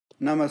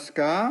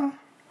Namaskar.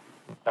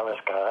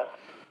 Namaskar.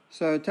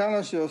 So tell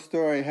us your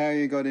story, how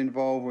you got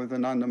involved with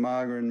Ananda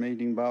Marga and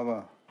meeting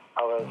Baba.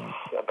 I was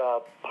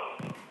about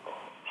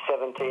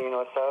 17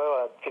 or so.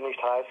 I'd finished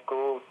high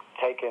school,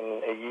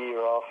 taken a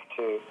year off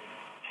to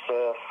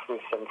surf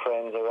with some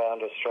friends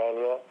around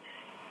Australia,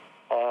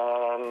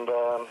 and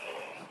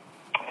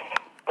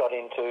got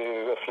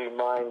into a few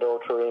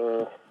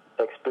mind-altering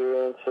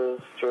experiences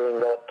during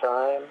that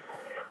time.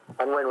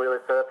 And when we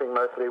were surfing,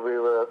 mostly we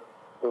were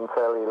in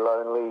fairly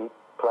lonely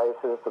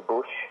places, the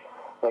bush,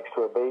 next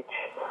to a beach,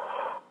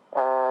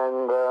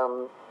 and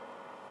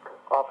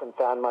often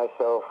found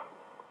myself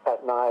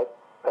at night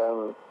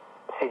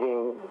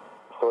sitting,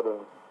 sort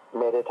of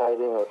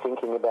meditating or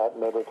thinking about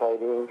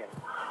meditating.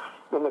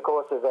 In the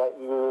course of that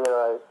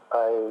year,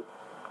 I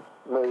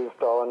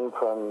moved on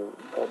from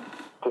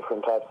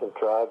different types of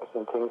drugs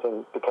and things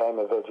and became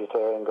a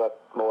vegetarian, got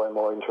more and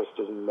more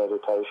interested in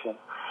meditation.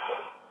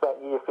 That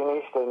year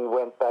finished and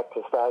went back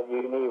to start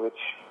uni, which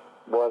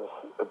was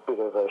a bit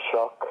of a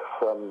shock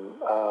from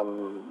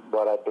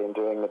what I'd been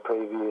doing the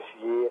previous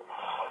year.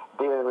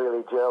 Didn't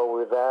really gel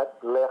with that.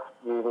 Left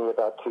uni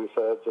about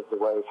 2/3 of the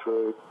way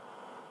through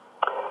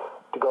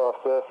to go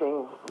off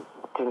surfing.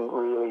 Didn't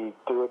really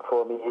do it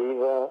for me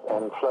either,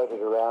 and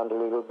floated around a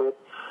little bit.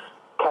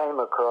 Came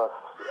across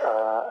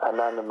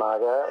Ananda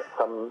Marga.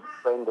 Some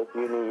friend at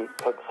uni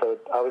had said,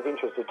 I was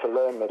interested to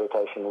learn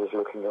meditation, was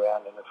looking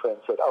around, and a friend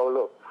said, oh,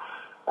 look,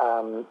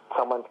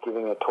 someone's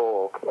giving a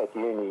talk at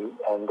uni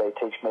and they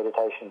teach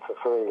meditation for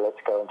free.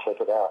 Let's go and check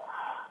it out.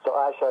 So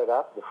I showed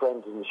up. The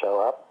friend didn't show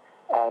up.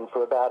 And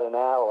for about an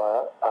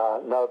hour,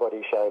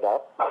 nobody showed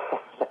up,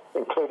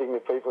 including the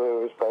people who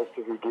were supposed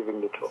to be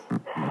giving the talk.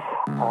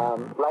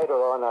 Later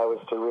on, I was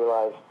to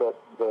realise that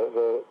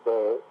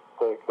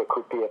there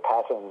could be a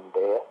pattern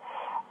there.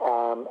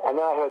 And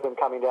then I heard them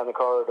coming down the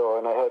corridor,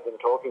 and I heard them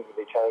talking with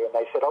each other, and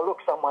they said, oh, look,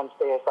 someone's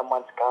there,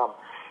 someone's come.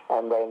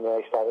 And then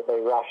they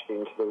rushed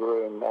into the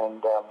room,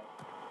 and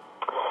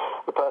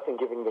the person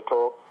giving the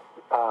talk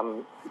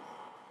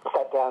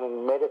sat down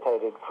and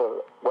meditated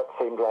for what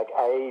seemed like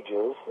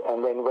ages,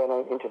 and then went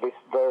into this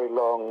very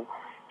long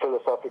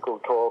philosophical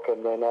talk,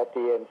 and then at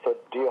the end said,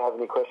 do you have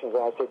any questions?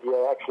 And I said,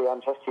 yeah, actually,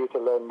 I'm just here to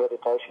learn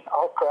meditation.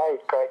 Oh, great.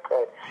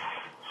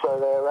 So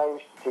they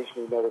arranged to teach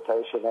me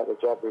meditation at the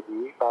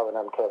Jagriti,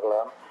 Bhavanam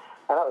Kevalam,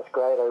 and that was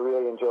great. I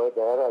really enjoyed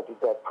that. I did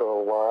that for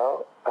a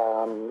while.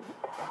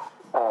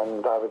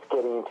 And I was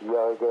getting into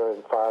yoga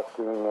and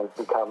fasting and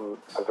become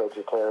a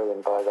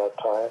vegetarian by that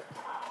time.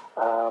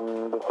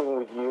 The thing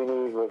with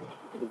uni was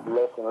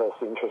less and less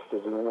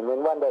interested in. And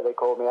then one day they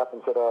called me up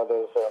and said, oh,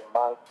 there's a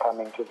monk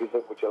coming to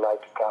visit. Would you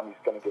like to come?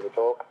 He's going to give a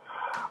talk.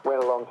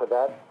 Went along to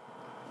that.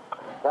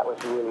 That was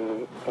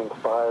really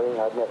inspiring.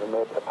 I'd never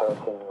met a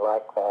person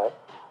like that.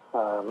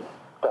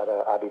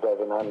 Dada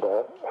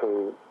Abhidevananda,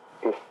 who,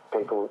 if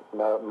people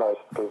know,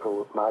 most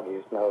people,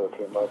 Margis know of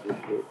him,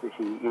 obviously,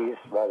 he is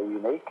rather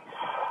unique.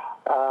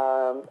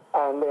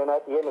 And then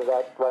at the end of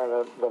that, one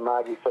of the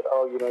Margis said,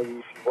 oh, you know, if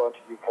you want,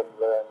 you can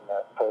learn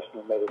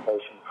personal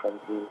meditation from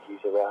him.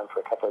 He's around for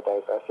a couple of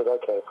days. I said,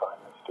 okay, fine,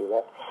 let's do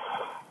that.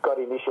 Got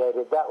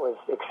initiated. That was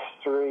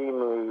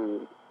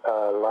extremely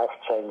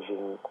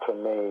life-changing for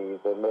me.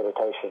 The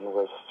meditation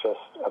was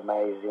just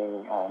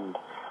amazing, and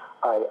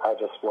I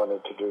just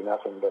wanted to do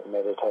nothing but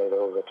meditate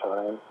all the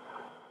time.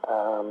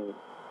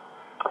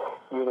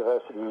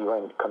 University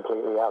went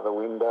completely out the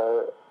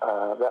window.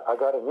 I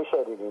got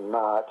initiated in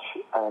March,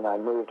 and I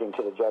moved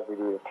into the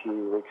Jagriti a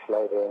few weeks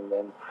later, and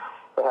then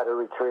they had a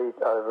retreat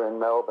over in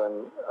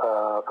Melbourne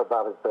for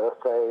Baba's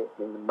birthday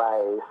in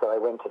May, so I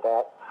went to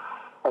that.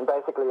 And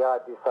basically I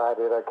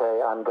decided,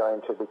 okay, I'm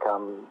going to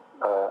become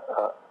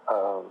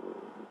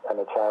an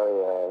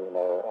acharya, you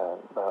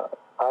know.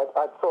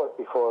 I'd thought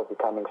before of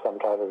becoming some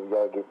kind of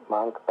yogic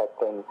monk, but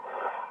then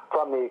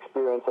from the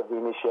experience of the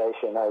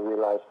initiation, I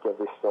realized that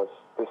this was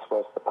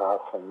the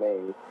path for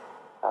me.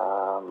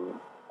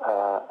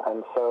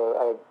 And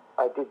so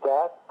I did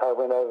that. I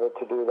went over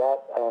to do that,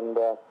 and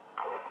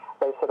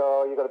they said,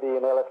 oh, you've got to be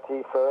an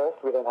LFT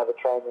first. We don't have a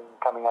training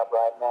coming up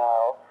right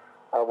now.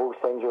 We'll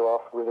send you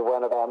off with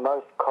one of our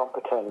most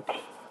competent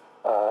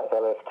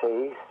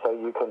LFTs, so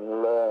you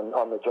can learn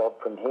on the job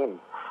from him.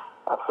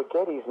 I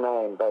forget his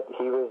name, but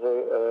he was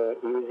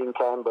in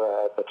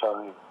Canberra at the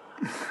time.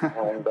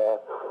 And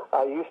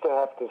I used to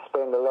have to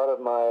spend a lot of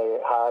my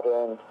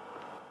hard-earned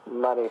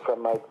money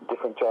from my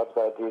different jobs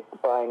I did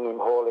buying him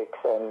Horlicks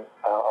and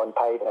on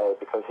payday,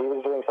 because he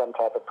was doing some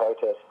type of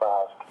protest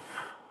fast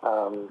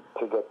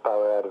to get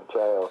Baba out of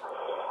jail.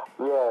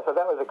 Yeah, so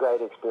that was a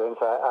great experience.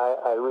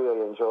 I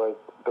really enjoyed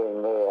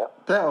being there.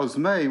 That was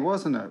me,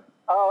 wasn't it?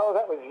 Oh,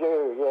 that was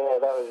you. Yeah,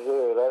 that was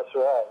you. That's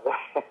right.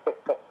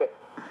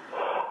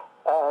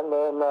 And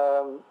then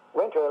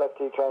went to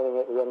LFT training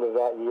at the end of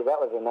that year. That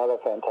was another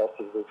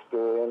fantastic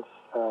experience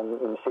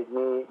in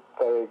Sydney.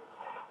 Very,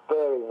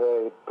 very,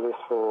 very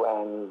blissful,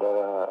 and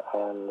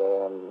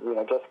you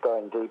know, just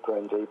going deeper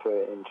and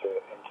deeper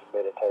into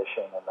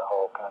meditation and the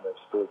whole kind of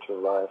spiritual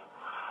life,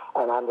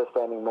 and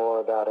understanding more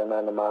about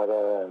Ananda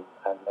Marga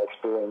and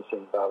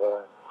experiencing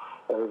Baba.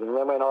 everything.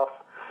 Then went off,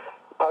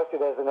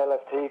 posted as an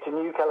LFT to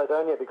New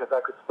Caledonia because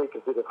I could speak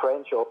a bit of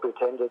French, or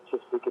pretended to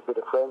speak a bit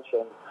of French,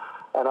 and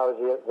I was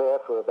there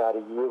for about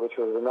a year, which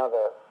was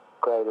another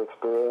great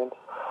experience.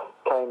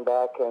 Came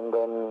back, and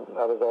then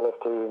I was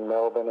LFT in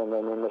Melbourne and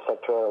then in the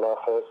sectorial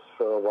office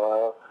for a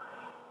while.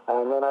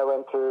 And then I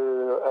went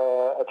to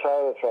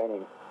Acharya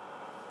training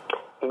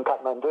in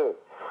Kathmandu.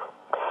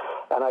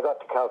 And I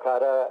got to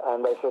Calcutta,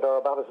 and they said,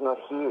 oh, Baba's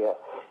not here.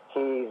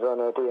 He's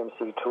on a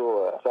DMC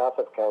tour south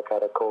of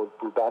Calcutta called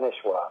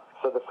Bhubaneswar.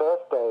 So the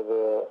first day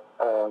there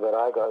that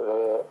I got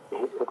there,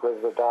 it was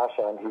a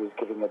darshan. He was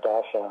giving a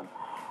darshan.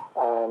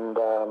 And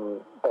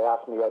they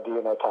asked me, do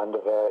you know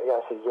Tandava?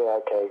 Yeah, I said, yeah,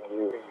 okay,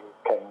 you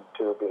can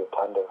do a bit of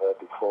Tandava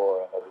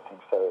before and everything,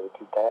 so I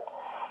did that.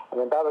 And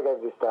then Baba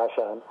gave this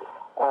darshan,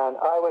 and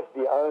I was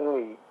the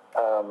only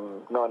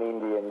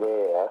non-Indian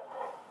there.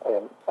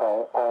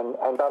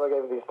 And Baba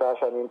gave this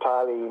darshan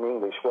entirely in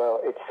English. Well,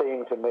 it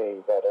seemed to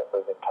me that it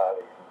was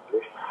entirely in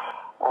English.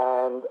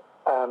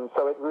 And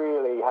so it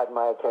really had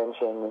my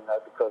attention,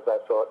 because I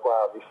thought,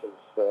 wow, this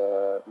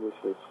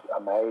is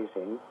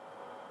amazing.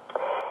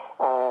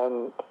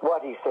 And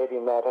what he said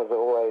in that has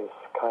always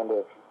kind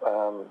of,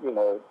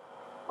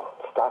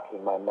 stuck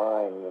in my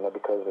mind,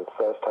 because it's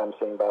the first time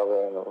seeing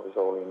Baba and it was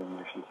all in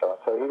English and so on.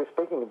 So he was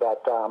speaking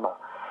about Dharma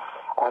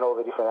and all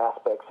the different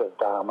aspects of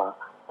Dharma,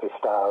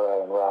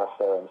 Vistara and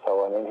Rasa and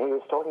so on. And he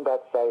was talking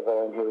about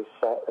Seva, and he was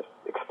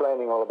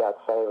explaining all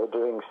about Seva,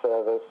 doing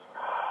service,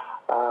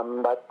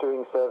 but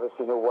doing service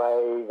in a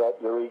way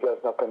that your ego's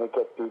not going to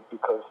get big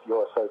because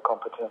you're so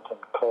competent and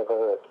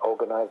clever at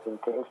organizing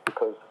things,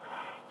 because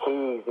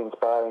he's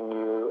inspiring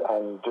you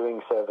and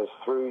doing service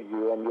through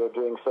you, and you're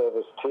doing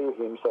service to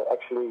him, so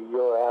actually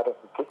you're out of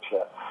the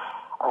picture.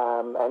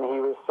 And he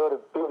was sort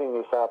of building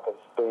this up as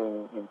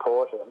being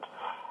important.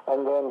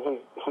 And then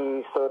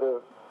he sort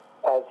of,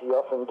 as he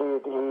often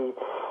did,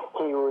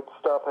 he would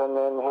stop and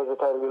then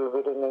hesitate a little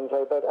bit and then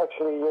say, but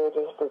actually you're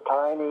just a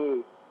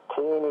tiny,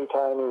 teeny,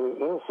 tiny,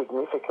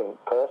 insignificant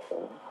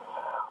person.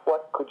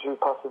 What could you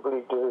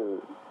possibly do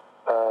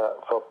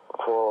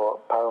for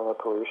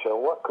Paramapurusha?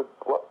 What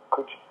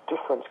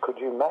difference could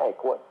you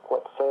make? What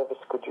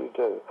service could you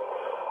do?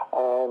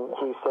 And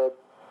he said,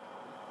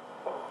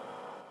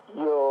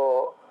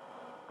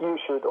 you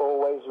should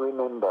always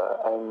remember,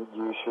 and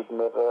you should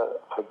never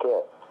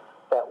forget,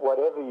 that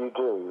whatever you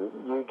do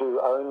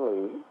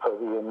only for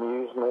the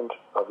amusement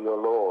of your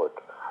Lord.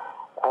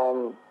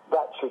 And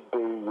that should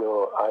be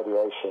your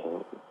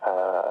ideation.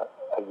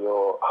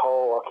 Your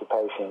whole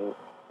occupation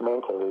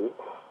mentally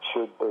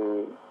should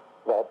be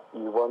that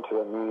you want to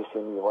amuse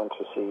him, you want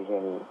to see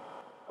him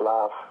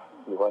laugh,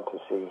 you want to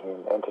see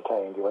him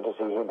entertained, you want to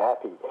see him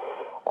happy,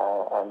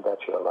 and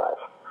that's your life.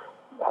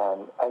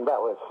 And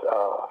that was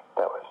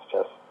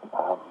just,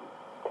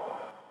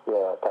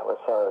 that was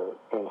so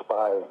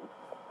inspiring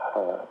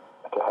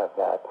to have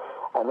that.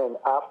 And then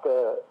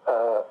after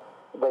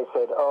they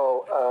said,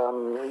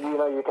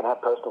 you can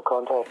have personal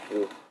contact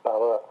with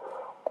Baba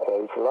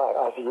if you like.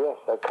 I said, yes,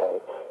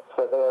 okay.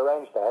 So they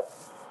arranged that.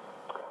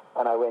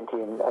 And I went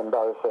in, and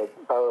Baba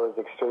was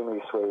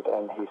extremely sweet,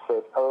 and he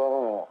said,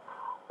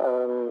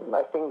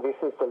 I think this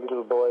is the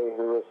little boy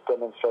who was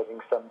demonstrating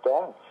some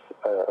dance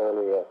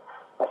earlier.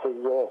 I said,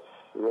 yes,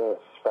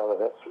 Baba,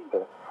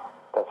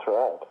 that's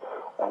right.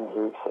 And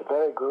he said,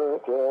 very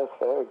good, yes,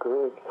 very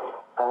good.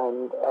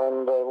 And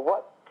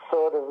what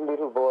sort of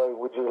little boy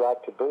would you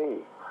like to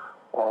be?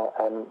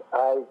 And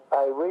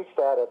I reached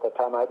out at the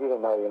time. I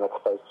didn't know you're not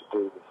supposed to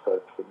do this sort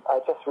of thing. I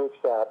just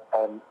reached out,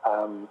 and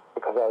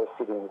because I was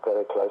sitting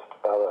very close to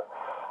Baba,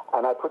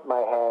 and I put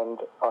my hand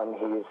on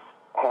his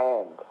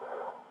hand,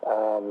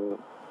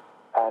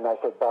 and I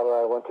said, Baba,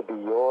 I want to be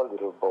your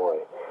little boy.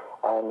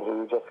 And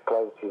he just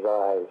closed his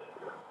eyes,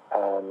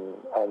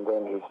 and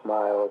then he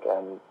smiled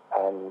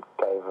and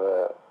gave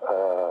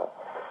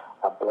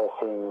a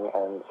blessing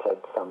and said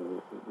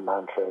some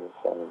mantras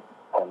and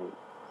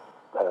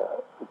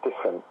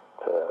different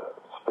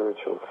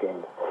spiritual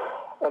things.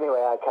 Anyway,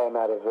 I came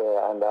out of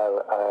there, and I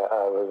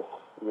was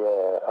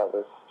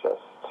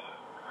just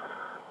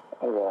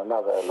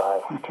another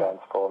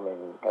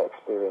life-transforming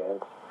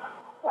experience.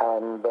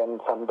 And then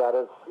some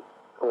daughters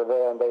were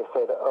there, and they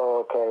said,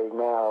 oh, okay,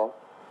 now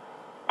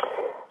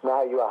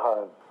you are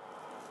home.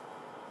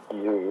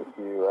 You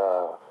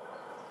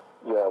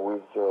are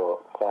with your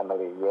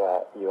family.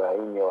 You are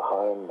in your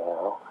home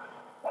now,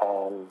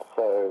 and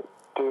so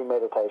do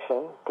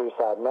meditation, do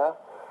sadhana,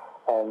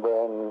 and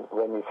then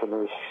when you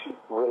finish,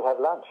 we'll have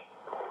lunch.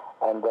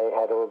 And they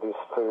had all this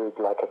food,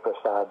 like a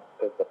prasad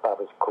that the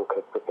Baba's cook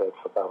had prepared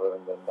for Baba,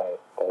 and then they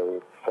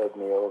fed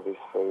me all this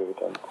food,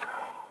 and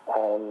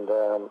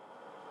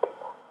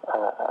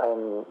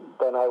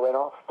then I went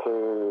off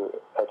to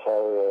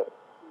Acharya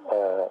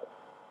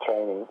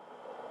training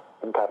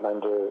in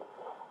Kathmandu.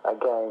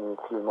 Again,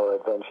 a few more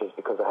adventures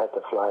because I had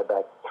to fly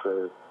back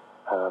through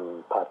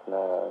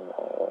Patna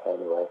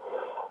anyway.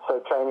 So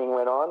training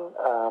went on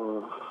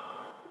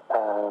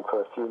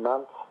for a few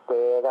months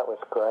there. That was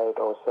great.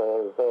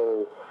 Also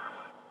very,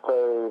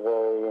 very,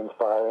 very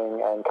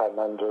inspiring, and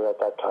Kathmandu at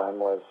that time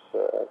was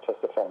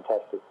just a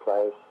fantastic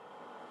place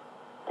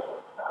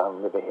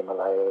with the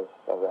Himalayas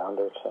around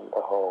it and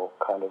the whole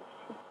kind of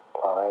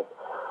vibe.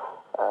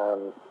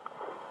 And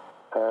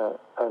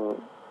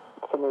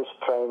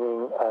finished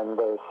training, and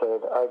they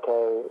said,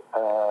 okay,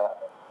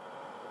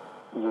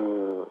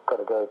 you got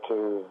to go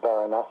to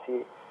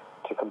Varanasi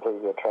to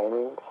complete your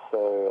training.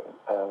 So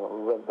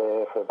we went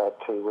there for about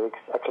 2 weeks.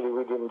 Actually,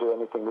 we didn't do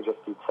anything. We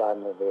just did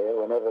sadhana there.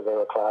 Whenever there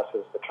were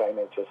classes, the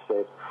trainer just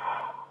said,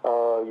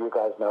 oh, you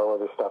guys know all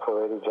this stuff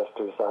already, just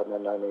do sadhana,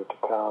 no need to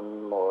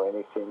come or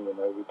anything. You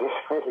know, we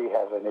didn't really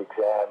have an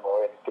exam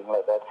or anything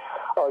like that.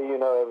 Oh, you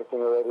know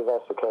everything already,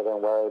 that's okay,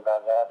 don't worry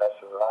about that, that's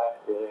all right.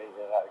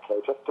 Yeah, okay,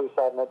 just do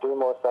sadhana, do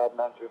more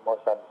sadhana.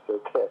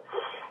 So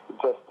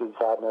just did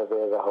sadhana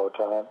there the whole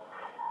time.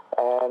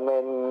 And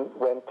then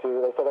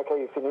they said, okay,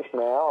 you finished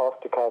now,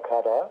 off to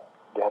Calcutta.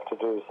 You have to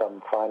do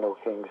some final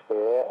things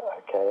there,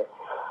 okay.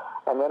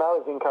 And then I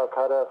was in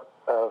Calcutta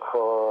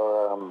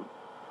for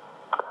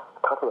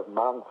a couple of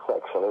months,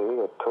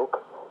 actually, it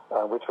took,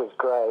 which was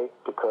great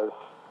because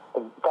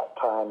at that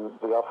time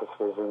the office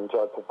was in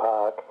Jodhpur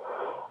Park,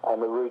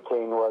 and the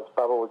routine was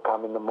Baba would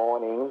come in the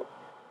morning.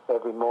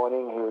 Every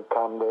morning he would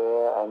come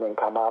there and then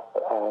come up,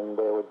 and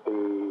there would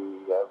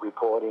be a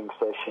reporting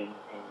session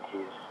in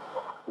his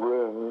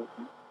room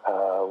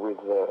with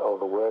all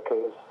the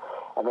workers,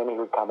 and then he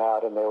would come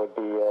out and there would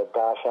be a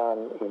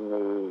darshan in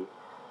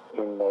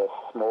the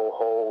small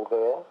hall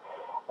there,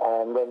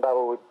 and then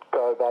Baba would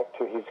go back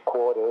to his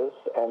quarters,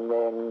 and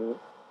then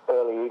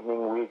early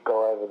evening we'd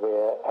go over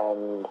there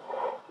and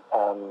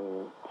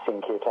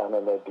sing kirtan,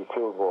 and there'd be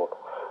field walk.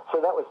 So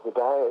that was the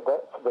day.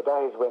 The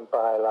days went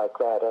by like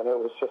that, and it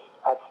was just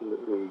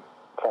absolutely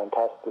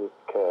fantastic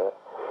to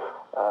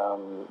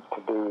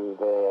be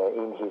there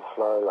in his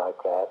flow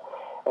like that.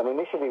 And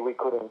initially we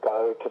couldn't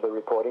go to the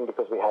reporting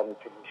because we hadn't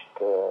finished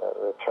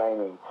the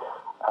training.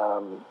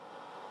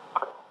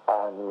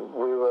 And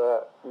we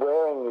were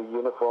wearing the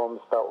uniforms,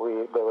 but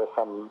there were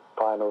some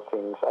final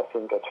things, I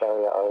think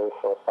Acharya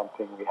oath or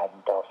something we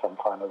hadn't done, some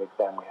final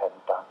exam we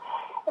hadn't done.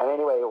 And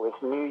anyway, it was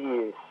New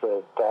Year's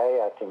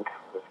Day, I think,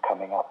 was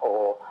coming up,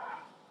 or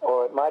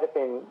it might have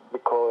been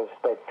because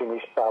they'd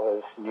finished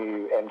Baba's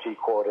new MG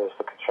quarters,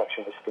 the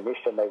construction was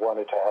finished, and they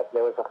wanted to have,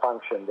 there was a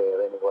function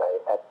there anyway,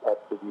 at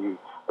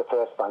the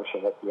first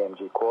function at the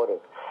MG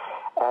quarters.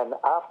 And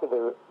after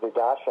the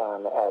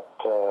darshan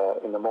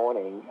in the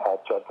morning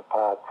at Jodhpur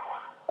Park,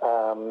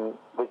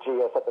 the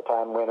GS at the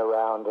time went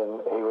around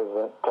and he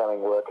was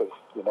telling workers,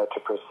 you know, to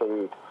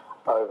proceed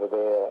over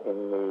there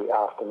in the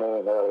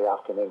afternoon, early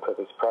afternoon for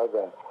this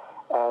program.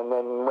 And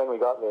then when we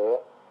got there,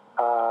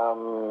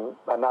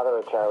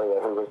 another Acharya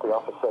who was the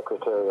office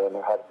secretary and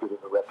who had a bit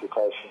of a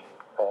reputation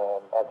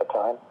at the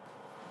time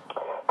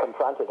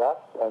confronted us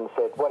and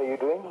said, what are you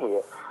doing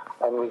here?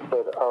 And we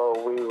said, oh,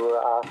 we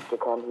were asked to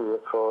come here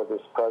for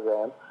this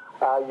program.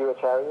 Are you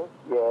Acharyas?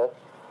 Yes.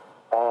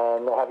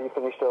 And have you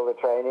finished all the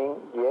training?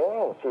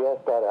 Yes,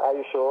 Dada. Are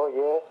you sure?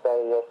 Yes,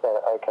 Dada, yes, Dada.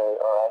 Okay,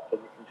 all right, then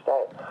you can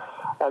stay.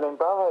 And then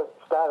Baba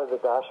started the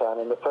darshan,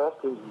 and the first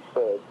thing he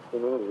said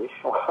in English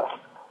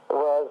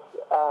was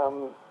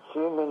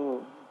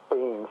human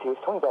beings. He was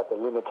talking about the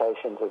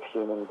limitations of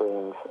human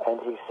beings,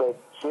 and he said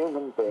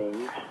human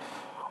beings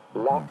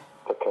lack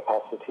the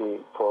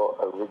capacity for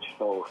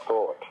original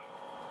thought.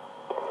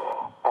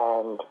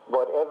 And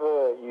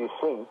whatever you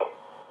think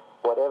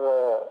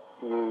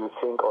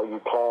or you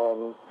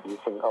plan, you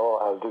think, oh,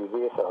 I'll do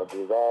this, I'll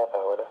do that,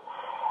 or whatever.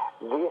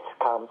 This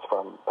comes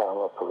from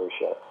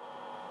Paramapurusha.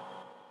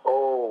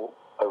 All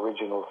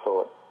original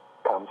thought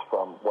comes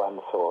from one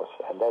source,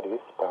 and that is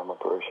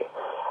Paramapurusha.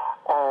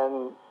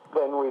 And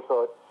then we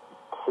thought,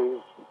 see,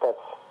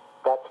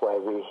 that's why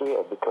we're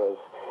here, because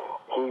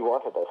he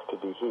wanted us to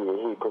be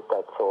here. He put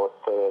that thought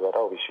there that,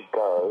 oh, we should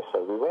go,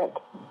 so we went.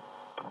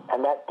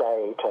 And that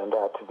day turned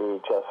out to be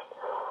just,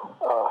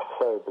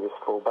 so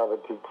blissful. Baba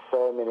did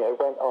so many. It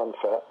went on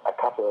for a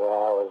couple of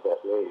hours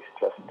at least,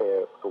 just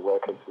there, the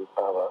workers with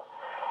Baba.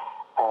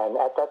 And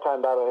at that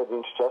time, Baba had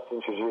just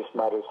introduced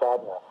Madhu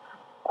Sadhana,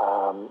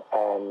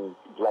 and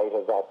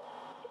later that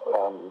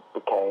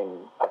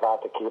became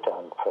Avata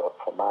Kirtan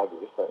for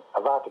Magis. But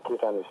Avata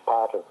Kirtan is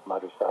part of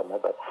Madhu Sadhana,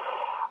 but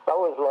Baba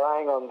was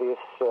lying on this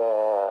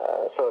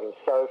sort of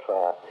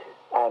sofa,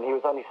 and he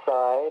was on his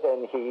side,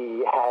 and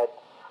he had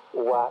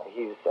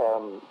his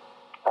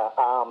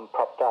arm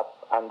propped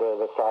up under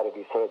the side of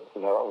his head,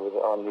 you know,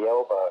 on the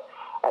elbow.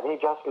 And he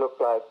just looked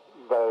like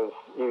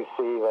you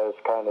see those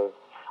kind of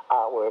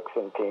artworks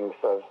and things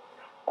of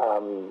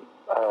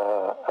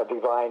a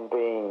divine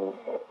being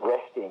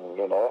resting,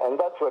 you know, and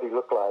that's what he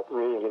looked like,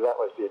 really. That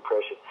was the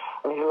impression.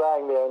 And he's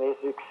lying there, and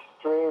he's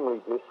extremely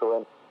blissful,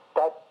 and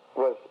that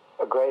was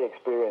a great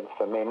experience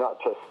for me, not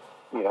just,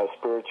 you know,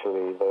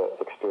 spiritually, the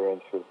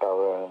experience with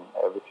Baba and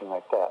everything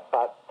like that,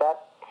 but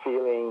that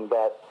feeling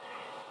that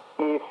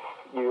if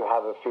you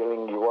have a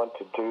feeling you want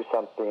to do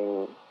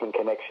something in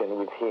connection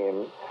with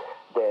him,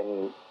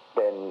 then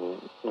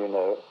you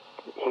know,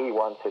 he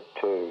wants it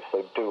too,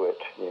 so do it,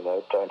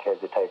 don't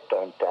hesitate,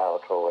 don't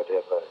doubt or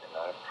whatever,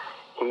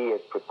 He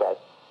had put that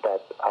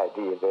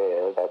idea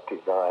there, that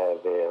desire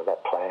there,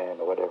 that plan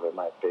or whatever it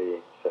might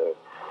be, so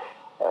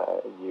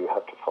you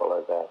have to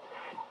follow that.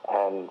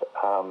 And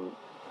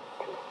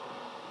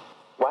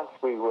once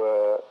we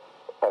were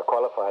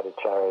qualified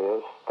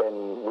acharyas,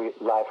 then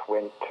life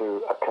went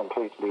to a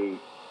completely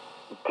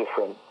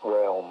different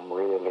realm,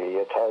 really,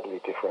 a totally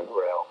different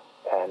realm.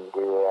 And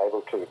we were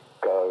able to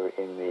go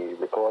in the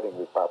recording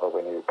with Baba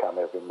when he would come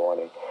every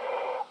morning,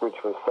 which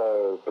was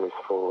so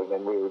blissful. And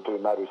then we would do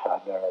Madhu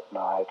Sadhana at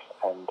night.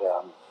 And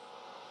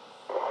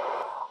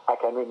I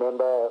can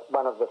remember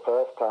one of the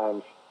first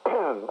times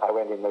I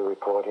went in the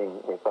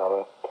recording with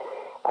Baba,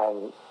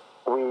 and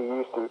we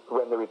used to,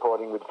 when the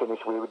recording would finish,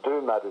 we would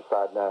do Madhu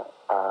Sadhana,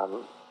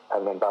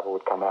 and then Baba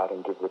would come out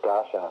and give the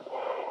darshan.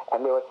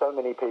 And there were so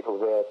many people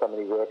there, so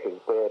many workers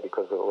there,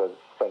 because it was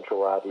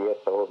Central ideate,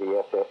 so all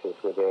the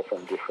SSs were there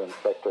from different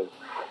sectors.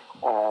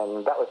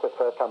 And that was the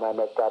first time I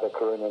met Dada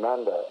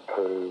Karunananda,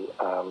 who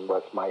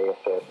was my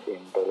SS in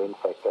Berlin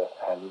sector,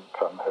 and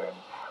from whom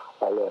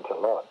I learnt a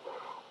lot.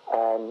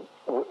 And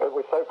it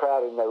was so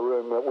crowded in the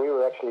room that we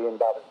were actually in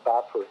Baba's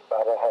bathroom.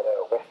 Baba had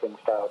a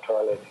Western-style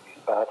toilet in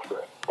his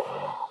bathroom.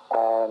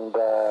 And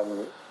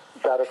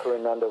Dada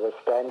Karunananda was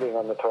standing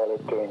on the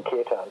toilet doing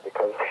kirtan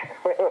because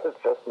there was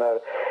just no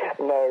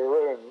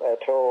room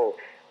at all.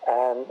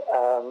 And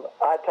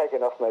I'd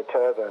taken off my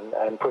turban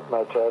and put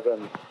my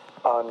turban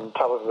on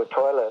top of the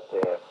toilet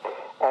there.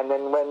 And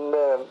then when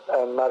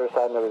Madhu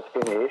Sadhana was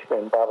finished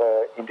and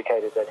Baba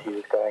indicated that he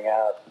was going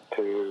out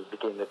to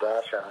begin the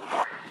darshan,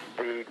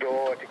 the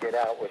door to get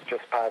out was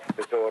just past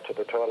the door to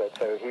the toilet.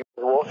 So he was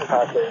walking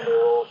past the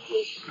door,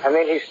 and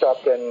then he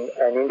stopped and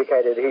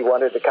indicated he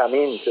wanted to come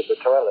into the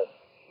toilet.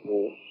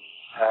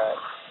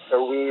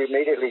 So we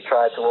immediately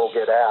tried to all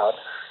get out,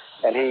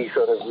 and he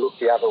sort of looked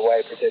the other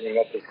way, pretending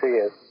not to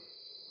see us.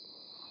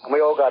 And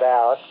we all got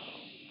out,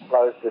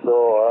 closed the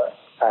door,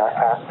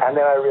 and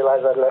then I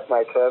realized I'd left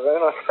my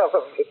turban on top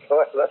of the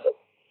toilet.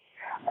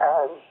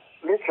 And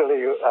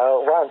literally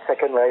 1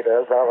 second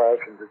later, Baba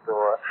opened the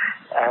door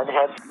and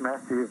had a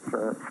massive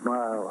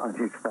smile on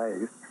his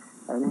face.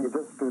 And he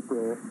just stood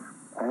there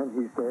and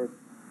he said,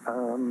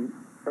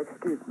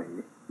 excuse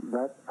me,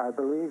 but I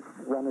believe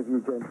one of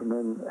you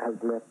gentlemen has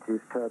left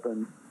his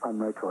turban on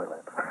my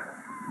toilet.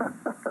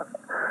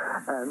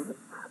 And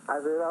I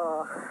said,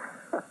 oh,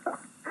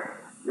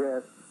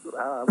 yes,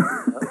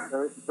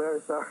 very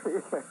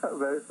sorry,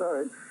 very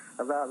sorry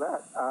about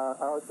that.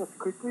 I'll just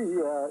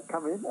quickly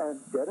come in and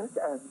get it,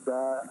 and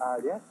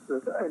yes,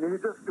 and he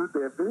just stood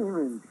there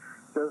beaming,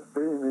 it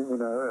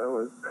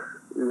was,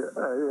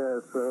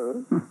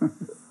 so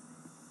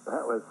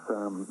that was,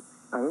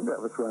 I think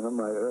that was one of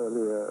my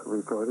earlier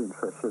recording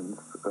sessions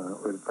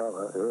with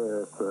Baba,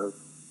 so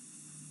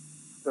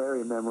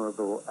very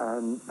memorable,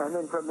 and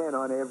then from then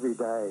on every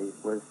day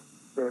was,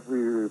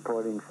 every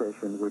recording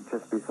session would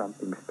just be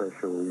something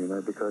special,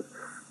 because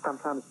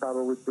sometimes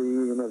Baba would be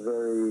in a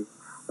very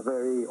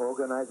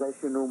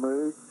organizational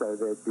mood, so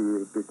there'd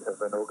be a bit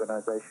of an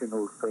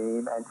organizational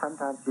theme, and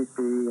sometimes he'd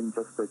be in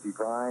just a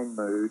divine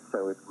mood,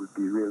 so it would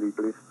be really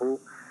blissful,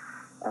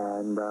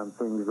 and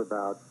things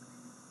about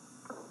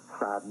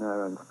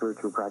sadhana and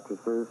spiritual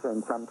practices,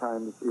 and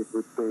sometimes it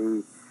would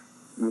be,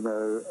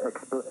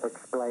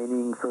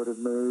 explaining sort of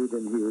mood,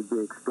 and he would be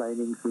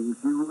explaining things.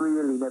 You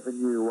really never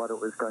knew what it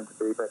was going to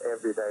be, but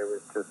every day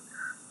was just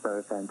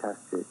so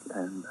fantastic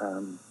and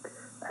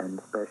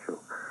special.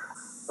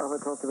 Baba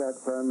talked about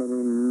so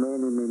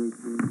many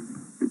things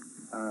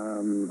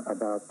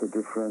about the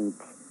different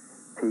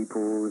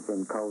peoples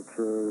and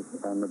cultures,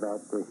 and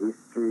about the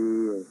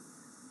history of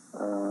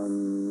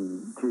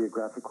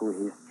geographical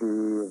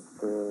history of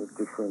the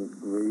different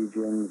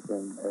regions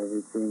and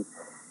everything.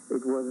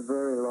 It was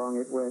very long.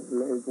 It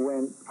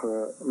went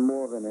for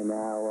more than an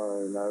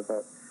hour,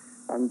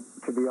 and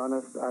to be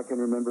honest, I can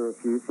remember a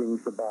few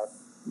things about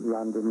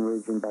London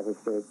region, but I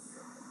said,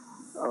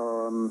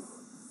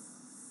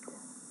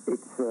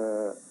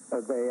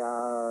 they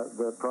are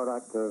the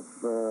product of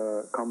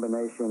a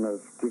combination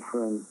of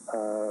different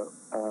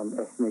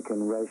ethnic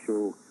and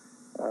racial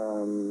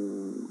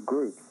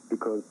groups,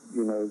 because,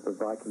 the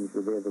Vikings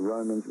were there, the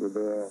Romans were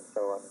there, and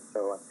so on and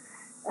so on.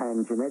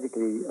 And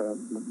genetically,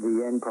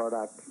 the end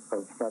product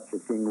of such a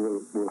thing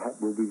will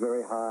be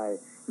very high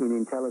in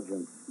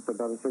intelligence. So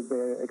Baba said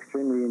they're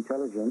extremely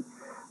intelligent,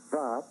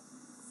 but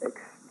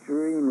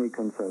extremely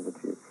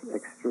conservative.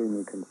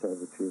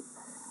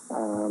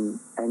 And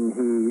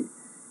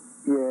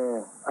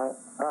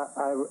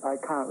I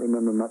can't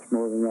remember much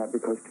more than that,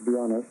 because, to be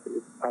honest,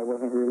 I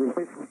wasn't really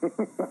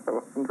listening.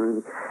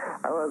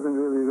 I wasn't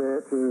really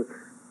there to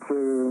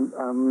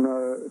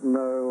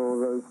know all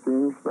those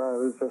things, but I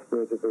was just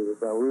there to be with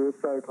Baba. We were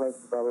so close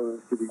to Baba, we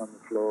were sitting on the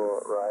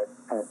floor right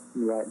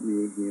near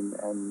him,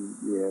 and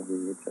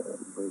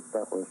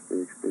that was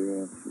the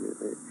experience,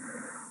 really.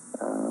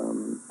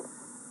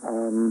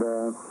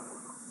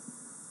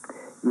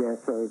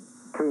 So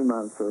 2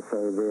 months or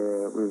so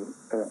there,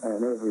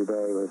 and every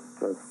day was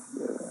just,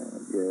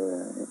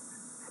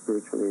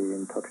 spiritually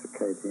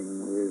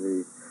intoxicating,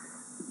 really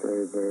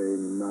very, very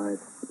nice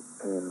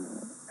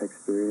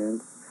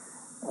experience.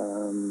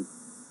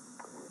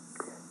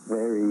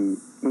 Very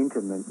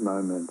intimate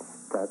moments.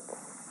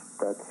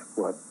 That's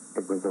what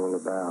it was all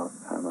about.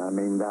 I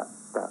mean,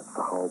 that's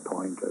the whole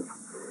point of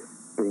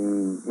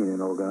being in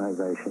an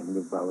organisation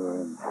with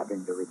Baba and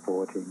having the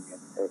reporting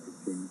and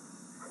everything,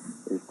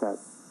 is that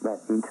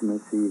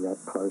intimacy, that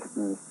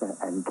closeness,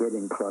 and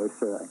getting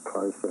closer and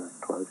closer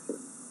and closer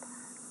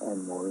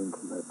and more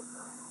intimate.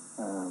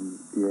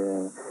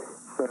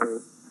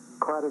 So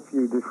quite a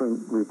few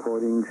different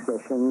reporting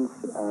sessions.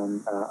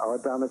 Our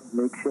Dharma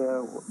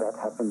Samiksha, that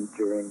happened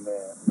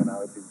when I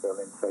was in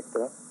Berlin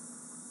sector.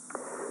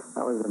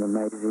 That was an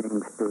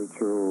amazing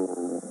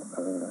spiritual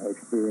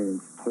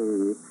experience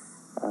too.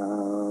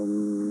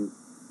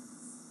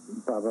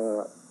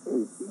 Baba,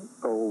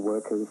 all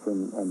workers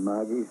and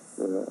Margis,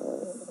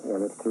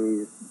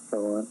 LFTs, so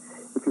on.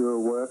 If you were a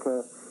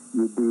worker,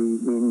 you'd be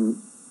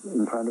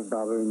in front of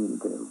Baba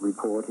and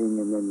reporting,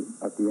 and then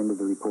at the end of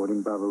the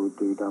reporting, Baba would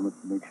do Dharma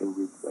Samiksha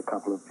with a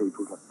couple of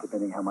people,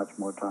 depending how much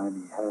more time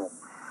he had.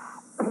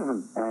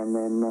 And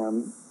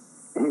then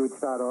he would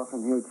start off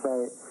and he would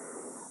say,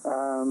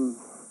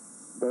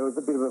 there was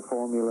a bit of a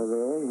formula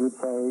there. He would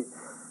say,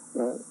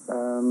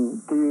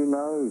 do you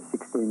know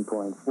 16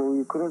 points? Well,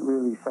 you couldn't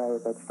really say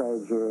at that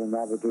stage you're an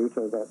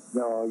avaduta that,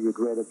 no, you'd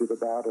read a bit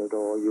about it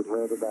or you'd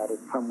heard about it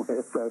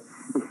somewhere, so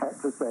you had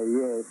to say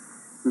yes.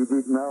 You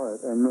did know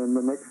it, and then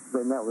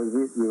then that was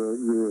it. You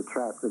were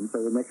trapped, and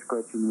so the next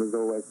question was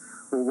always,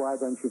 well, why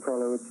don't you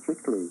follow it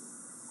strictly?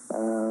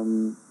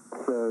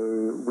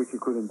 So which you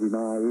couldn't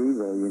deny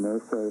either, you know.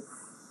 So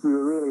you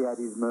were really at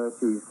his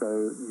mercy.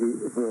 So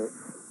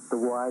the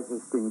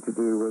wisest thing to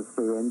do was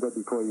surrender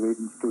before you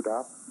even stood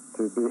up,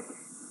 to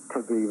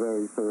be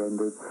very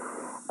surrendered.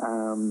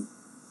 And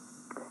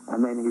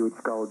then he would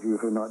scold you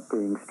for not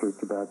being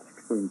strict about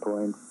 16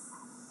 points.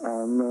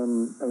 And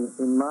then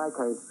in my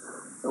case,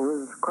 it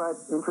was quite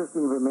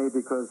interesting for me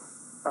because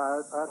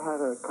I'd had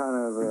a kind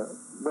of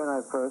when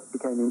I first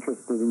became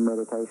interested in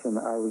meditation,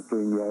 I was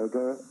doing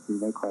yoga, you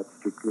know, quite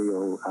strictly,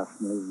 all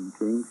asanas and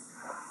things.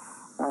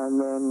 And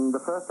then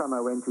the first time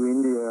I went to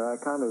India, I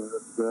kind of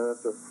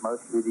observed that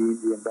mostly the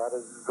Indian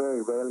Buddhas,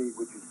 very rarely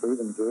would you see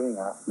them doing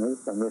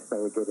asanas, unless they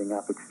were getting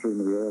up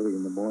extremely early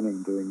in the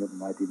morning doing it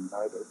and I didn't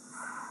notice.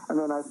 And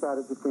then I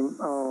started to think,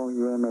 oh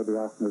yeah, maybe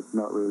asana's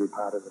not really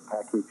part of the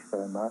package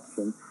so much.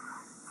 And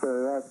so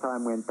as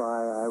time went by,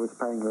 I was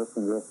paying less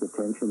and less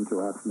attention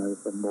to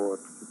asanas and more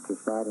to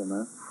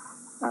sadhana.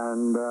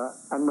 And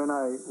when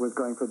I was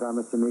going for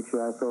Dharma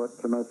Samiksha, I thought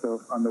to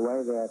myself, on the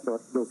way there, I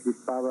thought, look,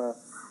 if Baba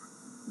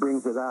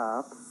brings it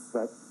up,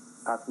 that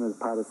asana is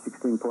part of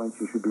 16 points,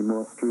 you should be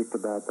more strict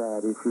about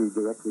that. If he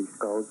directly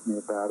scolds me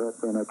about it,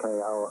 then okay,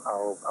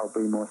 I'll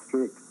be more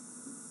strict.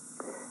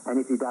 And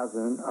if he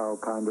doesn't, I'll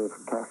kind of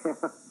carry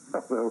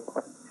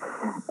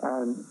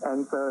on.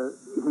 And so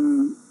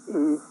he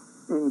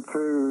in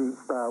true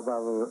style,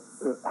 Baba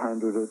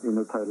handled it in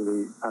a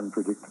totally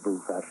unpredictable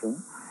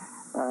fashion,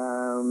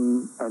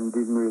 and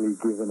didn't really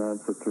give an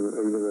answer to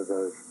either of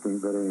those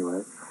things. But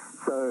anyway,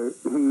 so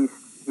he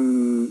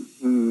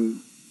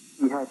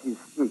had his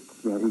stick.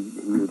 You know, he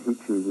would hit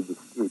you with the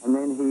stick, and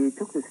then he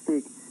took the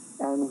stick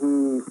and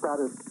he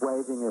started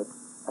waving it.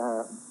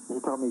 He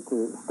told me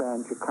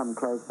to come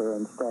closer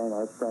and stand.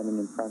 I was standing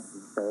in front of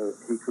him, so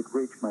he could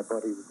reach my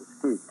body with the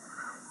stick.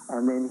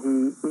 And then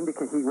he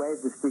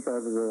waved the stick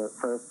over the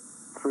first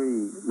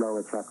 3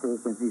 lower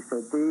chakras, and he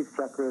said, these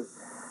chakras,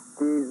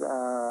 these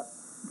are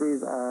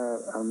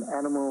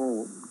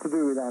animal, to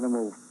do with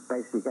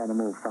basic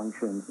animal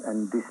functions,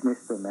 and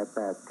dismissed them at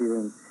that.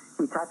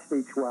 He touched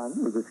each one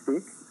with a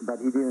stick, but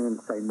he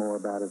didn't say more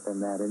about it than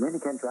that. And then he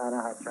came to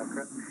Anahat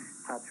chakra,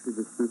 touched with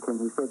the stick,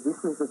 and he said,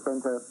 this is the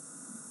center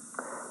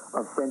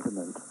of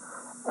sentiment.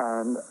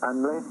 And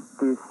unless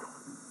this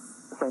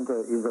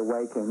center is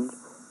awakened,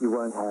 you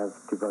won't have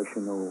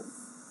devotional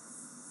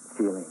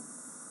feeling,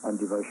 and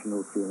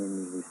devotional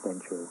feeling is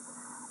essential.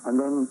 And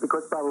then,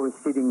 because Baba was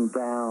sitting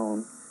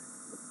down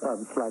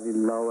slightly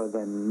lower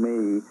than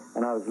me,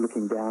 and I was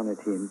looking down at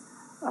him,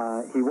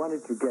 he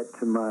wanted to get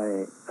to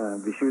my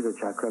Vishuddha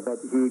Cakra, but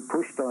he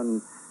pushed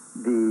on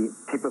the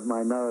tip of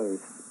my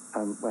nose,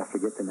 I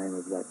forget the name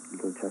of that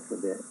little chakra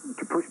there,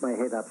 to push my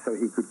head up so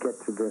he could get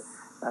to the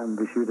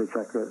Vishuddha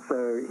Cakra.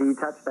 So he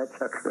touched that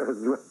chakra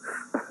as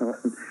well.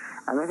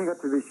 And then he got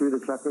to Vishuddha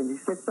Cakra, and he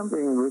said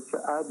something which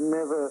I'd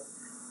never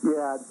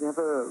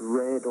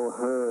read or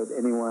heard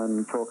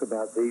anyone talk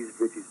about these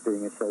bridges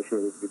being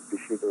associated with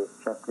Vishuddha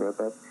Cakra,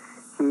 but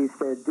he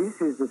said,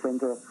 this is the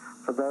center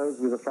for those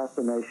with a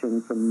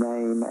fascination for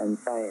name and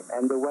fame.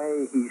 And the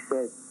way he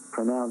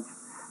pronounced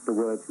the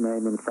words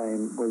name and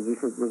fame was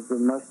if it was the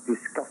most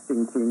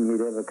disgusting thing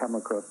he'd ever come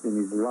across in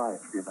his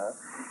life, you know.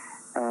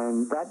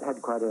 And that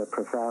had quite a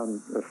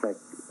profound effect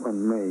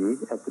on me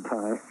at the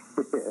time.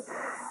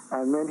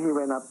 And then he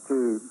went up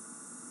to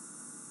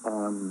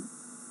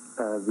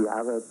the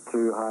other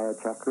 2 higher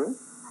chakras,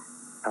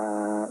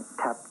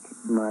 tapped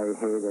my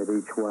head at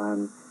each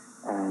one,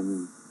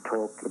 and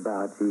talked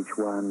about each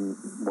one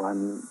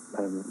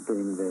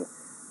being the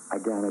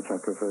Ajnana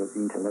Chakra for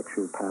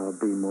intellectual power,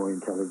 be more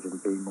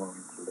intelligent, be more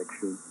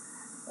intellectual,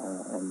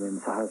 and then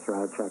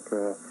Sahasrara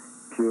Chakra,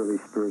 purely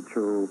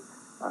spiritual,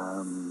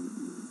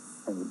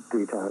 and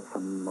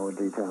some more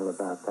detail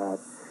about that.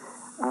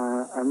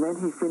 And then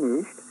he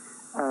finished,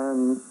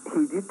 and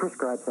he did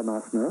prescribe some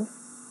asanas,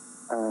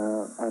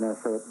 and I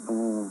thought,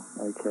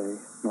 okay,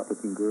 not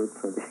looking good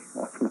for the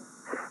asana.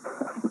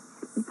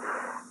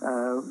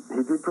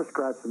 He did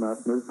prescribe some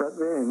asanas, but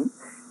then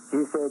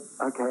he said,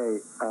 okay,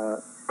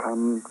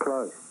 come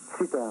close,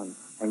 sit down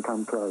and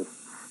come close.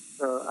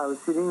 So I was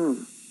sitting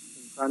in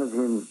front of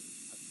him,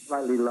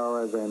 slightly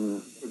lower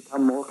than,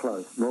 come more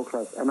close,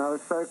 and I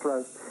was so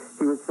close,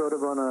 he was sort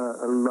of on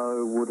a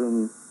low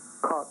wooden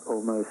cot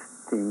almost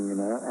thing,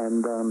 and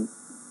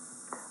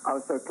I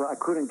was so close, I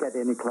couldn't get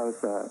any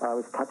closer. I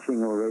was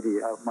touching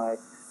already. My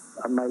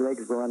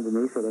legs were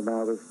underneath it, and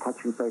I was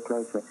touching so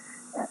close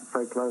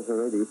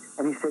already.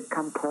 And he said,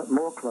 come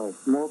more close.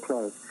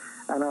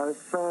 And I was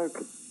so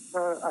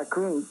I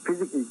couldn't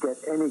physically get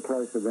any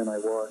closer than I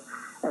was.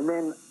 And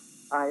then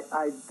I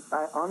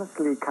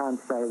honestly can't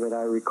say that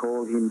I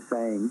recall him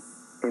saying,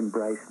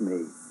 embrace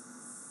me.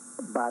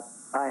 But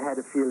I had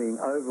a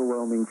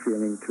overwhelming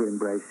feeling to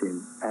embrace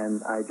him,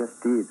 and I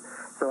just did.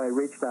 So I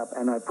reached up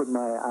and I put my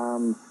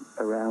arms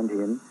around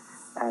him,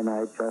 and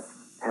I just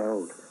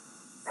held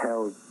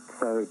so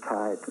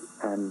tight,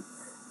 and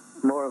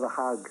more of a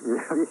hug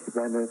really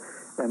than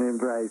an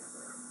embrace.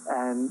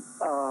 And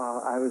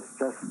I was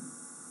just,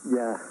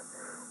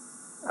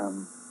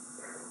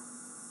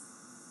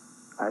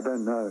 I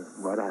don't know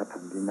what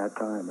happened in that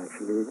time.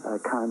 Actually, I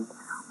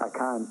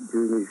can't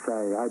really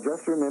say. I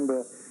just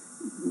remember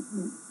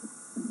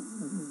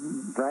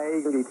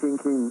vaguely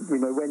thinking,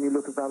 when you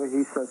look at Baba,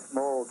 he's so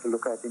small to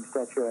look at in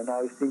stature, and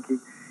I was thinking,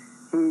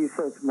 he's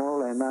so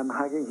small and I'm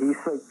hugging, he's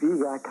so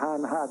big, I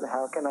can't hug,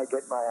 how can I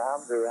get my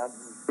arms around him?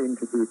 He seemed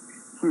to be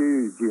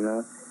huge,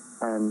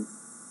 and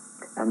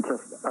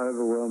just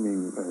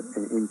overwhelming,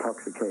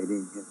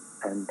 intoxicating,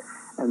 and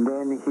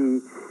then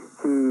he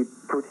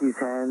put his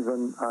hands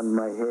on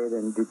my head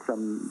and did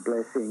some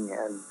blessing,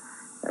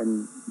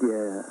 and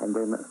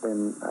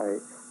then I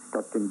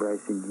stopped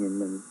embracing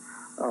him, and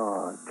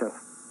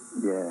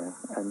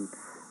and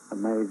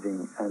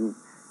amazing. And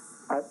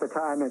at the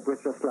time it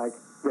was just like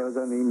there was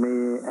only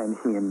me and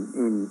him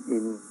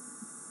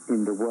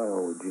in the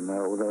world,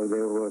 although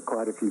there were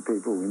quite a few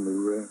people in the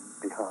room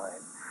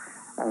behind.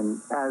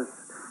 And as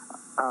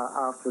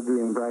after the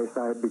embrace,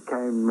 I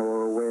became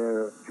more aware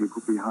of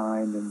people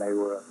behind, and they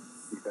were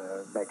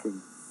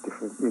making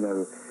different,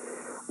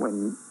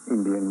 when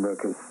Indian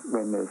workers,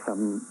 when there's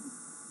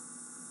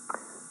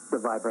the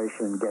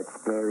vibration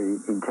gets very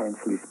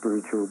intensely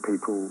spiritual,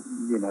 people,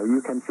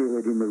 you can feel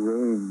it in the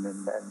room,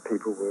 and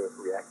people were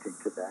reacting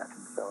to that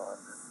and so on.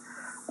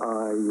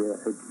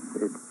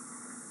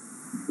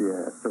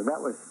 So that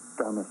was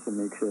Dhamma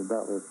Samiksha.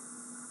 That was,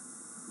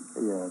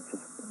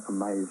 just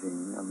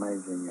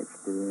amazing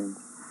experience.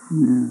 Yeah.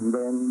 And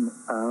then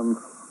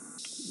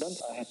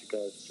once I had to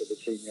go for the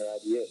senior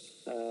IDS,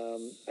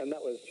 and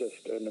that was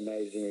just an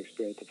amazing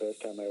experience the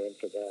first time I went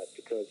for that,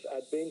 because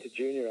I'd been to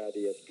junior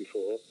IDS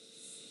before.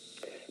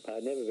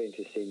 I'd never been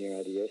to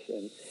senior IDS,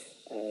 and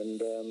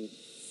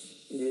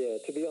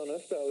to be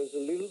honest, I was a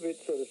little bit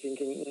sort of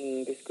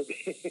thinking, this could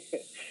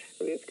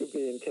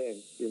be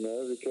intense,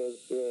 because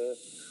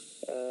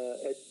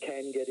it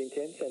can get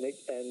intense,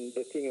 and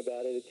the thing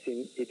about it,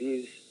 it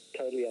is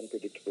totally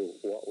unpredictable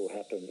what will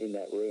happen in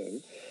that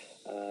room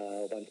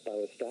once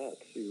power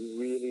starts.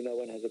 Really, no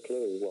one has a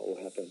clue what will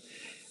happen.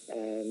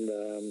 And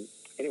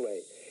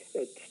anyway,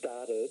 it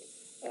started.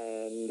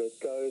 And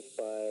it goes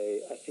by,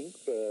 I think,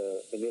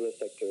 the Manila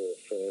sector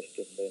first,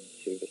 and then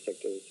Silver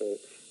sector. So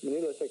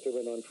Manila sector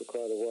went on for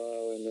quite a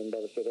while, and then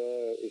Baba said,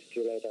 it's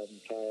too late, I'm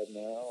tired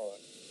now,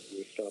 and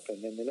we stop.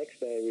 And then the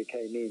next day we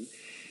came in,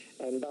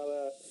 and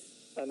Baba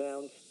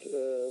announced we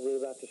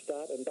were about to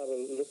start, and Baba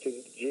looked at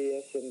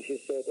GS and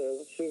he said,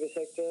 Silver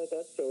sector,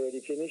 that's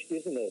already finished,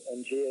 isn't it?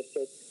 And GS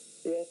said,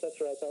 yes, that's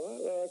right, Baba.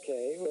 Well,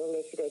 okay, well,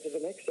 let's go to the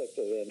next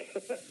sector then.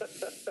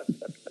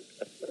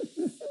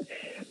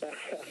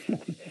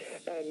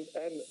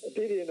 And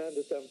Didi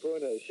Ananda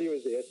Sampurna, she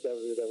was the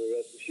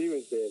SWWS, she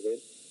was there then,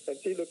 and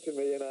she looked at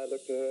me and I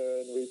looked at her,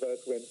 and we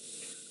both went,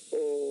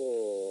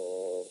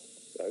 oh,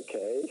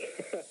 okay,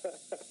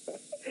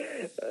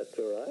 that's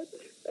all right.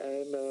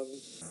 And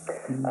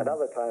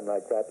another time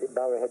like that,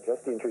 Baba had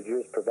just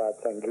introduced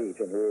Prabhat Sangeet,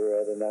 and we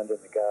were at Ananda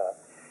Marga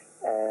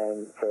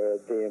and for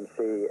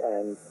DMC,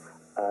 and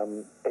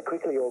they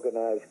quickly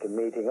organised a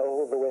meeting.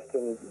 All the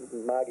Western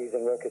Margis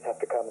and workers have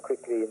to come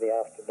quickly in the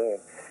afternoon.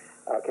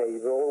 Okay,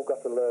 you've all got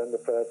to learn the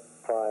first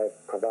 5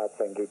 Prabhat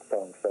Sangeet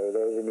songs. So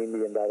there was an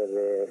Indian Dada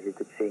there who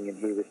could sing, and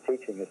he was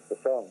teaching us the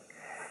songs.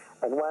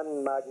 And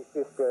one Margi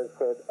sister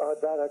said,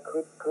 Dada,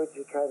 could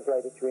you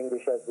translate it to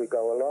English as we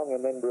go along,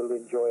 and then we'll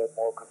enjoy it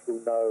more because we'll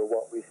know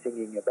what we're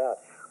singing about.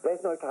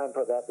 There's no time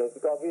for that. There's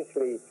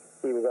obviously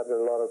he was under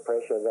a lot of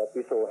pressure that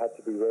this all had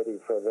to be ready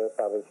for the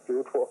Baba's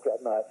field walk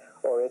that night,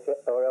 or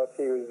else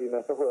he was in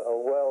a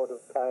world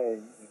of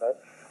pain, you know.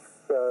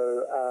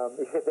 So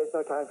he said, there's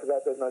no time for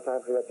that, just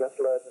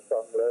learn the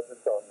song,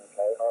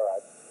 okay, all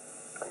right.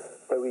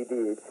 So we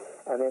did.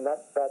 And then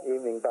that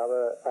evening,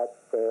 Baba at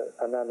the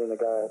Ananda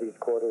Marga at his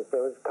quarters,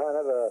 there was kind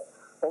of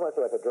almost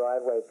like a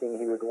driveway thing.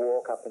 He would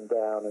walk up and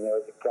down, and there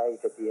was a gate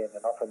at the end,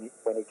 and often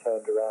when he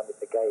turned around at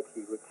the gate,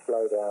 he would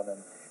slow down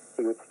and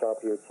he would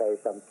stop, he would say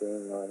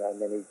something, and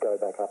then he'd go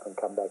back up and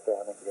come back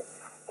down again.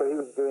 So he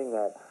was doing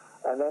that.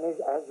 And then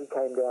as he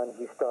came down,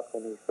 he stopped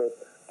and he said,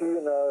 do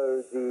you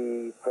know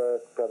the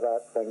first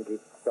Bhavat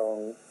Sangeet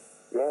song?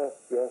 Yes,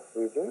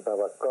 we do,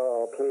 Baba.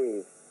 Go,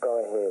 please,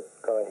 go ahead.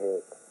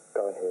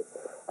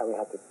 And we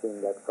had to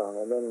sing that song.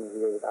 And then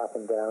he was up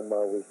and down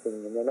while we were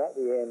singing. And then at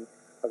the end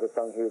of the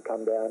song, he would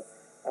come down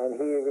and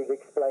he would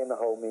explain the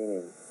whole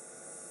meaning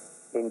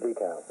in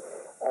detail.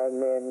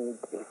 And then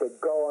he said,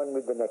 go on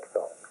with the next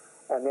song.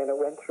 And then it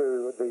went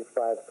through these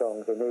 5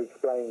 songs and he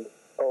explained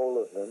all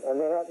of them. And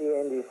then at the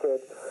end he said,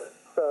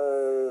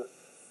 so,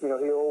 you know,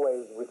 he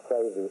always would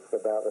say this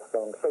about the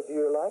songs. So do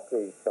you like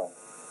these songs?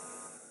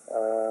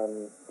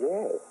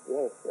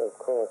 Yes, of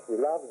course. We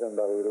love them,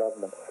 but we love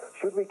them.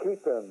 Should we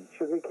keep them?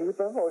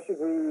 Or should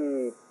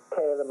we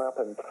tear them up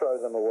and throw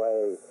them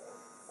away?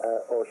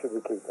 Or should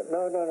we keep them?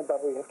 No,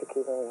 but we have to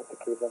keep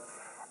them,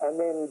 And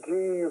then do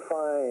you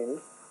find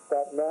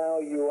that now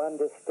you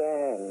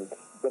understand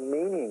the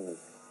meaning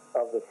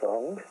of the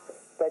songs,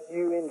 that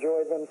you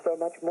enjoy them so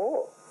much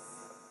more?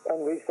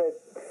 And we said,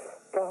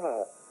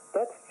 Baba,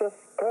 that's just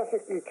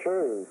perfectly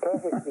true,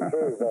 Baba,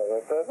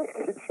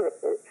 perfectly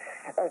true.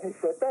 And he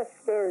said, that's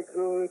very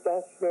good,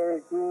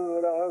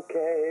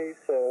 okay,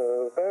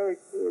 so very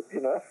good,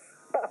 you know.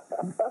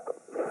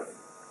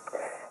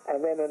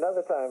 And then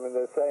another time in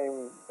the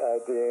same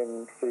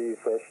DMC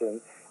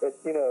session,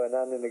 you know,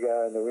 Ananda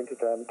Marga in the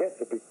wintertime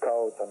gets a bit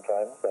cold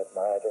sometimes at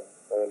night and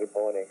early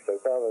morning. So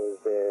Baba was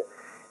there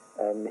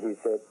and he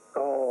said,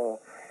 oh,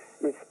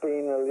 it's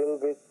been a little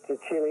bit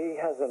chilly,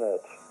 hasn't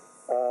it?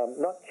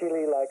 Not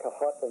chilly like a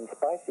hot and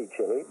spicy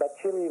chilly, but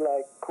chilly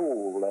like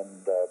cool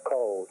and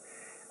cold.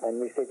 And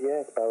we said,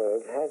 yes, Baba,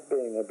 it has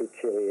been a bit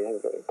chilly,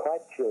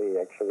 quite chilly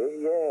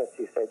actually. Yes,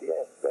 he said,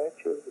 yes,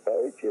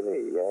 very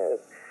chilly, yes.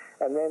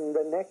 And then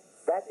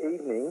that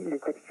evening, you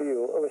could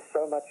feel it was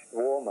so much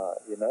warmer,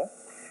 you know.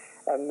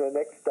 And the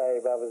next day,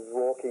 I was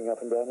walking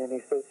up and down, and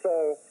he said,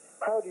 so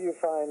how do you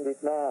find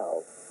it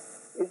now?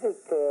 Is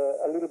it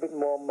a little bit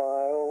more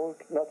mild,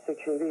 not so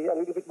chilly, a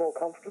little bit more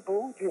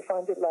comfortable? Do you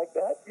find it like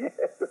that? Yes,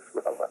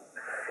 Baba.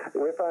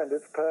 We find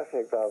it's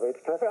perfect, Baba.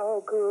 It's perfect.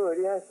 Oh, good.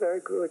 Yes, very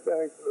good.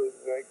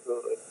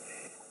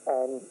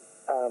 And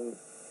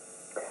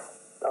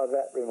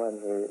that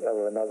reminds me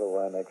of another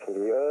one,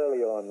 actually.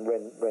 Early on,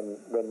 when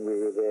we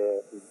were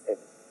there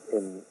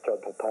in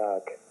Jodhpur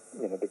Park,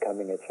 you know,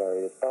 becoming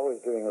acharyas, I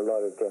was doing a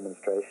lot of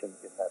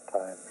demonstrations in that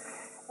time.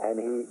 And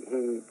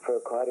he for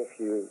quite a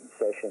few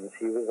sessions,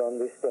 he was on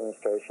this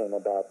demonstration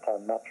about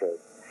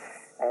tanmatras.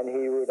 And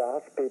he would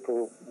ask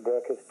people,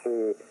 workers,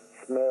 to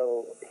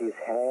smell his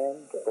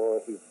hand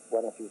or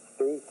one of his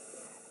feet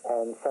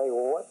and say,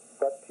 well,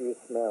 what do you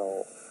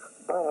smell?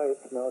 Oh, it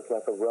smells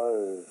like a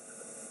rose.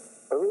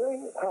 Oh,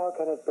 really? How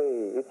can it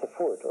be? It's a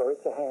foot or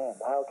it's a hand.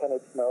 How can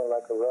it smell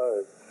like a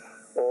rose?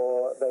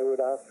 Or they would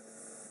ask,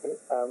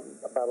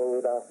 Baba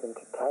would ask him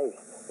to taste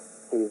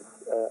his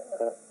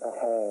a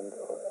hand.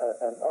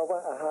 And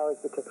how is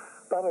it?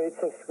 Baba, it's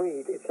so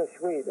sweet.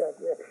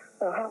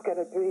 Oh, how can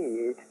it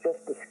be? It's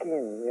just the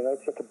skin, you know,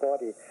 it's just a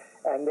body.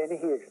 And then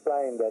he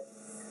explained that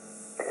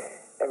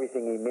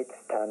everything emits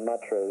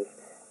tanmatras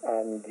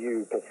and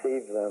you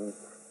perceive them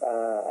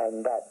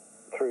and that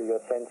through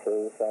your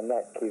senses, and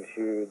that gives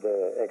you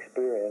the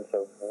experience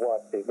of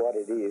what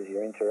it is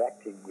you're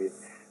interacting with.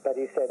 But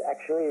he said,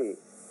 actually,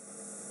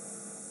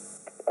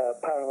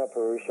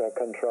 Paramapurusha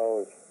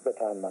controls the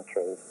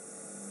tanmatras.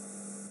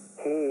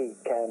 He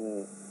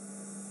can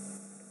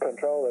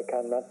control the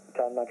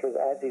tanmatras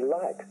as he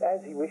likes,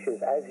 as he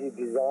wishes, as he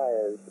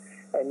desires,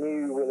 and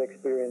you will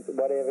experience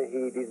whatever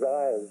he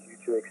desires you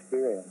to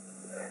experience.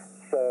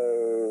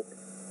 So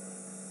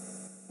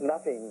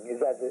nothing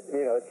is as it,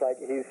 you know, it's like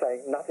he's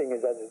saying nothing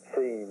is as it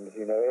seems,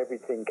 you know,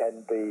 everything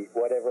can be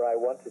whatever I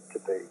want it to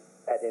be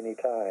at any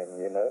time,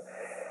 you know.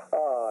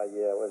 Oh,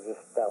 yeah,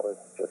 that was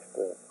just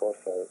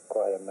also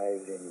quite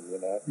amazing, you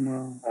know.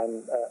 Wow.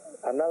 And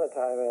another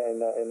time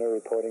in a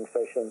reporting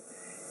session,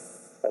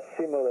 a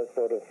similar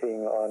sort of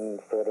thing on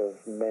sort of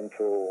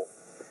mental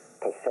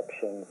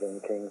perceptions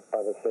and things.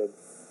 Father said,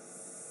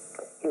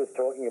 he was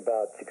talking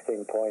about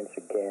 16 points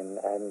again,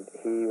 and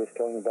he was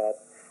talking about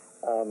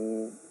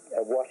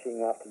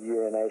washing after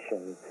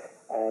urination,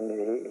 and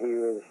he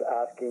was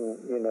asking,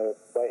 you know,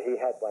 well, he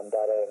had one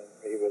dada, and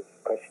he was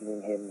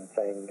questioning him and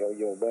saying, oh,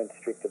 you weren't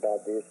strict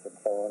about this, and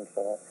so on,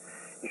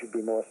 you should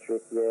be more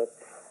strict, yes.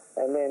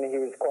 And then he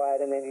was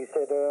quiet, and then he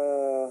said,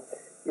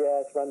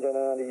 yes,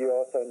 Ranjananda, you're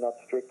also not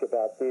strict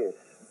about this.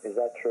 Is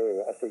that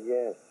true? I said,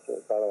 yes,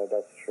 Bala,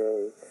 that's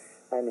true.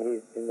 And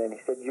then he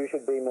said, you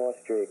should be more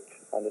strict.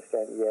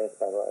 understand. Yes,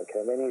 Baba, okay.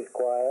 And then he's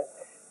quiet.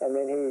 And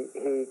then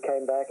he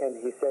came back and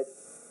he said,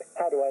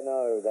 how do I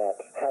know that?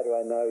 How do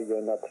I know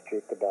you're not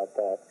strict about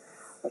that?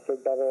 I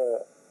said,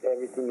 Baba,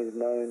 everything is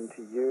known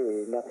to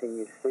you. Nothing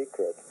is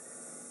secret.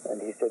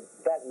 And he said,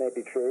 that may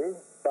be true,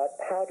 but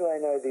how do I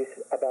know this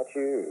about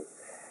you?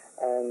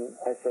 And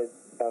I said,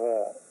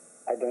 Baba,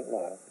 I don't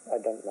know. I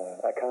don't know.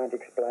 I can't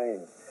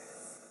explain.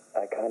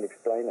 I can't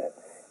explain it.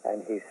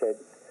 And he said,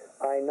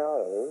 I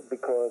know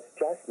because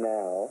just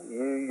now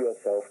you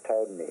yourself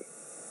told me.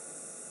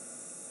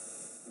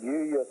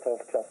 You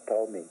yourself just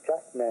told me,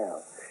 just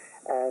now.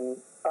 And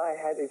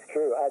it's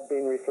true, I'd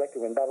been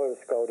reflecting, when Baba was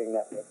scolding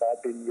that,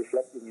 I'd been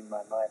reflecting in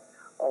my mind,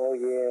 oh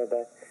yeah,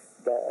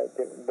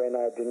 when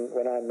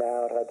I'm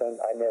out,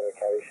 I never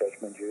carry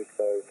Sheshman juice,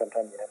 so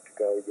sometimes you have to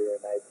go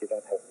urinate, you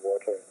don't have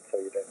water, and so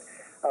you don't.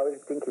 I was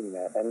thinking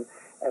that, and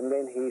then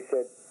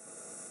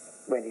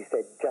when he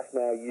said, just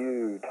now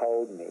you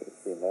told me,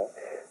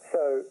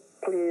 so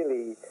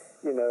clearly,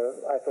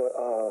 I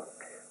thought,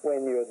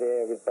 when you're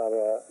there with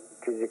Baba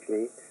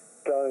physically,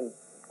 don't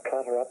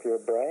clutter up your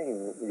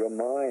brain, your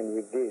mind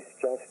with this,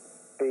 just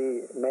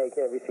make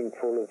everything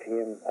full of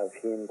him,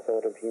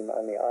 thought of him,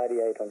 only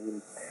ideate on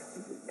him,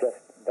 just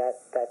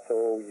that's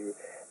all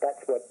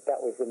that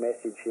was the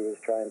message he was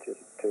trying to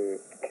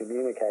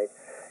communicate.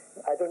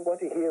 I don't want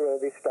to hear all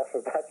this stuff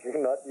about you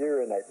not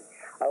urinating.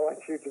 I want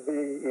you to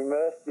be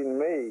immersed in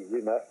me,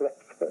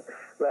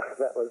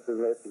 that was the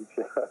message.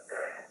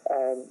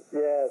 And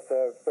yeah,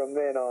 so from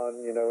then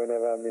on,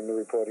 whenever I'm in the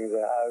reporting,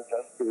 I'll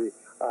just be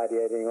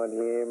ideating on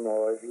him,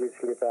 or if you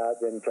slip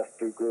out, then just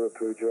do Guru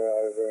Puja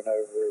over and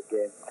over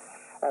again.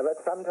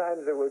 But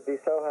sometimes it would be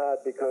so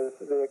hard because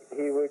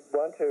he would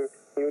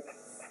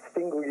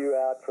single you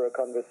out for a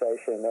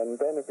conversation, and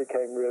then it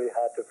became really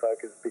hard to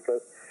focus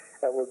because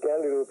it would get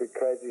a little bit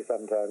crazy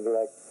sometimes.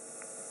 Like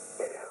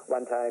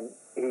one time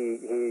he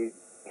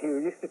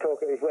used to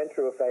talk, he went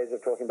through a phase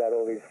of talking about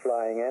all these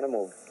flying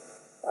animals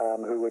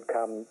who would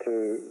come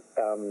to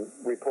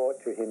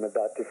report to him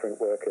about different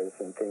workers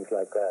and things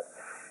like that.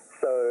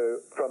 So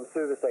from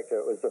Suva sector,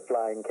 it was the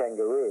flying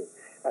kangaroo.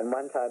 And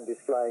one time this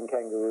flying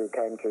kangaroo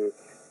came to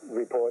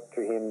report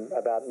to him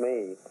about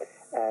me.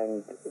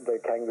 And the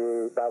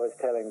kangaroo, I was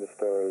telling the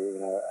story,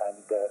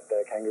 and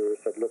the kangaroo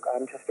said, look,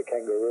 I'm just a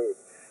kangaroo.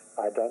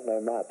 I don't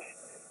know much.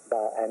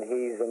 And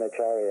he's an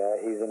acharya,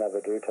 he's an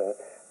avadhuta.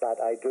 But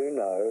I do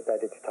know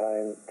that it's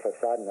time for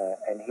sadhana,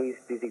 and he's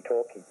busy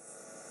talking.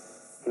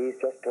 He's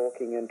just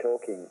talking and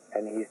talking,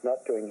 and he's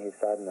not doing his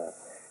sadhana.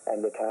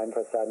 And the time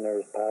for sadhana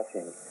is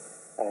passing.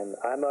 And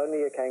I'm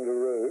only a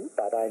kangaroo,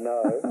 but I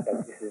know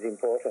that this is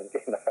important,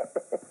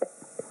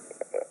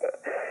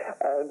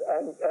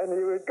 and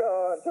he would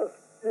go on just,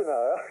 you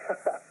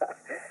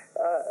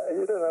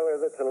don't know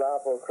whether to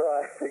laugh or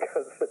cry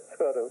because it's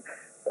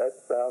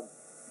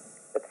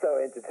so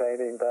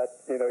entertaining, but,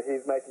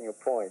 he's making a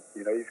point,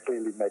 he's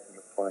clearly making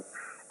a point.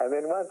 And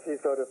then once he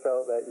sort of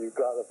felt that you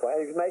got the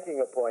point, he's making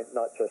a point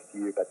not just to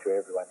you, but to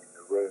everyone in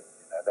the room.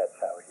 That's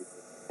how he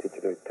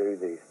would do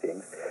these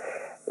things.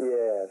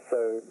 Yeah,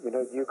 so,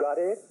 you got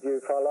it?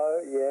 You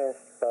follow? Yes,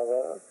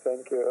 Baba.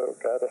 Thank you. Oh,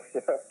 got it.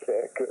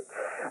 Okay, good.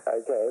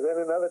 Okay, then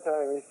another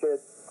time he said,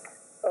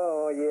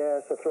 oh,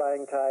 yes, the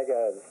flying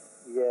tigers.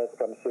 Yes,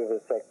 from Suva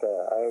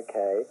sector.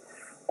 Okay.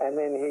 And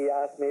then he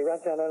asked me,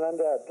 Rainjan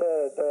Ananda,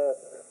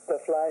 the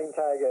flying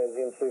tigers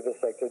in Suva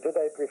sector, do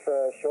they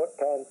prefer short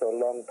pants or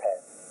long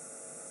pants?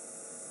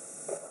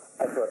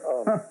 I thought,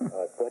 oh, my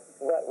God,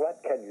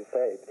 what can you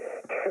say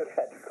to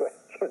that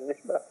question,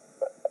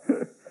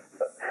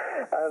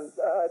 And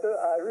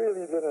I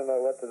really didn't know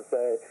what to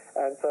say.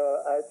 And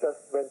so I just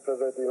went for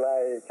the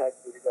delay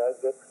tactic. I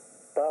said,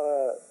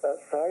 Baba,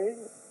 sorry,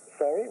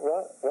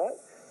 what?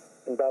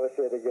 And Baba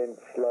said again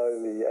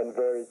slowly and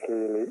very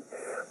clearly,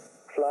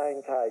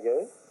 flying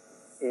tigers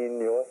in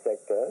your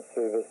sector,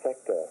 Suva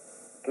sector,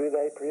 do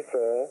they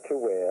prefer to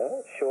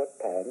wear short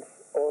pants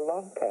or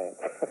long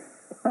pants?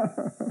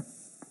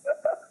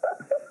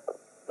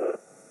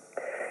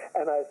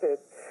 And I said,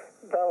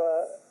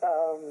 Baba,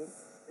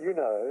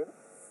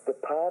 the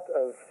part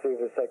of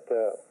Suva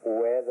sector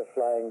where the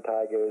flying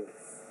tigers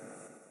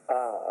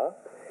are,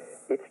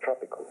 it's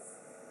tropical.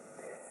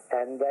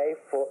 And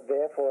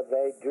therefore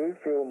they do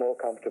feel more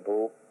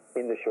comfortable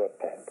in the short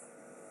pants.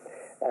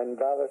 And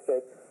Baba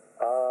said,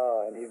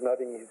 and he's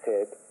nodding his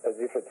head as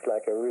if it's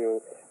like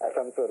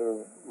some sort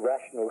of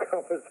rational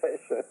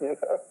conversation,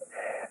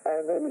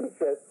 And then he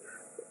said,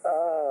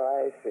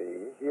 I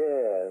see,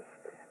 yes.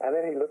 And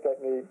then he looked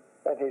at me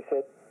and he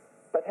said,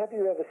 but have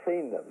you ever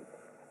seen them?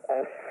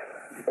 And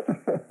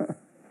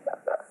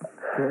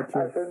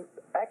I said,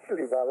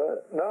 actually,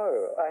 Baba,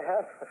 no, I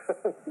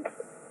haven't.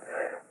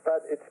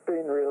 But it's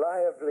been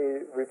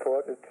reliably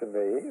reported to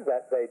me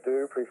that they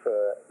do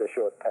prefer the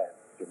short pants,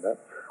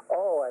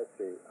 Oh, I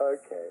see.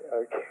 Okay.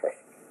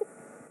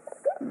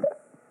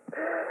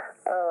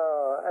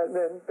 And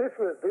then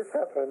this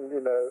happened, I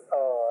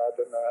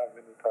don't know how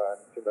many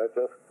times,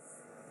 just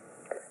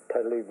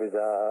totally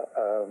bizarre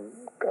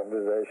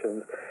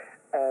conversations.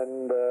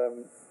 And,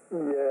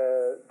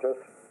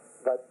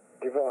 but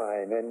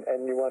divine,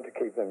 and you want to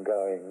keep them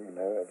going, you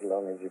know, as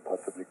long as you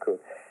possibly could.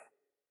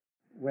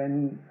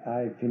 When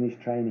I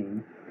finished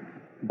training,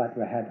 but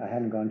I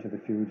hadn't gone to the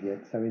field yet,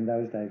 so in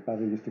those days,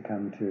 Bubba used to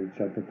come to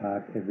Jodhpur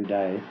Park every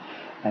day,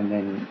 and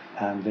then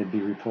there'd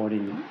be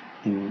reporting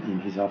in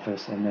his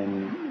office, and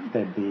then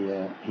there'd be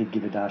he'd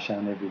give a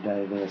darshan every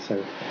day there.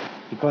 So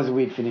because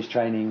we'd finished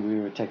training, we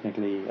were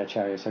technically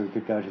acharya, so we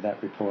could go to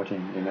that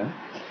reporting, you know.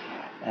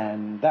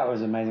 And that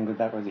was amazing, because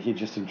that was, he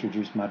just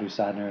introduced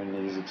Madhusadhana, and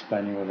he was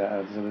explaining all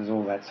that, so there was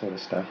all that sort of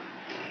stuff.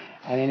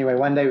 And anyway,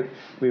 one day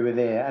we were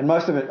there, and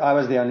most of it, I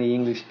was the only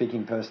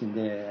English-speaking person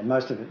there, and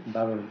most of it,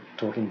 Baba was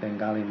talking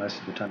Bengali most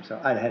of the time, so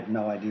I had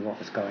no idea what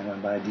was going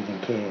on, but I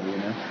didn't care, you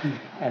know.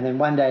 And then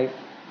one day,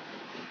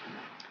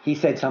 he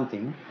said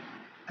something,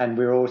 and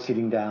we were all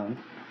sitting down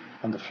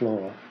on the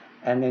floor,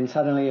 and then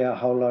suddenly a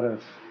whole lot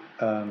of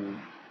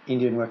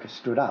Indian workers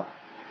stood up,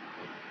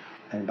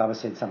 and Baba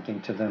said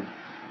something to them,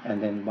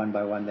 and then one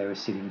by one they were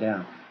sitting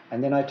down.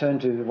 And then I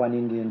turned to one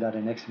Indian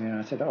dada next to me and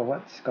I said, "Oh,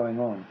 what's going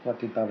on? What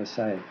did Baba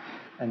say?"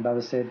 And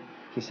Baba said,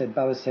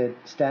 Baba said,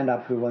 "Stand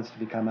up who wants to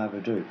become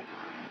avadut."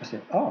 I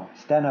said, "Oh,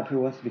 stand up who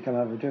wants to become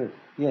avadut?"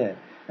 Yeah.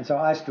 And so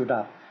I stood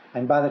up.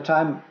 And by the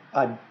time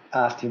I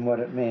asked him what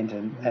it meant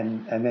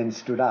and then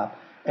stood up,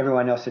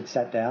 everyone else had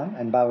sat down,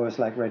 and Baba was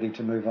like ready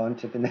to move on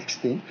to the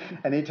next thing.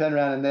 And he turned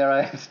around, and there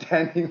I am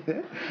standing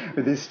there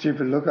with this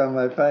stupid look on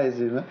my face,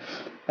 you know.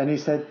 And he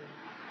said,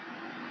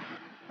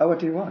 "Oh, what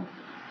do you want?"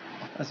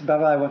 I said,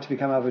 "Baba, I want to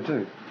become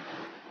avadut."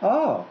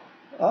 Oh,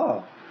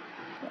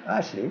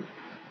 I see.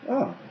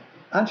 Oh,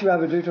 aren't you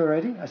avadut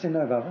already? I said,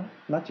 "No, Baba,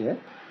 not yet."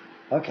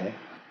 Okay,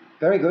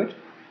 very good.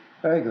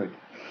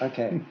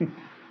 Okay,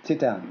 sit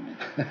down.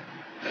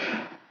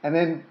 And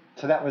then,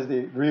 so that was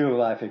the real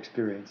life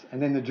experience.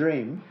 And then the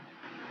dream,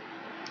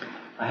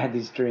 I had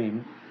this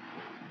dream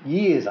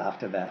years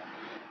after that.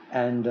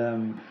 And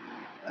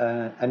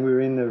we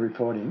were in the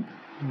reporting.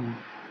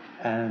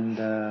 And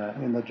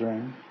in the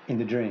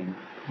dream.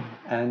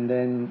 And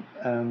then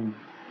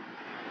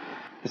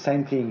the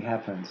same thing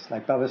happens.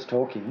 Like Baba's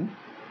talking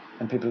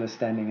and people are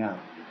standing up.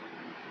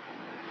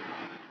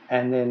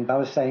 And then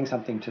Baba's saying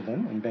something to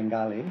them in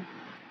Bengali,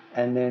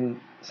 and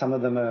then some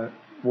of them are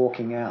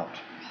walking out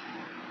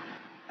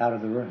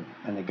of the room,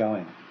 and they're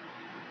going.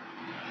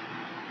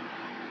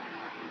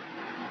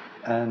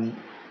 And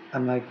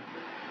I'm like,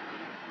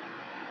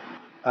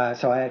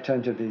 so I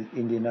turned to the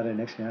Indian dada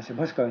next to me. I said,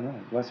 "What's going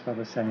on? What's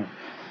Baba saying?"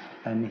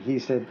 And he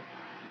said,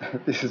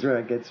 this is where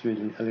it gets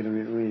really a little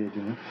bit weird,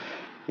 you know.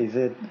 He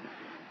said,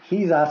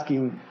 he's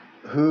asking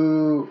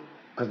who,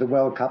 because the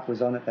World Cup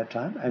was on at that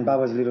time, and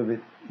Baba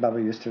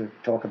used to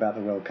talk about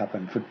the World Cup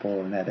and football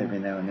and that every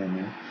now and then,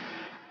 you know,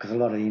 because a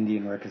lot of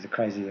Indian workers are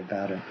crazy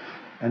about it.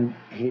 And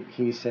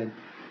he said,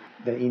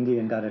 the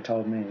Indian dada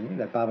told me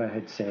that Baba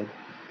had said,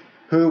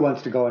 "Who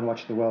wants to go and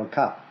watch the World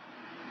Cup?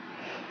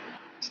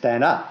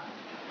 Stand up."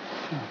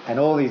 And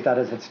all these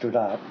dadas had stood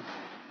up,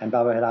 and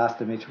Baba had asked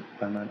them each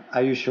one,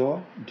 "Are you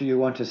sure? Do you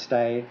want to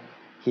stay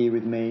here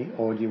with me,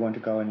 or do you want to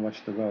go and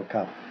watch the World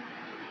Cup?"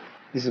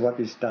 This is what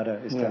this dada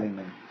is telling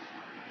me.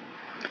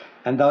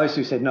 And those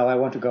who said, "No, I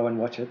want to go and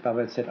watch it,"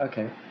 Baba had said,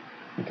 "Okay,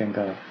 you can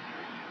go."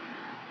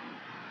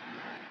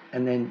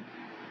 And then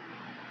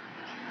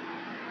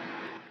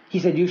he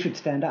said, "You should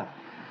stand up."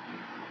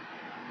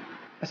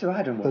 I said,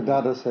 "I don't want to." The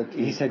dada said to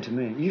you. He said to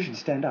me, "You should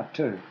stand up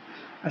too."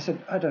 I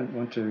said, "I don't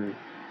want to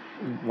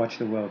watch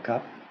the World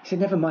Cup." He said,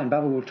 "Never mind,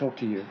 Baba will talk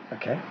to you."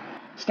 "Okay,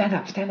 stand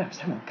up, stand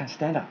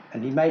up.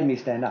 And he made me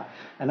stand up.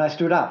 And I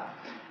stood up.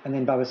 And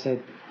then Baba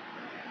said,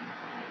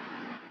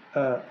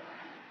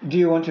 "Do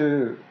you want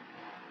to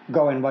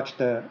go and watch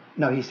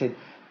he said,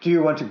 "Do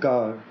you want to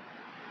go?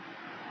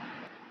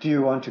 Do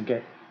you want to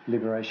get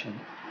liberation?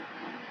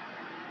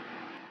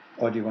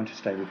 Or do you want to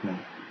stay with me?"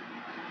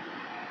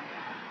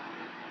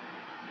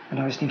 And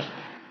I was thinking,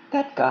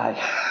 that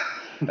guy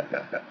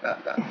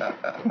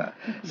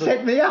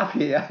set me up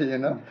here, you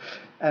know.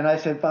 And I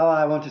said,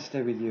 "Baba, I want to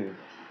stay with you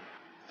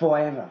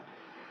forever."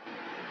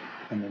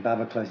 And then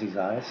Baba closed his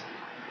eyes,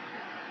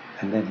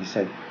 and then he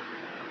said,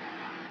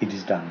 "It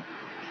is done.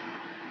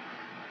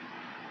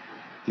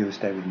 You will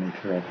stay with me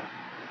forever.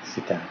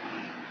 Sit down."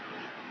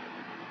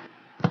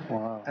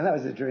 Wow. And that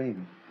was a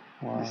dream,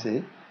 Wow. you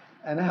see.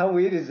 And how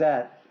weird is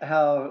that?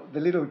 How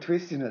the little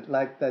twist in it,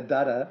 like the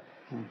dada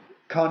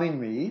conning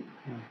me,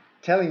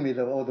 telling me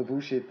all the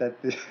bullshit that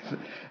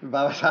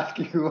Baba's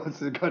asking who wants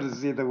to go to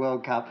see the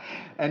World Cup,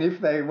 and if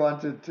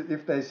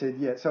they said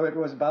yes. So it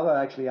was Baba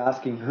actually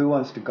asking who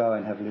wants to go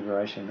and have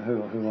liberation,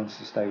 who wants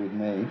to stay with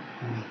me,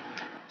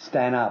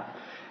 stand up,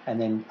 and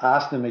then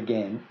ask them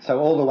again. So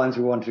all the ones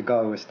who wanted to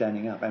go were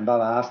standing up, and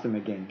Baba asked them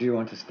again, "Do you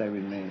want to stay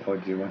with me, or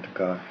do you want to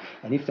go?"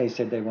 And if they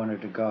said they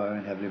wanted to go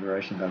and have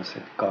liberation, Baba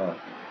said, "Go."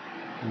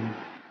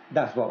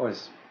 That's what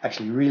was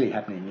actually really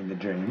happening in the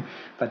dream.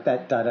 But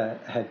that dada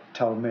had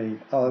told me,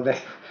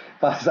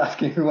 Baba's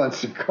asking who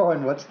wants to go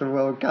and watch the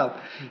World Cup.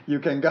 You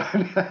can go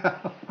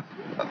now.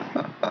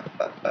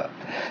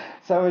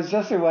 So it was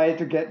just a way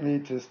to get me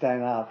to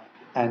stand up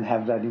and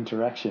have that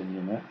interaction,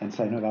 you know, and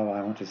say, "No, Baba,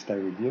 I want to stay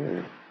with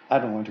you." I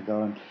don't want to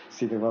go and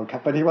see the World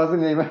Cup. But he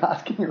wasn't even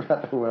asking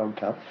about the World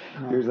Cup.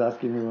 No. He was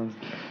asking me once.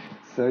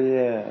 So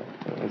yeah,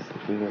 that was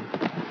really...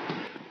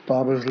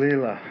 Baba's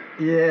Leela.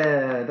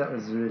 Yeah, that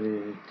was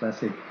really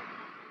classic.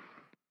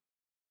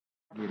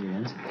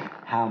 Millions.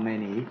 How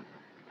many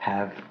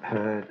have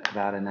heard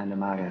about Ananda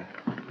Marga?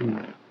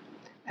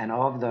 And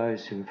of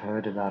those who've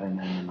heard about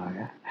Ananda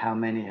Marga, how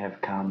many have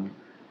come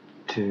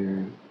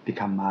to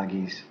become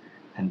Margis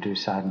and do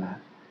sadhana?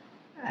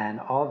 And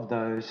of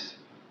those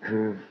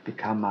who've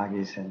become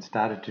Margis and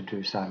started to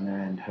do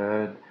sadhana and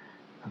heard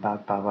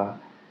about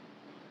Baba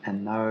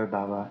and know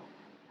Baba,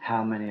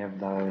 how many of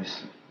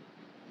those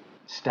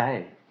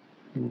stay?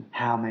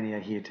 How many are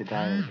here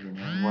today?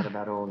 What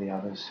about all the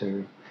others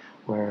who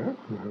where are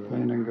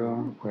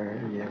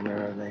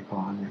they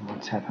gone and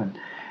what's happened?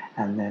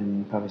 And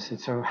then Baba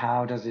said, so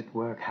how does it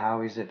work?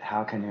 How is it?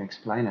 How can you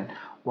explain it?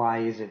 Why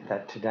is it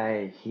that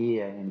today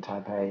here in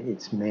Taipei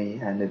it's me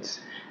and it's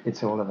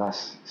all of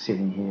us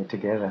sitting here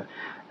together,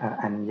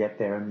 and yet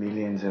there are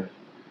millions of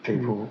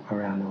people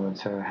around the world?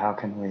 So how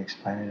can we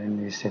explain it?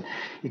 And he said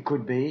it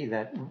could be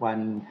that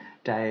one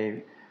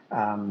day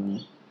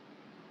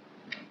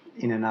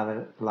in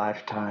another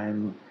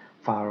lifetime,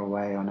 far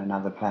away on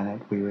another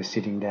planet, we were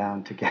sitting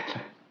down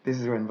together. This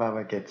is when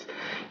Baba gets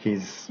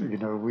his,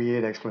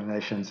 weird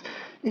explanations.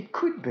 It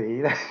could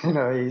be that,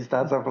 he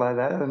starts off like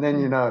that, and then,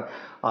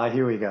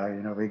 here we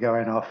go, we're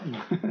going off,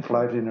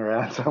 floating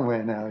around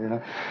somewhere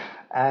now,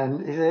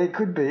 And he said it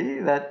could be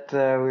that we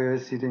were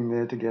sitting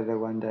there together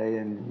one day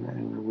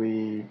and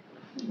we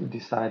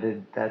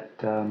decided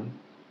that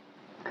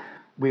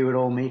we would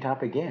all meet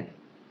up again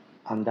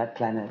on that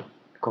planet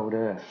called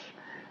Earth.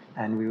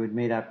 And we would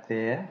meet up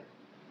there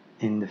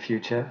in the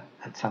future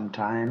at some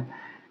time,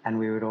 and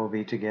we would all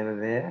be together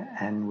there,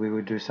 and we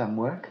would do some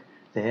work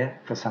there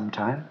for some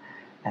time,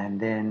 and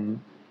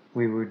then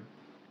we would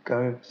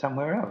go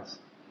somewhere else.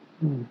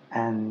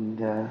 And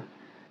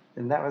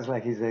that was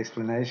like his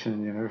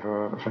explanation,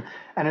 for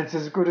and it's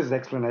as good as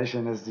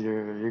explanation as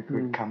you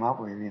could come up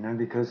with,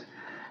 because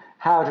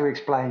how to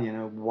explain,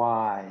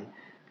 why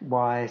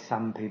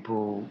some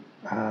people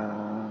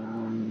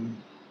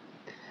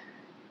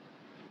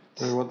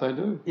Do what they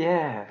do.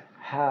 Yeah,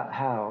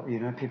 how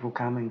people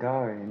come and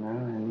go,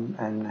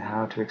 and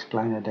how to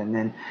explain it, and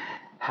then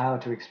how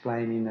to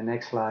explain in the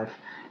next life,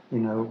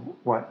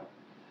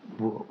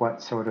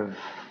 what sort of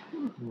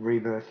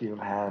rebirth you'll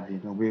have.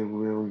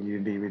 Will you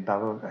be with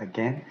Baba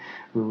again?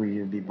 Will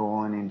you be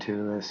born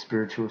into a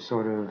spiritual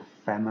sort of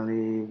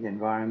family,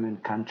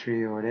 environment,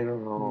 country, or whatever,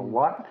 or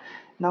what?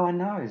 No one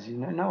knows.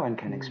 No one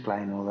can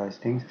explain all those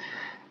things.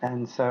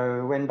 And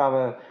so when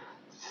Baba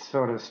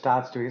sort of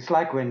starts to, it's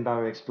like when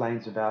Baba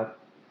explains about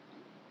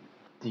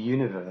the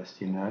universe,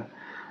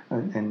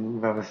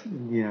 and Baba,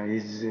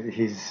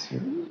 his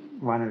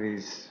one of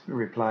his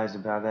replies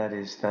about that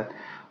is that,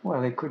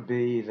 well, it could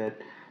be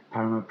that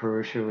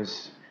Paramapurusha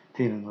was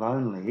feeling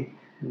lonely,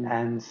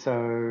 and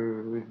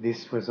so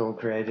this was all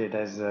created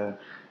as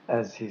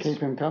his Keep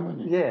him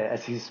company. Yeah,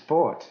 as his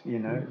sport,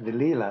 the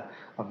Leela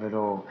of it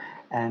all,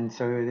 and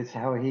so that's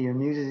how he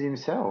amuses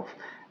himself.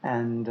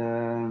 And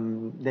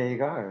there you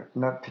go.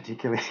 Not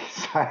particularly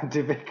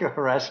scientific or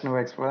rational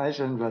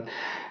explanation, but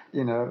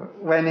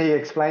when he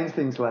explains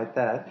things like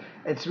that,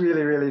 it's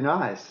really, really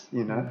nice,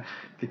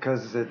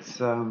 because it's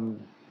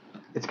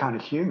kind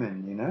of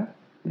human,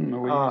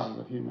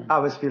 I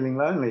was feeling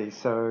lonely,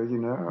 so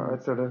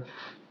it's sort of,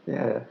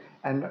 yeah.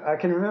 And I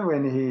can remember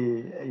when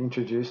he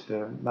introduced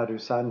the Madhu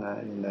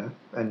Sadhana,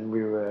 and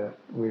we were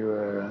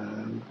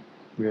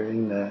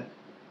in the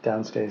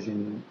downstairs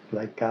in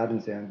Lake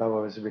Gardens there, and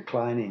Baba was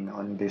reclining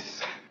on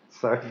this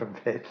sofa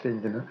bed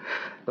thing,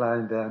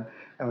 lying down,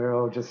 and we were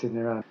all just sitting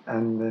around.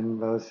 And then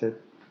Baba said,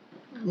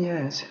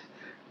 yes,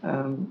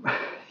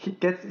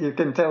 you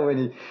can tell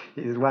when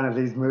he's one of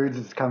these moods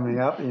is coming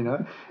up, and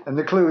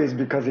the clue is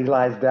because he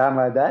lies down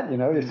like that,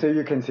 so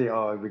you can see,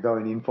 we're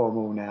going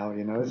informal now,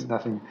 it's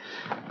nothing,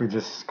 we're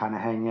just kind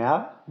of hanging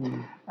out.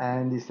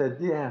 And he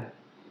said, yeah,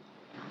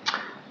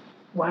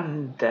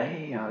 one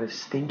day I was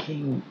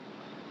thinking,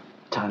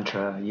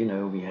 Tantra,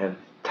 we have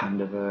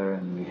Tandava,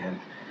 and we have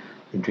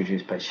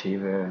introduced by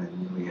Shiva,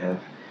 and we have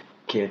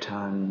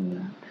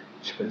Kirtan,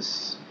 which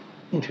was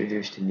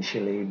introduced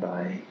initially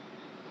by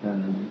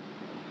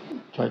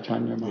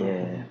Chaitanya Mahaprabhu.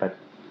 Yeah, but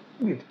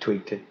we've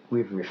tweaked it,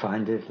 we've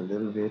refined it a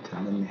little bit,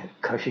 and then we have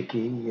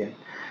Kaushiki, and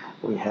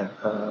we have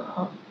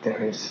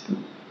various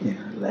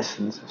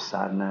lessons of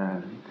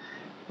sadhana, and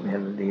we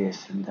have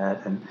this and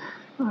that, and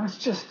I was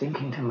just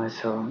thinking to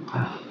myself,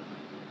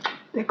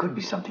 there could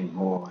be something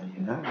more,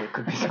 there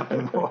could be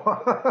something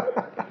more.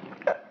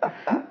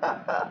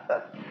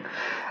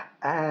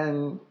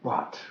 And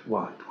what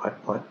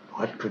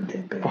could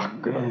there be?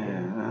 What could it be?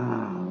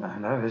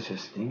 And I was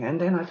just thinking,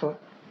 and then I thought,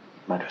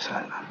 Madhu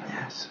Sadhana,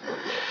 yes.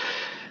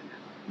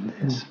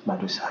 There's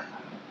Madhu Sadhana.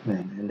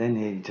 And then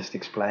he just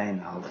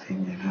explained the whole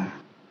thing,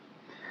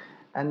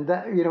 And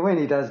that, when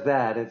he does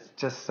that, it's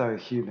just so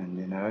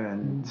human,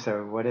 and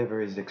so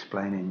whatever he's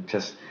explaining,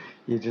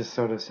 you just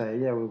sort of say,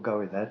 yeah, we'll go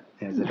with that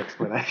as an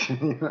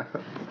explanation,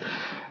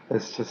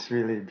 it's just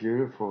really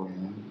beautiful, you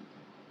know.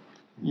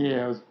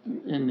 Yeah,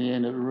 in the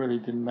end, it really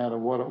didn't matter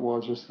what it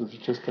was, just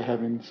to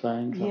have him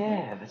saying something.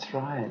 Yeah, that's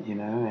right, you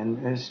know,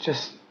 and it's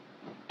just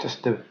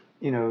the,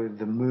 you know,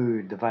 the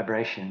mood, the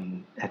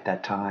vibration at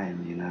that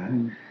time, you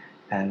know,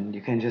 and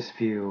you can just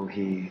feel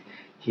he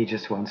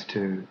just wants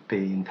to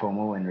be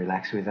informal and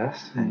relax with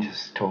us and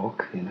just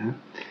talk, you know,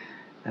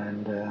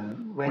 and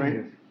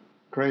when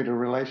create a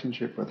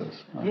relationship with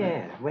us.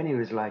 when he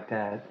was like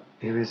that,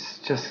 he was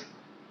just,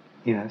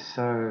 you know,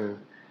 so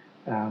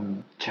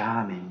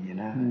charming, you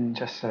know,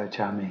 just so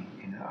charming,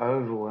 you know,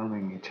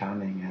 overwhelmingly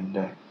charming. And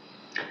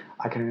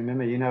I can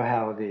remember, you know,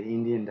 how the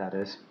Indian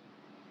daughters,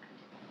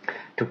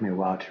 took me a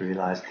while to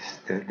realize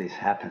this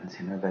happens,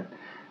 you know, but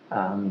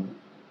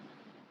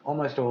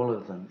almost all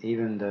of them,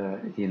 even the,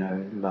 you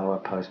know, lower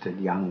posted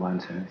young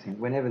ones and everything,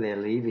 whenever they're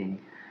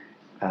leaving,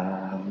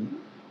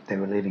 they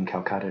were leaving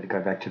Calcutta to go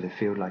back to the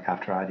field, like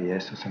after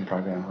IDS or some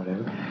program or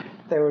whatever,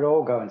 they would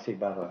all go and see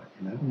Baba,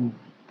 you know,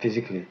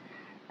 physically.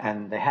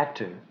 And they had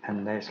to,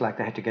 and it's like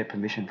they had to get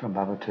permission from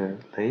Baba to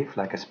leave,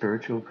 like a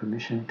spiritual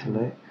permission to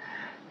leave.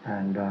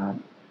 And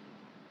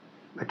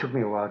it took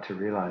me a while to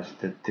realise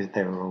that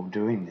they were all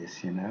doing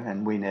this, you know,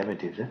 and we never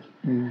did it.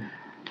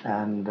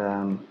 And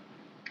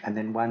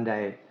then one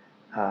day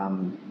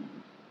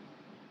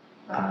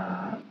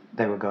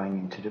they were going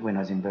into when I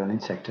was in Berlin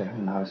sector,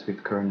 and I was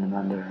with Karan and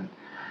Ananda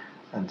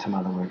and some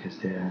other workers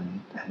there,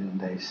 and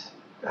they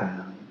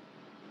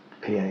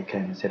PA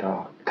came and said,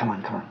 "Oh, come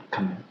on."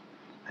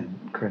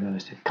 And Karan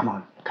said,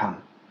 come.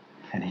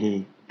 And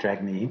he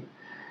dragged me in.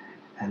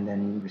 And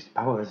then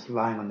I was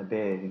lying on the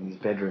bed in his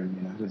bedroom,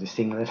 you know, with a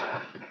singlet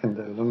and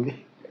the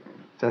lungi.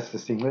 Just a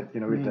singlet,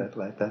 you know, with that,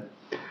 like that.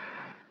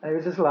 And he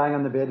was just lying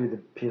on the bed with a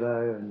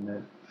pillow and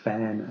a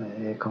fan,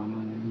 aircon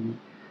on.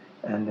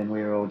 And then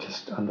we were all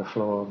just on the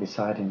floor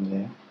beside him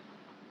there.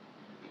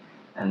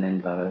 And then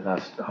Baba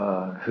asked,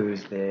 "Oh,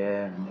 who's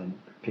there?" And then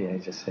PA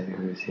just said,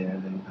 "Who's here?"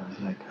 And then I was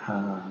like,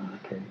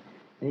 okay.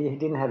 He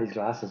didn't have his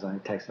glasses on. He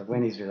takes off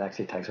when he's relaxed.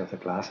 He takes off the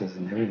glasses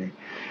and everything,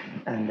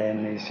 and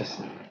then he's just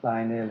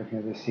lying there looking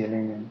at the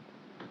ceiling, and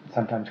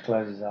sometimes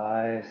closes his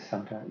eyes.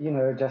 Sometimes, you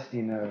know, just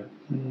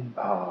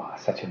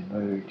such a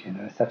mood, you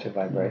know, such a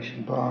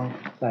vibration.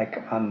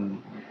 Like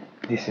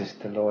this is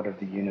the Lord of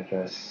the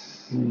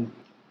universe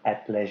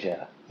at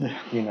leisure,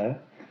 you know,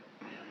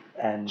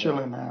 and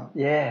chilling out.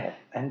 Yeah,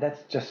 and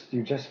that's just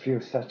you just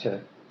feel such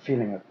a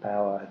feeling of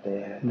power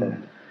there,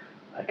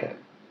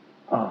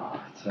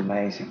 it's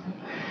amazing.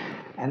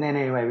 And then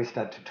anyway, we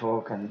start to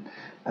talk, and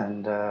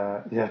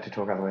you have to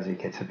talk, otherwise he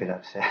gets a bit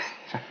upset.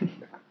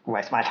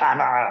 Waste my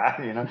time,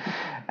 you know.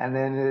 And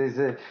then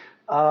there's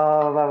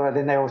Baba.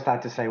 Then they all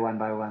start to say one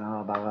by one,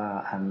 "Oh,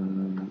 Baba,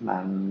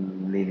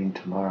 I'm leaving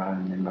tomorrow."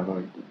 And then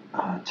Baba,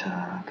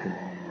 okay,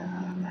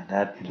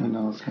 that, you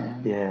know.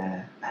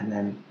 Yeah, and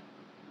then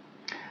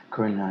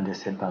Kurunanda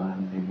said, "Baba,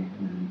 I'm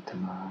leaving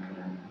tomorrow."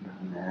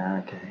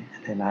 Okay.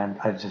 And then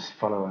I just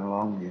follow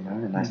along, you know,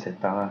 and I said,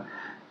 "Baba,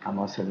 I'm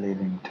also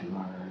leaving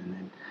tomorrow." And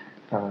then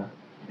Baba,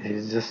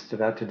 he's just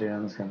about to do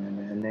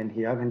something, and then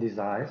he opened his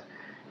eyes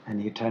and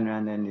he turned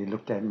around and he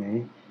looked at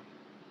me,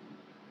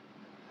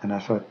 and I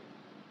thought,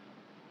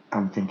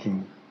 I'm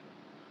thinking,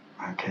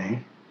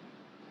 okay,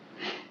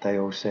 they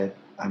all said,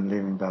 "I'm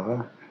leaving,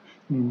 Baba."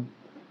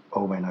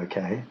 All went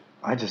okay.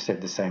 I just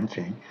said the same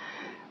thing.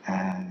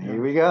 And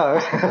here we go.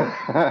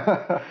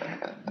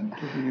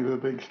 Giving you the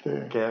big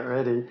stare. Get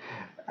ready.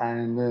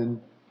 And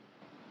then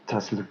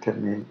just looked at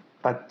me.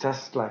 But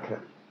just like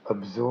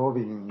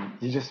absorbing,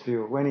 you just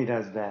feel, when he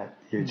does that,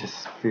 you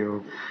just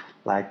feel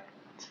like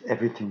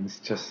everything's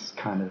just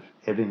kind of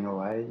ebbing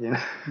away, you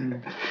know.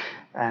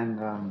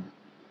 And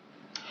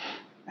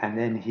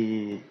then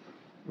he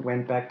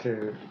went back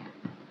to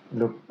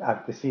look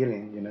at the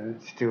ceiling, you know,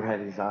 still had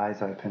his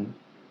eyes open.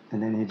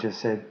 And then he just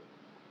said,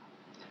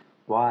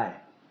 "Why?"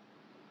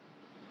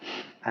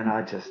 And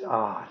I just,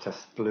 it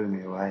just blew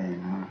me away, you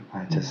know.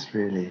 I just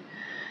really,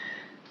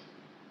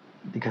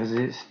 because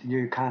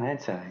you can't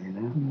answer, you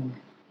know.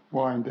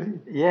 Why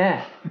indeed?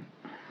 Yeah.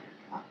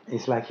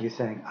 It's like you're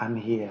saying, "I'm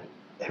here.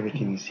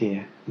 Everything is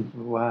here.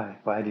 Why?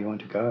 Why do you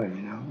want to go, you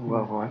know?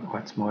 Well,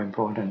 what's more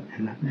important,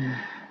 you know?"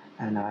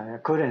 And I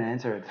couldn't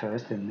answer at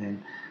first, and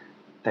then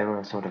they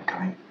were sort of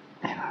going,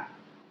 you know,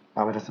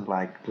 Baba doesn't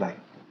like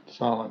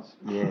silence.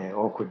 Yeah,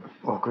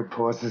 awkward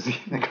pauses in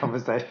the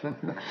conversation.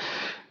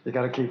 You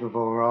got to keep the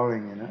ball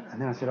rolling, you know. And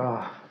then I said,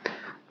 "Oh,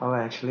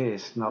 actually,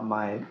 it's not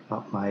my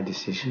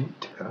decision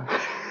to go."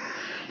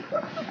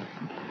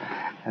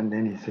 And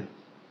then he said,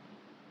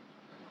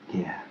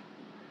 "Yeah,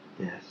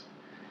 yes."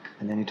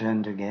 And then he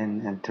turned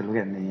again and to look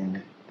at me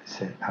and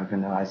said,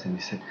 opened the eyes, and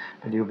he said,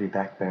 "But you'll be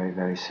back very,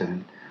 very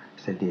soon."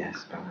 I said,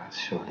 "Yes, Baba,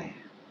 surely."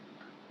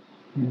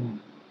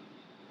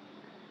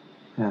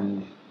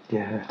 And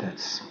yeah,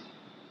 that's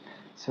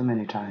so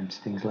many times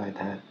things like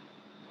that,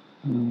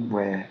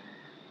 where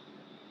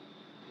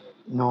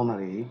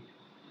normally,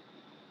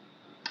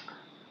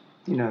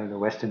 you know, the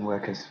Western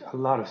workers, a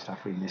lot of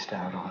stuff we missed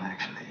out on,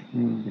 actually.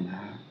 You know,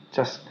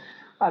 just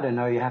I don't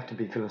know, you have to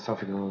be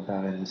philosophical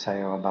about it and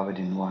say, oh, Baba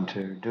didn't want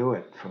to do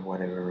it for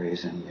whatever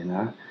reason, you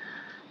know.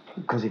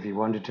 Because if he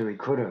wanted to, he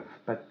could have.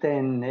 But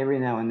then every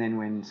now and then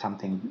when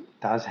something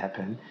does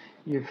happen,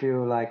 you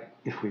feel like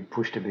if we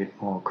pushed a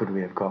bit more, could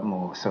we have got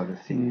more sort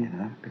of thing, you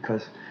know?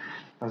 Because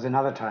there was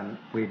another time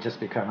we'd just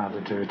become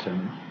avadut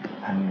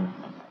and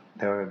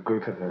there were a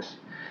group of us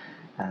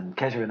and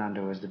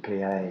Keshavananda was the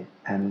PA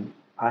and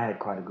I had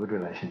quite a good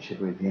relationship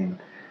with him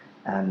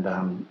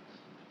and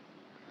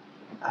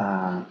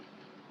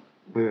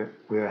we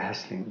were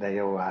hassling. They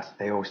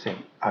all said,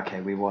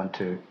 okay, we want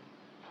to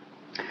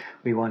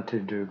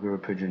do Guru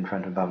Puja in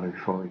front of Baba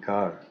before we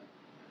go,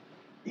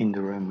 in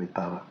the room with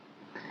Baba.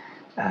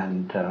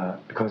 And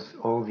because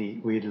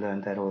we'd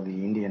learned that all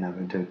the Indian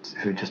avaduts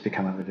who'd just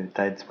become avadut,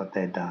 that's what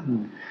they'd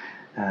done.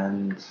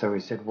 And so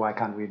we said, why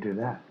can't we do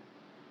that?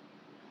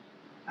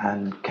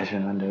 And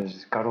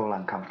Keshavananda got all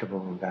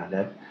uncomfortable about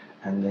it.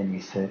 And then he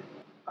said,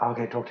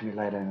 okay, talk to me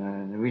later.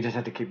 And we just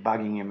had to keep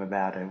bugging him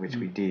about it, which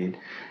we did.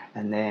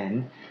 And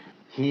then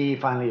he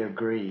finally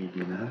agreed,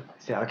 you know.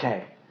 He said,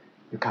 okay,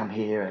 you come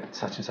here at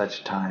such and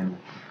such time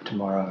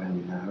tomorrow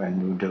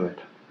and we'll do it.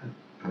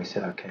 And we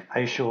said, okay.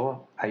 Are you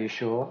sure? Are you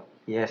sure?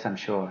 Yes, I'm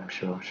sure.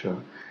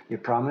 You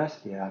promise?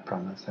 Yeah, I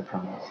promise.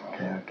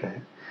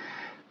 Okay.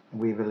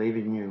 We believe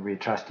in you. We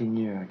trust in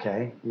you,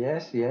 okay?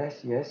 Yes,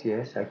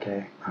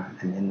 okay.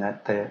 And then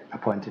at the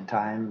appointed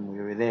time, we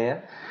were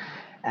there.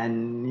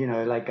 And, you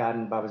know, like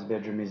Garden Baba's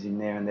bedroom is in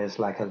there and there's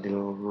like a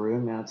little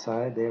room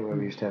outside there where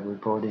we used to have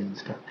reporting and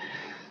stuff.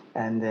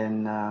 And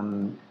then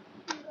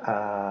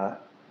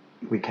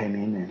we came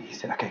in and he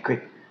said, okay,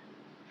 quick,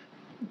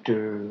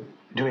 do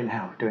it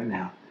now.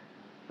 And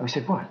we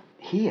said, what?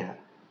 Here?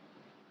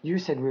 You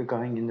said we were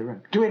going in the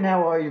room. Do it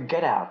now or you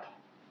get out.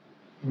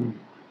 And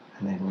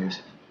then we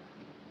said,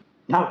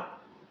 no,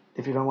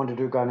 if you don't want to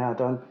do go now,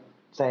 don't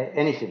say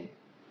anything.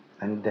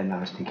 And then I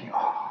was thinking,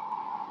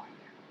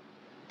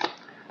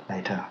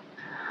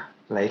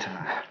 later.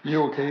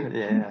 You okay?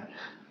 Yeah,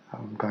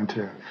 I'm going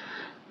to.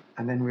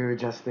 And then we were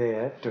just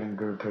there doing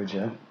Guru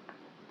Puja.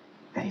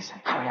 And he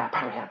said, hurry up,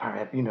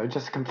 you know,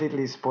 just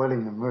completely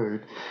spoiling the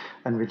mood.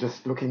 And we're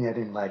just looking at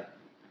him like,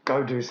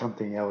 go do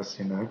something else,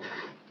 you know.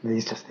 And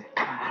he's just there,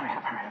 come on,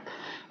 hurry up.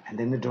 And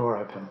then the door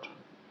opened.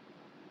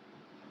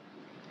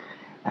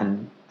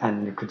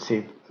 And you could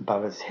see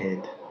Baba's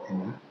head, you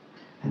know.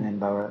 And then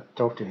Baba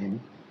talked to him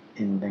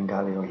in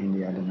Bengali or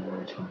Hindi, I don't know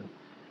which one.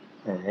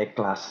 A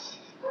glass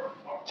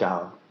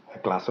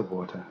of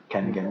water.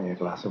 Can you get me a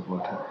glass of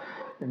water?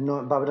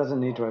 No, Baba doesn't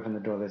need to open the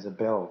door, there's a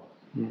bell.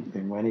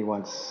 And when he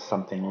wants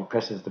something, he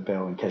presses the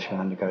bell and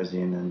Keshavananda goes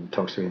in and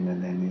talks to him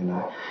and then, you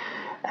know.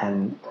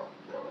 And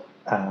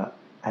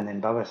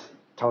then Baba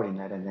told him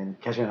that and then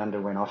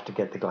Keshavananda went off to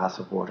get the glass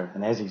of water.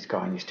 And as he's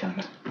going, he's telling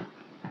us.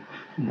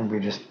 And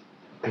we're just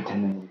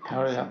pretending.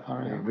 Hurry up.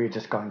 We're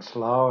just going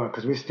slower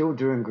because we're still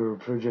doing Guru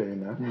Puja, you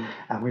know.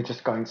 And we're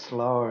just going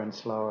slower and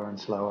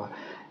slower.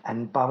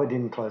 And Baba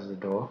didn't close the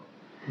door.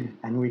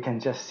 And we can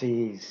just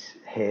see his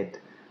head,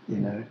 you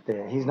know,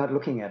 there. He's not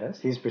looking at us.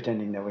 He's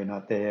pretending that we're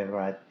not there,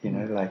 right? You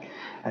know, like,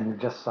 and we've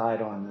just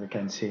side on, we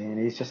can see, and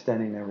he's just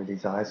standing there with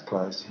his eyes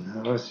closed, you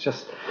know. It was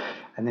just,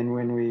 and then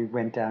when we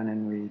went down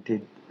and we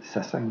did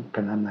satsang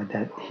pranam like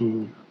that,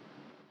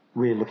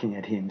 we're looking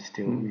at him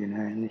still, you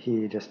know, and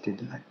he just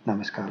did like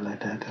namaskar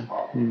like that.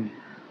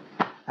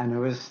 And it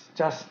was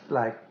just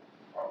like,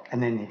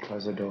 and then he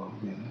closed the door,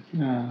 you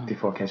know,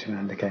 before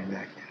Keshavananda came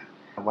back. You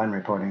know. One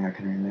reporting I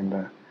can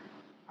remember,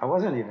 I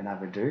wasn't even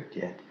avadut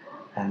yet,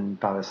 and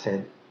Baba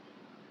said,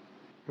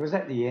 it was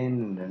at the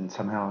end, and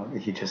somehow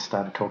he just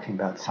started talking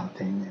about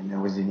something, and it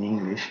was in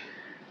English,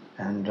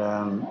 and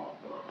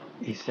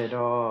he said,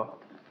 oh,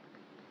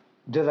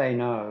 do they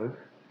know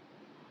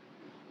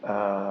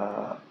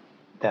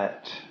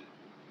that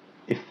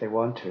if they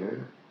want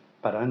to,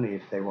 but only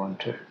if they want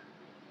to,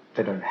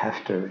 they don't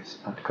have to, it's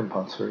not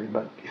compulsory,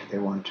 but if they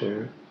want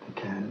to, they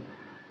can,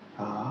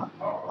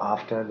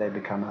 after they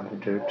become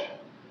avadut,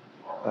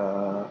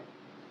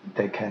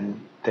 they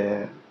can,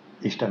 their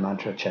Ishta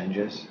mantra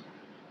changes,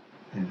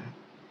 you know.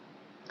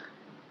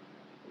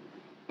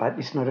 But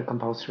it's not a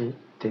compulsory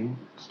thing,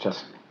 it's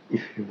just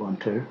if you want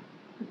to,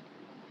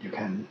 you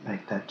can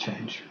make that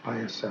change by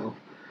yourself.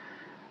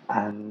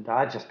 And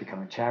I'd just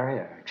become a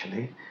charya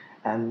actually,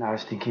 and I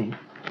was thinking,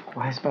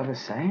 why is Baba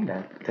saying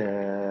that?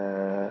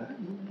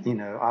 You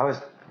know,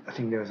 I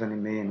think there was only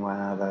me and one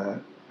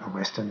other, a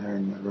Westerner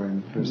in the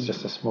room. It was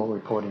just a small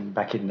reporting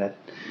back in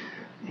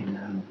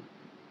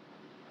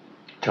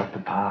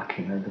Jodhpur Park,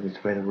 you know, that was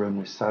where the room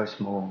was so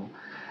small.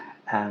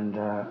 And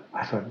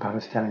I thought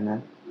Baba's telling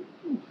that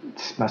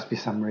this must be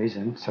some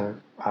reason, so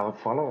I would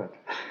follow it.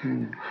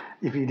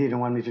 If he didn't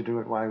want me to do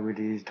it, why would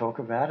he talk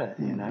about it,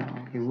 you know?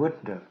 He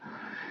wouldn't have.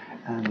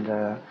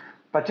 And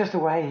but just the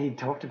way he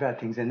talked about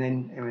things, and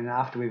then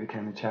after we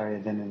became a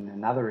charya, then in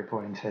another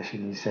reporting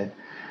session he said,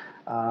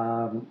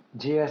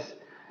 GS,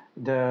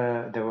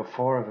 there were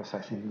 4 of us,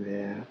 I think,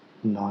 there,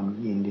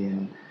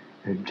 non-Indian,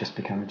 who'd just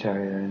become a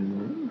charya,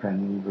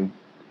 and we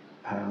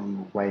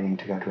waiting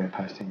to go to a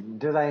posting.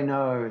 Do they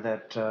know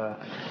that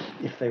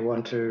if they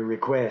want to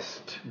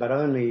request, but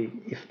only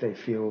if they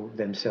feel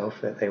themselves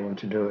that they want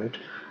to do it,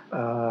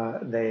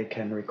 they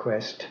can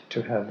request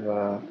to have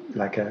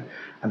like a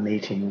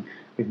meeting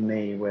with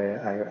me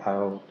where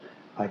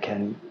I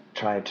can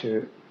try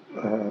to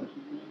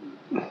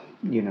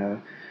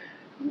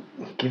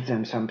give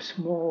them some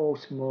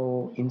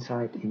small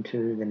insight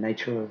into the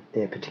nature of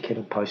their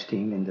particular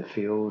posting in the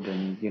field,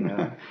 and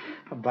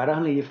but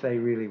only if they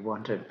really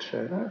want it,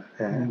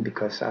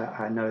 because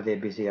I know they're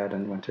busy. I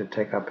don't want to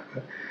take up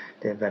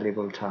their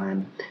valuable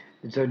time.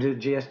 So do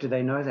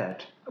they know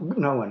that?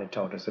 No one had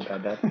told us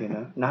about that,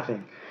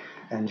 nothing.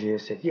 And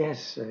GS said,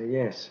 yes,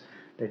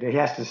 they do. He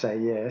has to say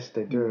yes,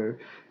 they do.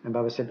 And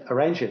Baba said,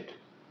 arrange it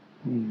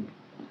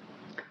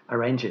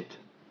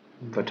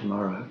for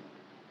tomorrow.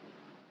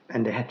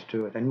 And they had to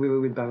do it. And we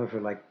were with Baba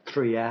for like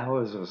 3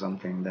 hours or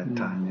something that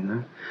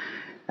time,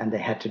 And they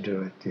had to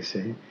do it, you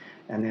see.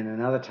 And then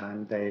another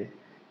time they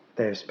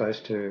were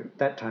supposed to,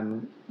 that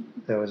time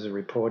there was a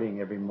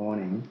reporting every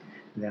morning.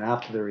 And then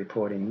after the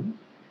reporting,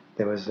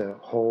 there was a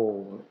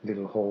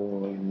little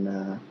hall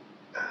in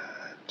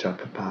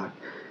Jodhpur Park.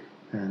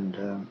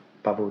 And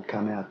Baba would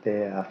come out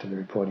there after the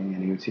reporting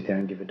and he would sit there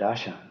and give a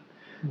darshan.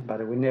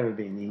 But it would never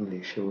be in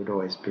English. It would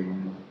always be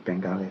in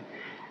Bengali.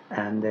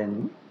 And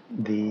then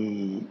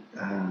the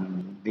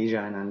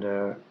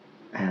Vijayananda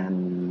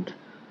and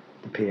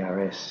the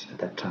PRS at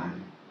that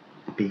time,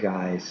 Big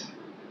Eyes,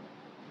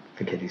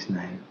 forget his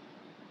name.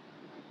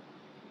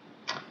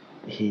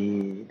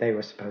 They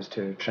were supposed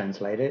to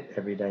translate it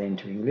every day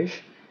into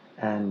English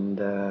and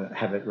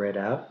have it read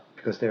out,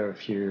 because there are a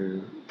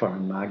few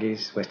foreign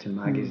Margis, Western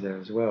Margis there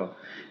as well,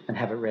 and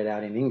have it read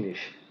out in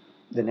English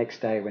the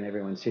next day when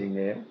everyone's sitting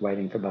there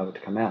waiting for Baba to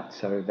come out,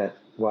 so that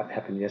what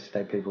happened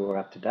yesterday, people were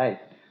up to date.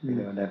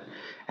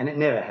 And it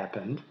never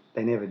happened.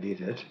 They never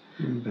did it.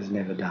 It was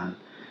never done.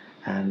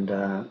 And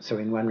so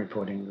in one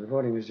reporting, the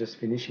reporting was just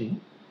finishing,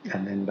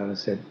 and then Baba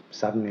said,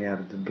 suddenly out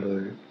of the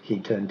blue, he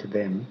turned to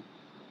them.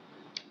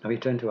 No, he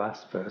turned to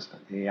us first.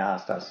 He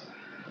asked us,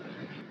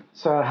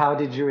 so how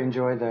did you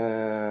enjoy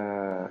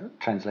the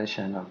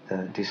translation of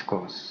the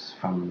discourse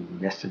from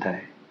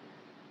yesterday?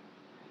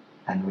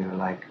 And we were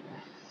like,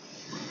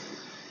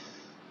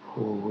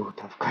 oh,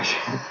 tough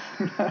question.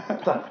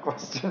 Tough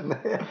question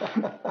there.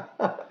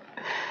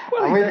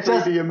 What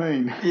exactly do you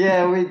mean?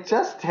 Yeah, we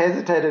just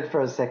hesitated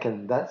for a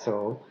second, that's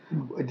all.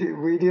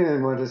 We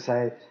didn't want to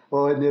say,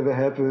 well, it never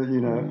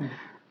happened,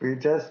 We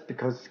just,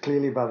 because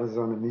clearly Baba's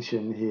on a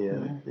mission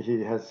here.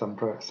 He has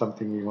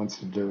something he wants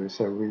to do.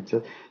 So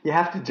you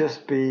have to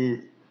just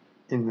be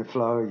in the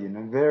flow,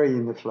 very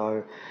in the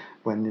flow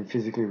when you're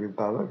physically with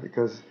Baba,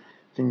 because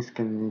things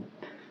can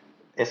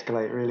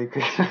escalate really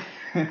quickly.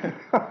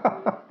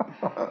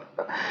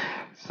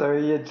 So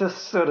you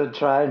just sort of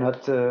try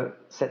not to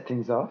set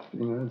things off,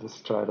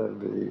 just try to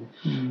be...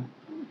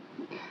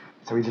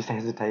 So we just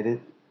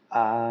hesitated.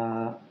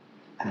 And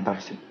then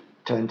Baba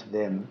turned to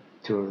them,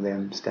 2 of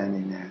them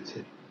standing there, and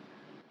said,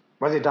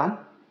 was it done?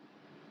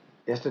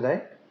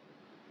 Yesterday?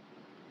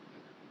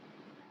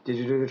 Did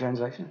you do the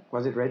translation?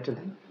 Was it read to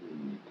them?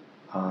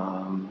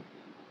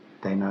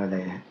 They know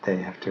they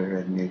have to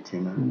admit,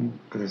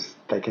 because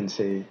they can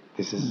see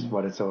this is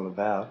what it's all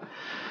about.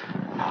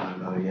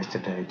 No,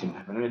 yesterday it didn't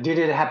happen. Did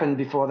it happen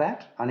before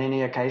that, on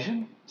any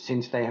occasion,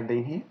 since they have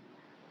been here?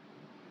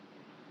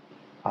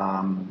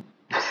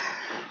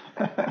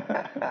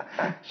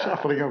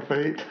 Shuffling of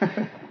feet.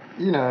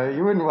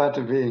 You wouldn't want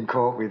to be in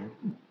court with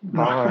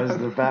Baba as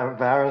the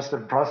barrister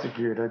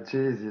prosecutor.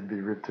 Jeez, you'd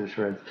be ripped to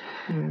shreds.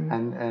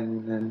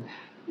 And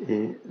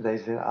they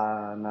said,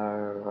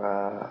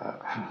 no,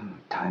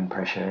 time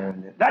pressure.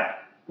 And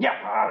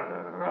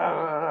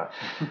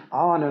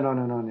oh, no.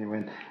 And he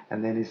went,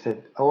 and then he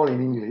said, all in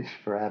English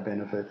for our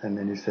benefit, and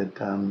then he said,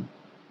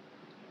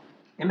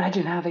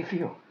 imagine how they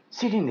feel,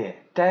 sitting there,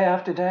 day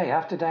after day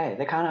after day.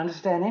 They can't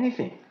understand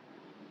anything.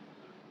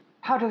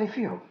 How do they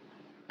feel?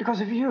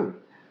 Because of you.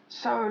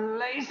 So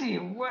lazy,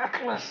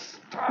 workless.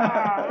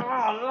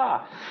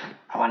 I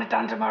want it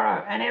done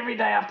tomorrow, and every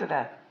day after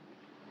that.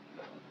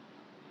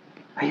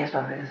 Oh, yes,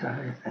 Baba, yes.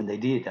 And they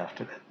did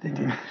after that. They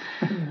did.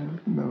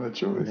 No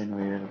choice. And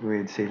then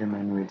we'd see them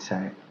and we'd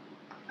say,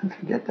 don't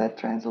forget that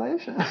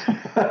translation.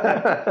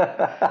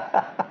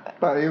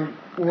 But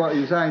what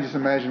you're saying, just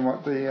imagine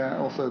what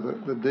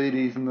the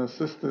deities and the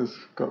sisters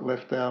got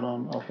left out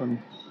on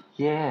often.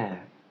 Yeah,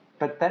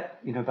 but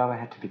that, Baba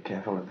had to be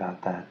careful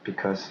about that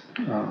because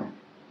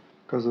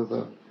of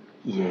the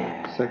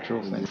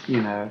sexual thing.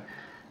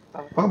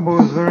 Baba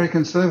was very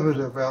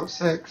conservative about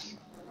sex.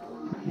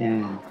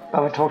 Yeah.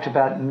 Baba talked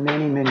about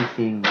many, many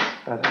things,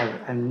 but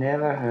I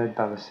never heard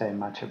Baba say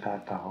much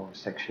about the whole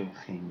sexual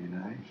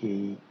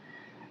thing,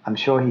 I'm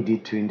sure he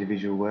did to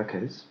individual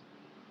workers,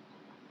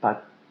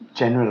 but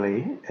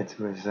generally it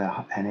was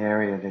an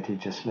area that he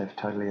just left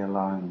totally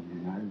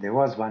alone, There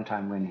was one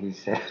time when he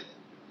said,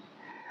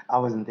 I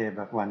wasn't there,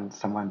 but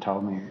someone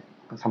told me,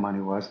 someone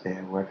who was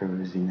there, a worker who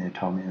was in there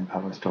told me, and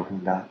Baba was talking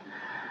about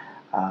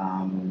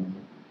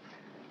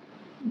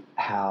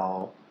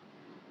how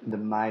the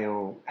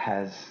male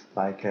has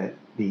like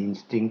the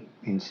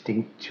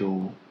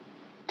instinctual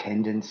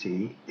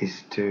tendency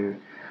is to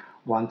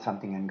want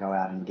something and go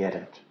out and get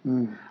it.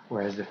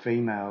 Whereas the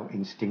female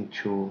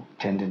instinctual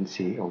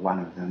tendency, or one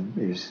of them,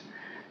 is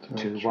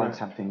to want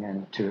something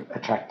and to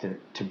attract it,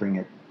 to bring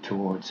it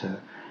towards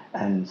her.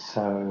 And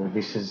so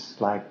this is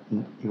like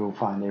you'll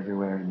find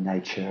everywhere in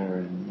nature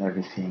and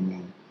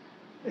everything,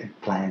 in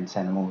plants,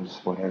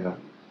 animals, whatever,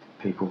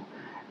 people.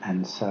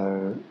 And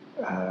so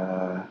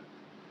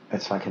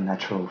it's like a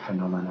natural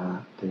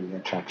phenomena, the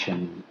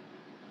attraction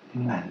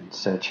and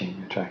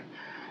searching, attract,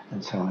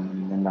 and so on.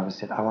 And then Baba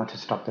said, I want to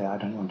stop there. I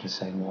don't want to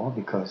say more,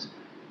 because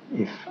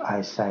if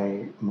I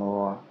say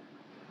more,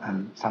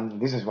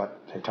 this is what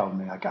they told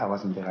me. I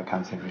wasn't there. I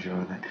can't say for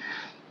sure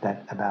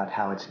that about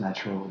how it's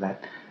natural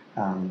that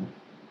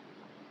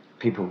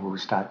people will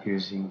start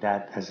using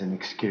that as an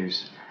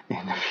excuse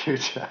in the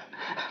future.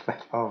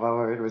 But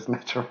Baba, it was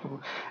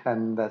natural,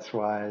 and that's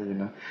why,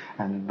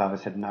 And Baba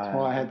said no. That's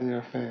why I had the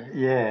affair.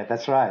 Yeah,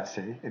 that's right.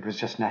 See, it was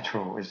just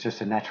natural. It's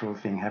just a natural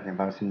thing happening.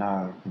 Baba said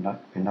no,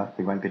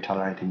 we won't be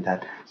tolerating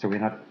that. So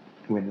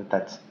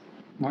that's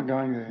not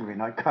going there. We're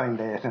not going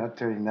there. Not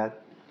doing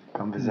that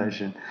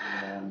conversation.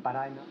 But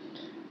I know.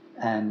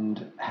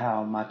 And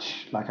how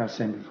much, like I was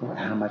saying before,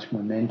 how much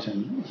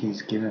momentum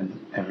he's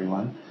given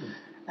everyone,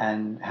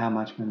 and how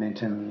much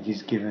momentum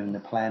he's given the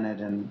planet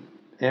and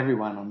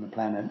everyone on the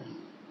planet.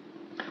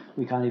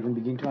 We can't even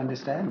begin to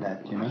understand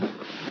that,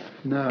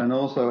 No, and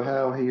also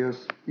how he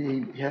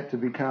had to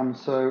become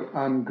so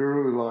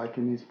unguru-like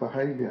in his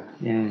behaviour.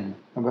 Yeah.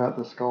 About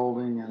the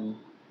scolding and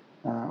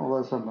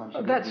although sometimes.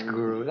 That's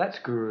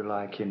guru-like,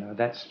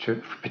 That's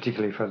true,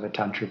 particularly for the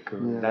tantric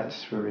guru. Yeah,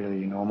 that's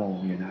really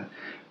normal,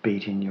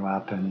 beating you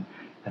up and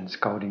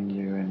scolding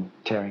you and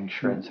tearing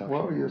shreds off you.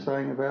 What were you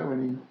saying about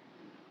when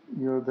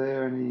you were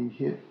there and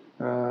he hit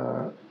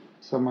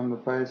someone in the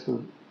face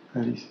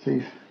and his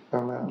teeth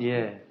fell out?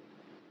 Yeah.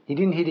 He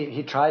didn't hit him.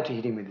 He tried to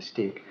hit him with a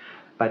stick,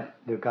 but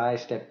the guy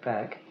stepped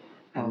back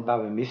and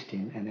Baba missed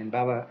him, and then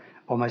Baba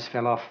almost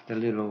fell off the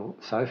little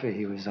sofa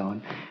he was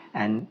on,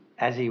 and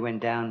as he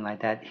went down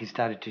like that, he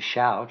started to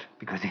shout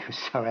because he was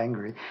so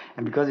angry,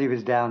 and because he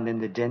was down, then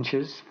the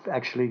dentures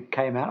actually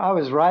came out. I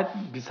was right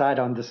beside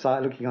on the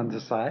side, looking on the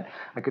side.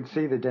 I could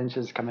see the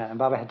dentures come out, and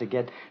Baba had to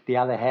get the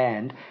other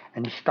hand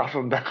and stuff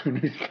them back in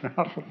his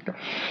mouth.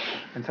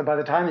 And so by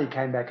the time he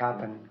came back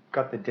up and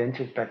got the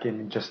dentures back in,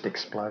 it just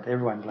exploded.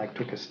 Everyone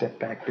took a step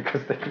back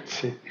because they could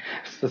see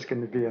it's just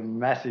going to be a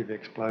massive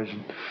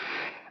explosion.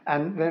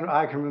 And then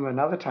I can remember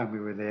another time we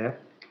were there.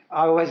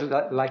 I always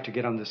like to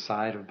get on the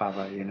side of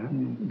Baba,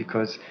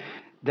 because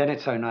then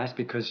it's so nice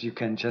because you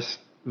can just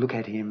look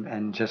at him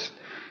and just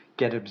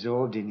get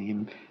absorbed in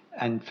him,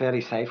 and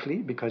fairly safely,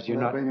 because you're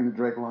not being in the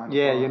direct line of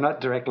fire. You're not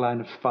direct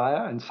line of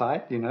fire and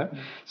sight,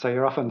 so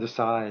you're off on the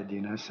side,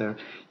 so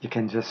you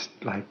can just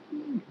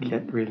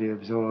get really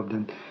absorbed.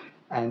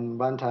 And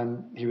one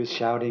time he was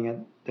shouting at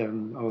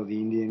them, all the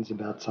Indians,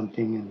 about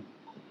something,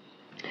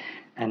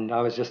 and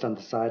I was just on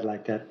the side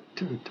like that,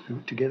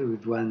 together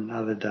with one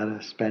other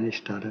Dada,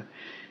 Spanish Dada,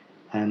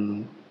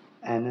 and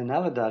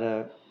another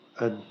Dada,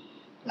 an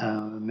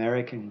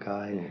American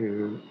guy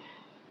who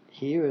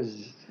he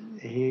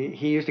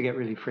used to get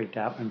really freaked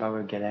out when Baba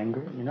would get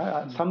angry.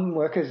 Some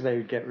workers, they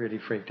would get really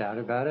freaked out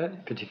about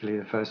it, particularly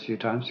the first few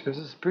times, because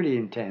it's pretty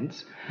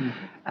intense,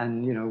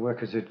 and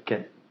workers would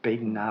get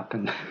beaten up,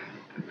 and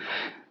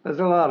there's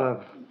a lot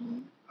of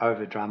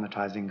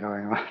over-dramatising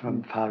going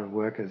on the part of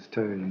workers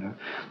too, you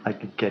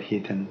get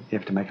hit and you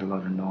have to make a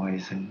lot of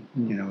noise and,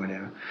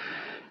 whatever.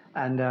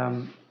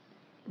 And,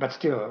 but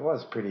still, it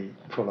was pretty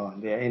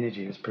full-on. The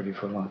energy was pretty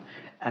full-on.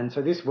 And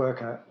so this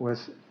worker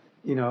was,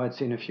 I'd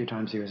seen a few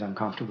times he was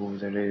uncomfortable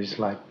with it. He was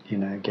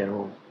get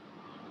all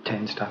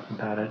tensed up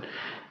about it.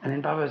 And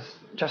then Baba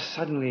just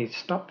suddenly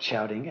stopped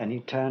shouting, and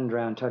he turned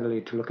around totally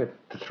to look at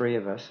the three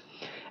of us.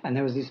 And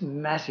there was this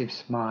massive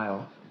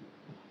smile.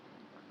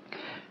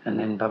 And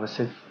then Baba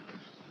said,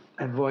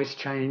 a voice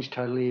changed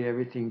totally,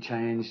 everything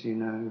changed,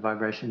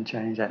 vibration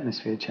changed,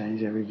 atmosphere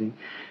changed, everything.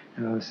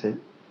 And Baba said,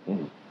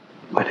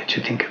 what did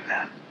you think of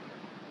that?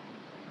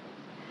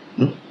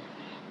 I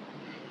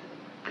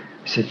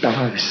said,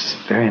 Baba, it's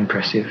very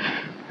impressive,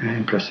 very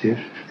impressive.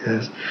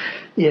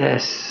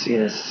 Yes.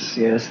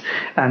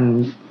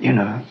 And,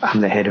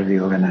 I'm the head of the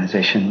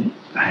organisation.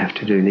 I have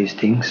to do these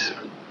things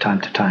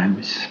time to time.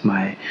 It's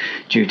my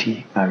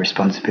duty, my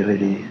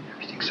responsibility,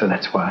 everything. So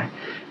that's why.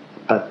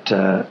 But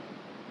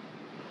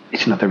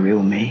it's not the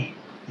real me,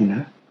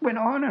 Went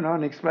on and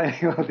on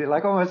explaining all this,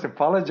 almost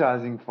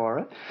apologising for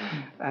it.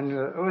 And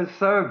it was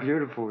so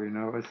beautiful, it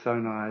was so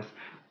nice.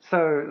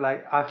 So,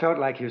 I felt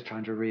like he was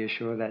trying to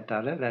reassure that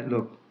Dada that,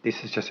 look,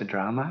 this is just a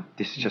drama,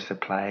 this is just a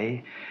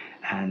play,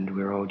 and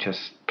we're all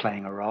just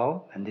playing a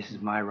role, and this is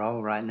my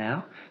role right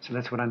now, so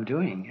that's what I'm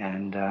doing.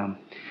 And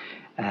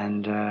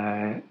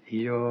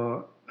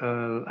you're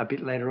a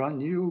bit later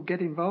on, you'll get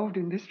involved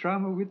in this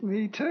drama with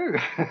me too.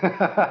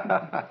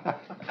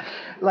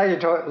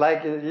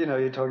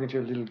 You're talking to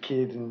a little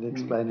kid and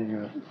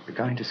explaining, we're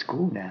going to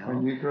school now.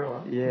 When you grow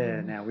up.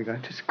 Yeah, now we're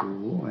going to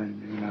school,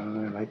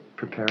 and like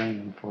preparing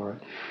them for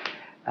it.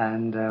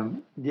 And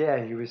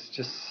he was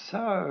just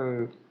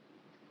so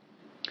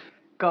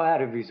go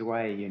out of his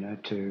way,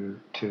 to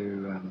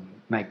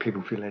make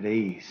people feel at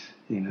ease,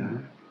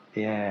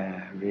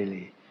 Yeah,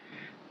 really.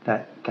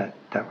 That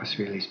was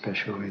really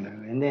special,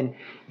 And then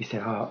he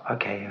said, "Oh,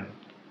 okay,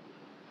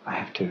 I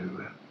have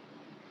to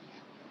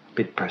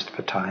bit pressed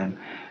for time,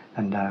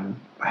 and I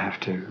have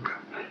to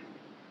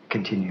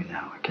continue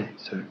now. Okay,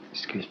 so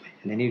excuse me."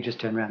 And then he just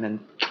turned around and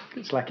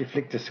it's like he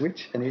flicked a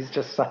switch, and he's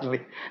just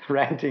suddenly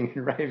ranting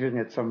and raving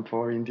at some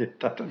poor Indian,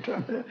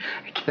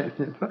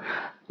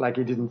 like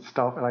he didn't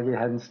stop, like he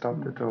hadn't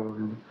stopped at all.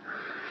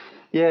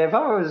 Yeah,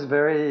 Baba was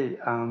very,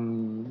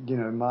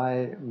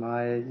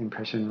 my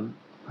impression.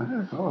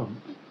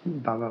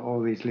 Baba,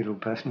 all these little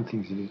personal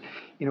things he did.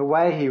 In a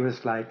way, he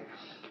was like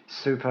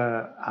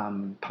super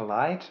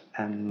polite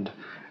and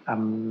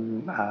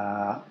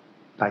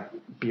like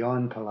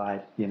beyond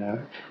polite,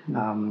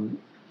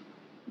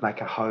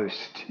 like a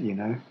host,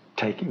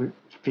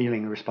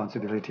 feeling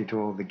responsibility to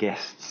all the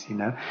guests,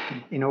 in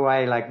a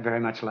way, like very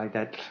much like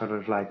that sort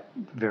of like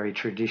very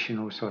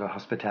traditional sort of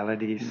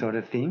hospitality sort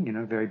of thing,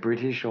 very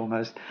British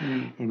almost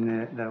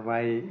in the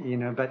way,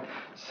 but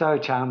so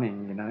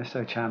charming,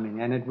 so charming.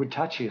 And it would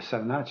touch you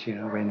so much,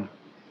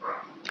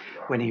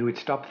 when he would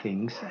stop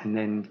things and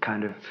then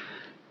kind of,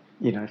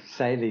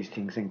 say these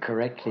things and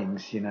correct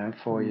things,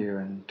 for you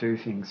and do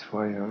things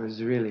for you. It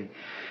was really...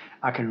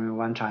 I can remember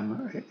one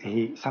time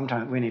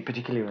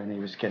particularly when he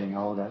was getting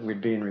older,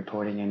 we'd be in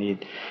reporting and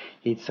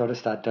he'd sort of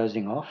start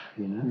dozing off,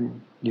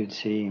 You'd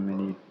see him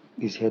and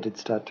his head would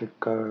start to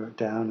go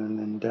down and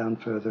then down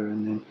further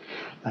and then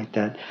like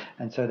that.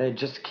 And so they'd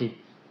just keep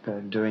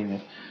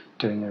doing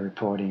the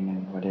reporting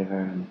and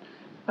whatever,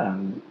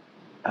 and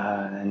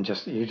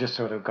you just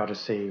sort of got to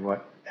see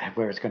where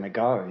it's going to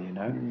go,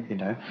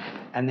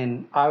 And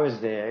then I was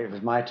there, it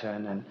was my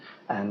turn,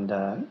 and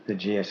the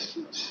GS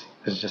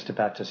was just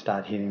about to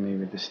start hitting me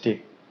with the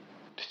stick.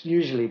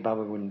 Usually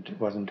Baba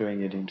wasn't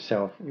doing it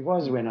himself. He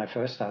was when I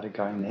first started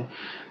going there,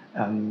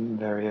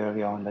 very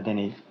early on, but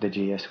then the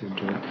GS would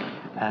do it.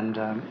 And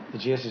the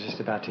GS was just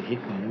about to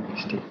hit me with the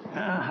stick.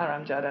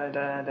 Haram jada,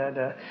 da, da,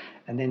 da.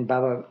 And then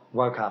Baba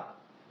woke up.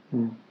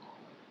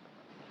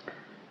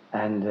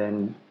 And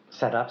then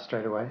sat up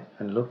straight away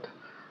and looked.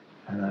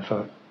 And I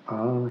thought,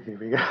 oh, here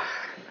we go.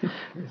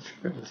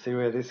 Let's see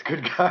where this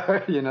could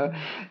go,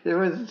 It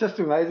was just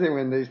amazing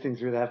when these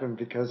things would happen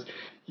because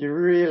you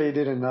really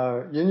didn't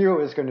know. You knew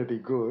it was going to be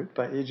good,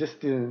 but you just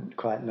didn't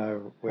quite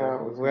know where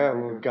it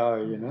would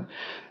go,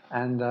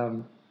 And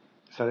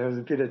so there was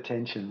a bit of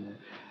tension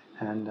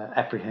and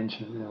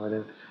apprehension or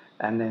whatever.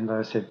 And then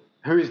I said,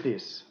 "Who's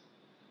this?"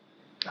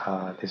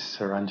 This is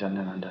Rainjan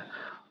Ananda.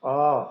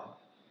 "Oh,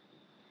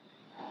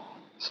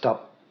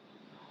 stop.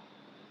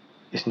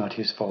 It's not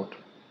his fault."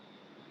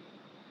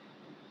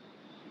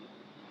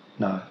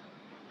 No,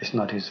 it's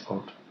not his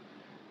fault.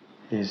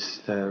 It's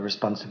the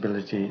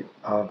responsibility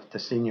of the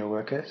senior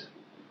workers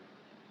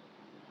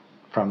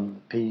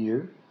from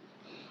PU.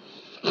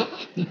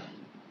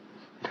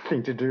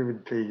 Nothing to do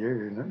with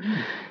PU,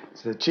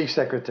 It's the chief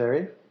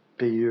secretary,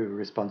 PU,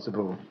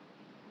 responsible.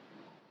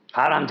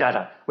 Haram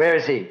Jada, where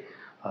is he?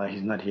 Oh,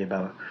 he's not here,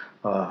 Baba.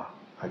 Oh,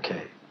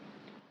 okay.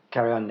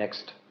 Carry on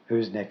next.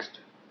 Who's next?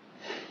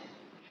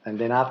 And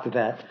then after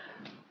that,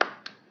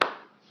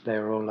 they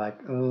were all like,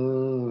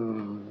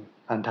 "Oh,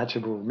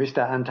 untouchable,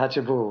 Mr.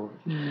 Untouchable."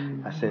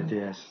 I said,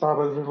 "Yes.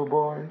 Baba's little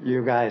boy.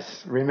 You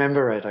guys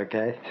remember it,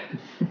 okay?"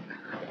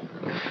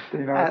 Be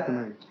nice to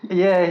me.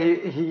 Yeah,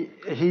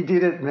 he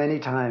did it many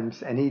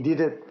times, and he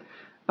did it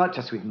not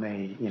just with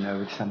me,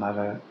 with some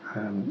other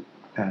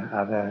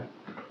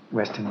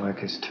Western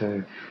workers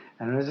too.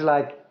 And it was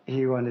like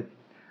he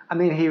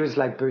was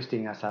like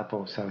boosting us up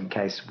also in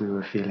case we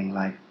were feeling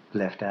like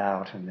left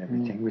out and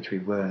everything, which we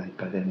weren't,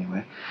 but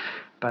anyway.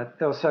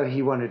 But also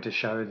he wanted to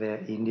show the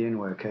Indian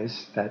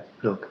workers that,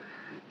 look,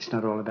 it's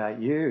not all about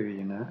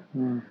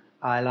you,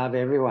 I love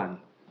everyone.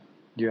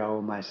 You are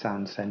all my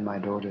sons and my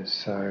daughters,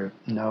 so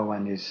no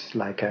one is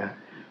like a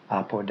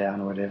up or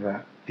down or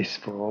whatever. It's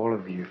for all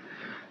of you.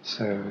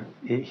 So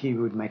he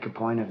would make a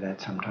point of that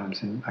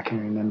sometimes. And I can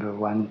remember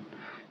one,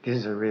 this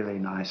is a really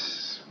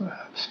nice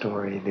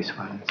story, this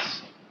one.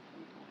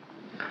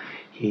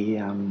 He,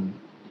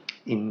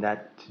 in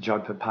that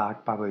Jodhpur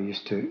Park, Baba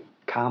used to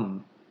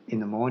come in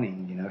the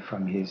morning,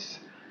 from his,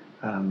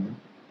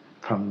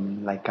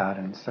 from Lake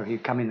Gardens. So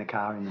he'd come in the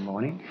car in the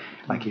morning,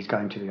 like he's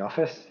going to the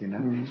office,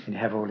 and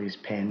have all his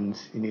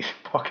pens in his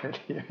pocket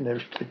here and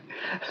everything,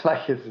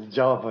 like it's a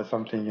job or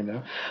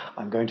something,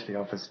 I'm going to the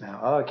office now.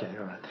 Oh, okay,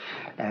 all right.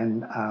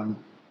 And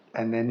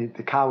and then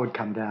the car would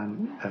come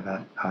down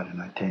about, I don't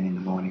know, 10 in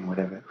the morning,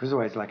 whatever. It was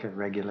always like a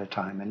regular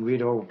time, and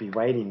we'd all be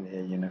waiting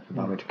there, you know, for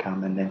Baba to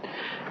come, and then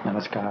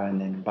namaskar,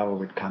 and then Baba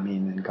would come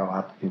in and go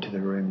up into the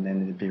room, and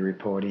then there'd be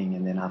reporting,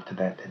 and then after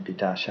that there'd be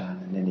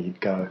darshan, and then he'd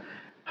go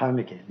home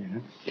again, you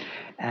know.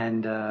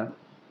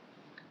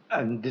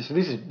 And this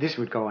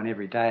would go on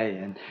every day,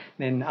 and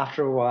then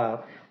after a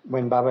while,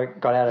 when Baba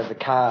got out of the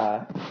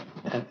car,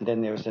 and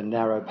then there was a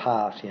narrow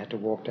path, he had to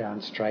walk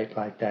down straight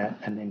like that,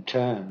 and then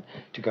turn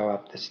to go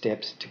up the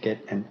steps to get,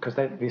 and because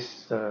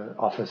this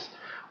office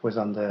was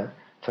on the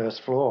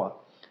first floor,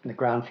 and the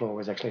ground floor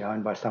was actually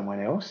owned by someone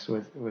else.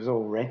 It was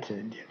all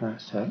rented, you know.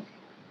 So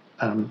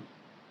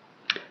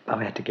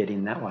Baba had to get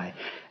in that way,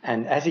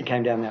 and as he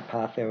came down that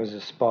path, there was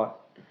a spot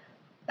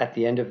at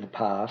the end of the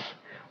path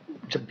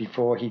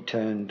before he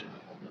turned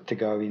to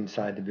go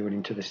inside the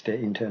building to the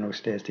internal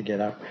stairs to get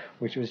up,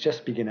 which was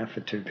just big enough for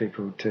two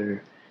people to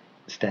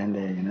stand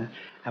there, you know.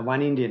 And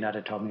one Indian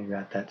had told me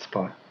about that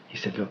spot. He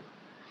said, look,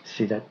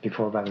 see that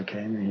before Baba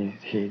came,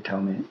 he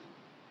told me,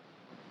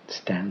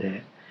 stand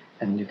there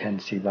and you can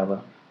see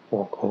Baba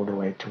walk all the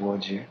way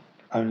towards you.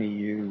 Only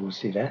you will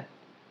see that,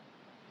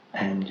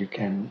 and you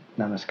can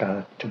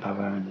namaskar to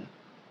Baba and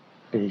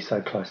be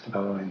so close to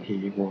Baba, and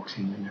he walks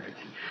in and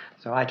everything.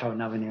 So I told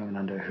Navani and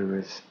Ananda, who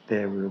was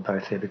there, we were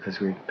both there because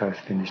we both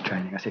finished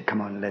training. I said, come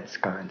on, let's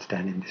go and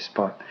stand in this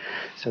spot.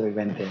 So we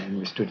went there and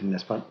we stood in the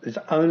spot. There's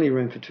only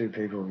room for two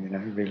people, you know,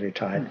 really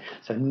tight.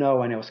 So no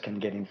one else can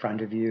get in front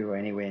of you or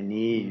anywhere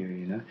near you,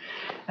 you know.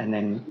 And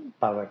then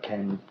Baba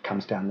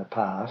comes down the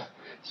path.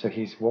 So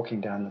he's walking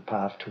down the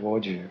path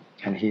towards you,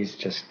 and he's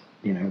just,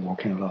 you know,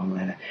 walking along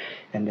there.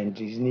 And then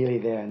he's nearly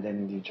there, and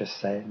then you just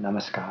say,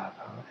 namaskar,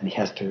 and he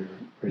has to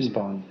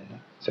respond, you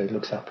know. So he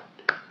looks up,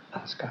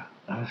 namaskar,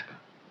 namaskar.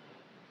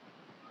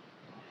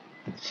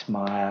 And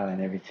smile and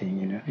everything,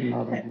 you know.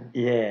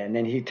 And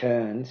then he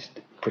turns,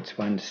 puts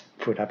one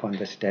foot up on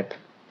the step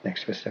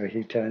next to us, so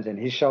he turns, and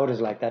his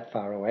shoulder's like that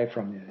far away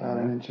from you. About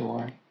an inch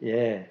away.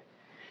 Yeah,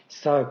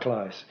 so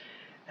close.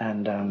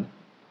 And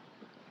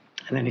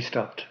then he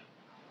stopped.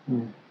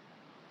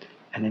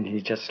 And then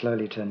he just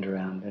slowly turned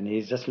around, and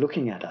he's just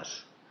looking at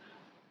us.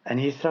 And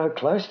he's so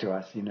close to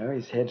us, you know,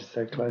 his head is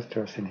so close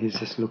to us, and he's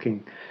just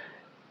looking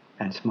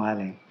and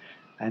smiling.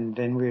 And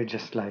then we were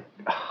just like,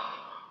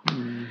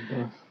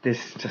 this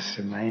is just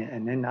amazing.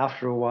 And then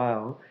after a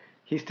while,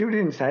 he still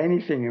didn't say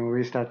anything, and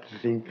we started to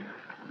think,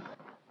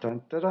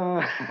 dun, da,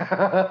 da.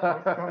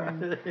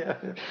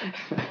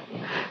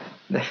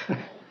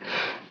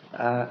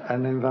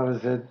 And then Baba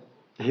said,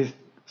 his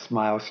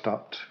smile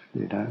stopped,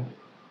 you know.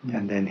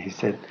 And then he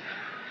said,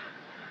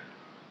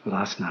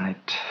 last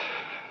night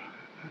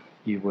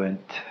you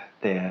weren't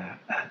there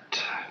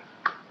at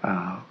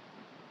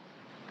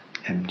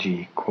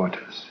MG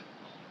quarters.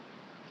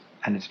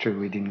 And it's true,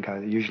 we didn't go.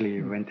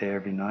 Usually we went there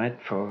every night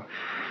for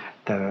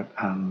the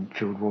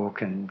field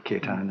walk and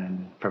kirtan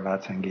and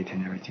Prabhat Sangeet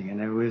and everything.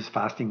 And it was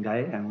fasting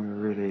day, and we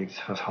were really, it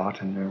was hot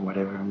and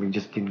whatever, and we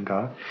just didn't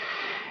go.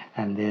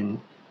 And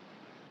then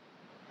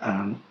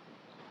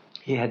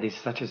he had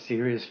such a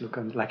serious look,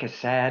 like a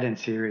sad and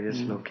serious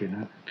look, you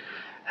know.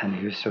 And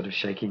he was sort of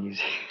shaking his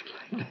head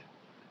like that.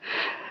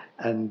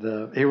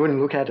 And he wouldn't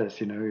look at us,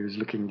 you know. He was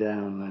looking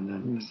down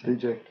and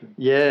dejected.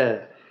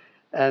 Yeah.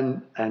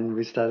 And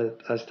I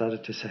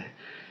started to say,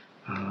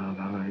 oh,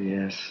 Baba,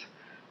 yes,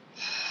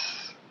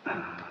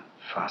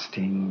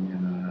 fasting.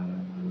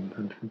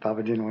 And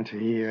Baba didn't want to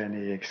hear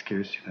any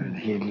excuse, you know. And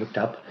he looked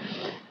up,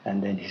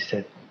 and then he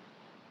said,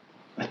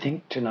 I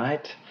think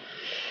tonight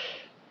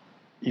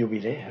you'll be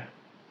there.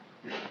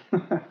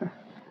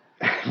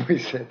 We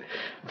said,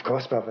 of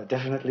course, Baba,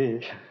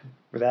 definitely,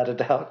 without a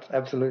doubt,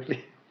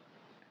 absolutely.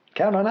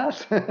 Count on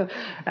us.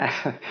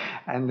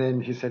 And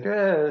then he said,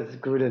 yeah, it's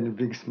good, and a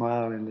big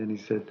smile. And then he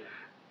said,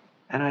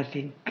 and I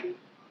think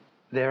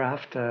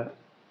thereafter,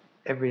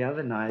 every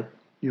other night,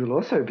 you'll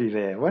also be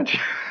there, won't you?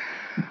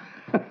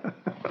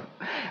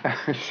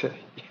 I said,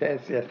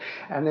 yes.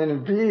 And then a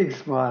big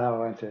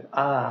smile. I said,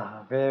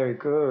 very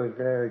good,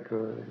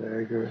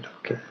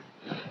 okay.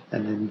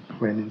 And then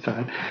went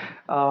inside.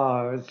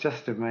 Oh, it was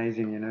just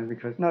amazing, you know,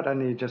 because not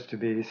only just to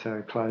be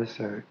so close,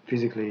 so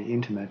physically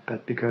intimate,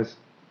 but because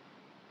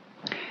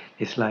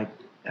it's like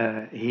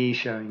he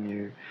showing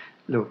you,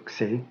 look,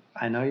 see,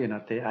 I know you're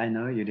not there. I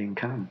know you didn't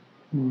come.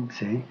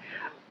 See,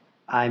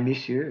 I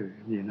miss you,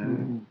 you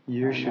know.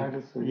 You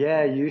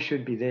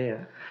should be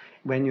there.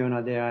 When you're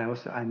not there,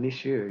 I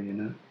miss you, you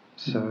know.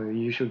 So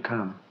you should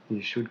come.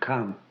 You should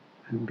come,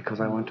 because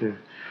I want to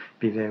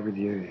be there with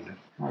you, you know.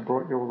 I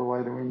brought you all the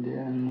way to India.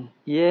 And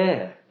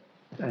yeah.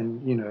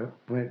 And, you know,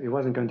 it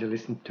wasn't going to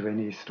listen to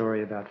any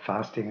story about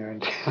fasting or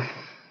anything.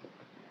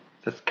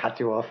 Just cut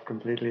you off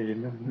completely, you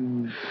know.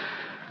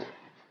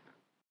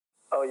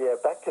 Oh, yeah,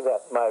 back to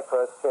that, my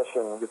first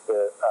session with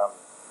the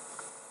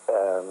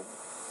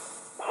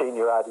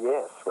senior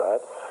RDS,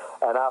 right?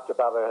 And after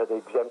Baba had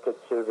exempted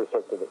Suva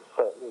sector,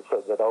 he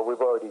said that, oh,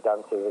 we've already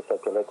done Suva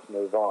sector, let's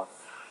move on.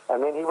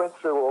 And then he went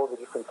through all the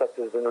different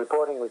sectors, and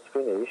reporting was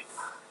finished,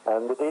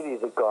 and the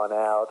deities had gone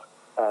out,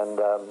 and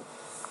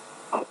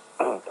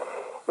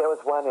there was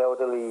one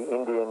elderly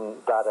Indian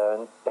Dada,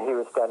 and he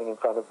was standing in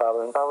front of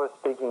Baba, and Baba was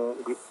speaking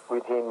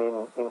with him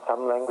in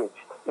some language,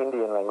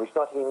 Indian language,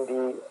 not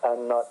Hindi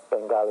and not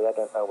Bengali, I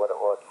don't know what it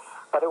was.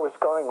 But it was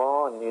going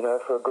on, you know,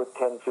 for a good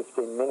 10,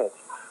 15 minutes.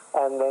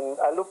 And then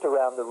I looked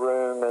around the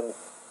room, and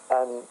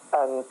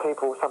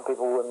people, some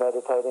people were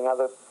meditating,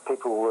 other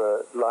people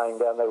were lying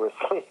down, they were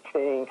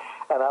sleeping,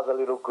 and other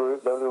little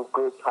groups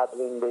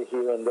huddling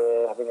here and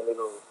there, having a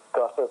little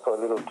gossip or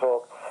a little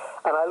talk.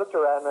 And I looked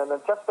around, and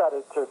it just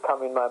started to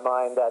come in my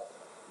mind that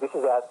this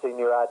is our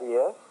senior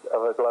RDS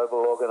of a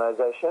global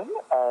organisation,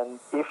 and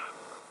if,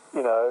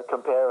 you know,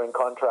 compare and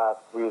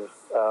contrast with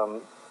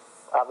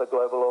other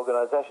global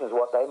organisations,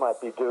 what they might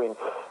be doing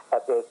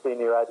at their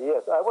senior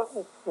RDS. I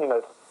wasn't, you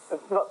know,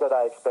 it's not that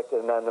I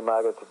expected Ananda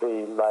Marga to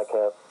be like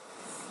a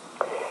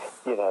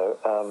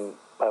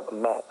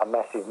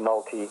massive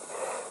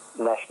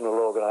multinational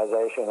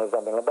organisation or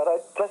something, but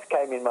it just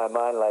came in my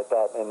mind like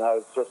that, and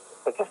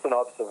it's just an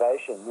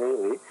observation,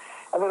 really.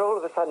 And then all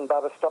of a sudden,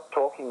 Baba stopped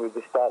talking with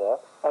this Dada,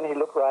 and he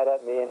looked right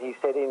at me, and he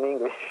said in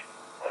English,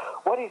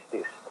 "What is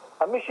this?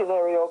 A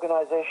missionary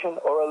organisation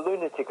or a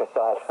lunatic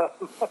asylum?"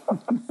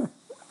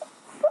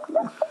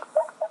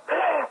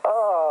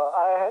 Oh,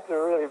 I had to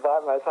really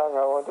bite my tongue.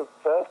 I wanted to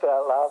burst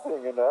out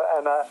laughing, you know,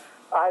 and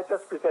I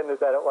just pretended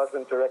that it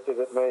wasn't directed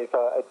at me,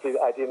 so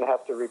I didn't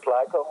have to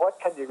reply. What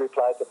can you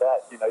reply to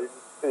that? You know,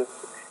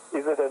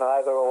 is it an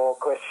either-or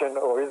question,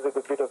 or is it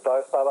a bit of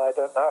both, Baba? I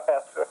don't know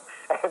how to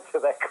answer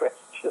that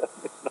question.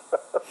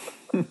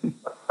 You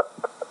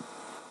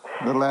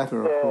know? The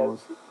latter, of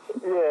course.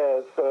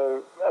 Yeah,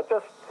 so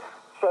just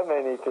so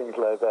many things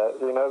like that,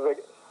 you know.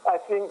 I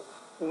think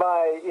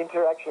my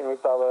interaction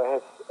with Baba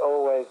has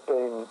always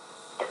been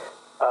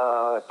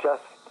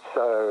just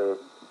so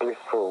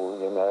blissful,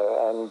 you know,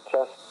 and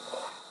just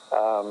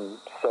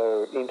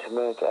so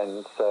intimate,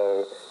 and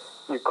so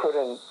you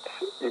couldn't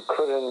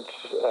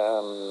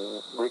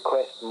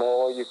request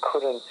more. You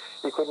could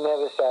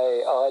never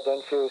say, "Oh, I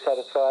don't feel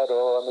satisfied,"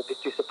 or "I'm a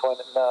bit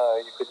disappointed." No,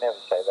 you could never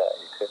say that.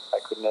 I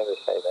could never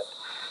say that.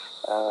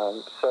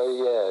 So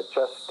yeah,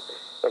 just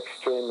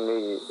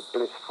extremely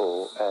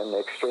blissful and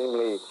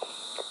extremely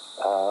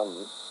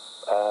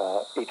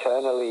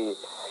eternally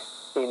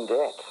in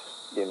debt,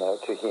 you know,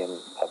 to him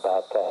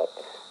about that,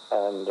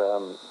 and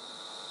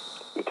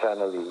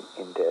eternally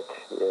in debt,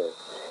 yes,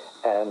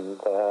 and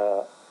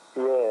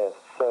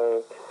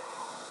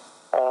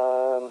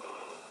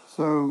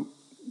So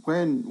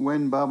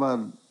when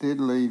Baba did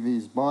leave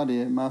his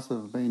body, it must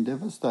have been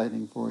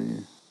devastating for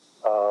you.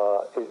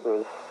 It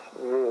was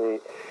really,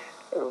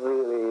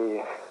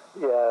 really,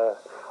 yeah.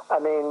 I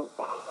mean,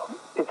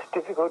 it's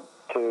difficult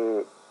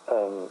to,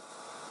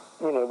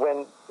 you know,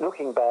 when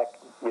looking back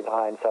with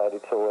hindsight,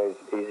 it's always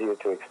easier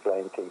to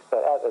explain things.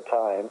 But at the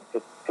time,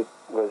 it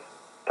was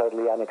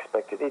totally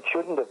unexpected. It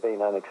shouldn't have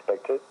been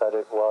unexpected, but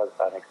it was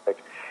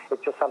unexpected.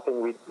 It's just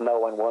something no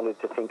one wanted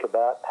to think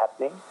about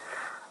happening.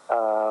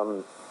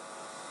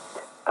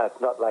 It's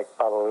not like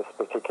Baba was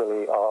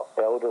particularly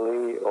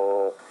elderly,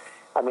 or,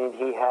 I mean,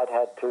 he had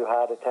 2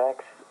 heart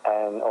attacks,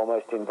 and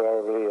almost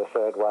invariably a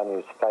third one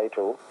is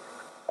fatal.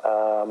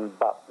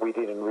 But we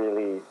didn't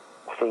really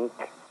think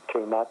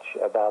too much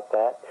about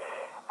that.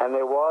 And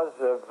there was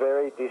a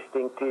very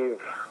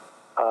distinctive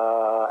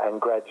and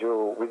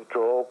gradual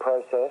withdrawal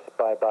process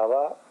by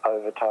Baba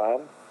over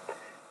time.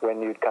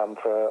 When you'd come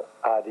for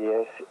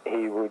RDS,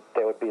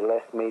 there would be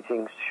less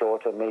meetings,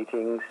 shorter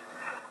meetings.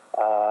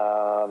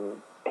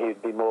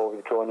 He'd be more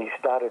withdrawn. He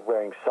started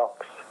wearing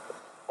socks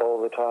all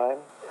the time.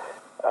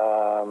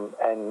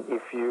 And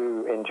if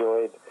you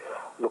enjoyed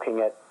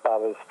looking at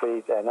Baba's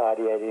feet and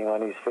ideating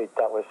on his feet,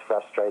 that was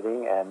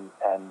frustrating and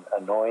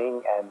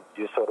annoying, and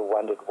you sort of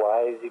wondered,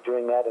 why is he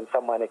doing that? And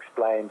someone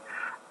explained,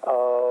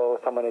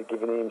 someone had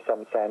given him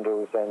some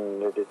sandals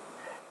and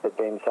there'd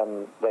been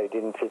they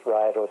didn't fit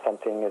right, or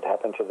something had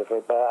happened to the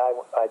feet, but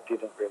I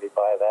didn't really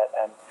buy that.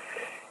 And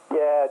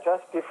yeah,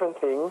 just different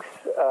things,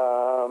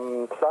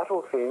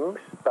 subtle things,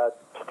 but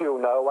still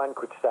no one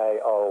could say,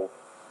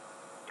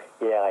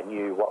 yeah, I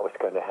knew what was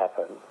going to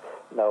happen.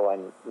 No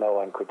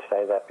one could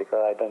say that,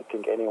 because I don't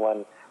think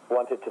anyone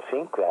wanted to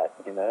think that,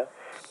 you know.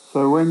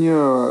 So when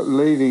you're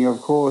leaving, of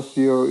course,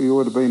 you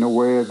would have been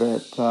aware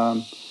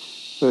that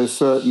there's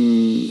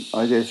certain,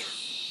 I guess,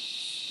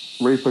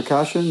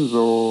 repercussions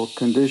or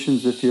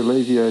conditions. If you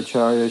leave your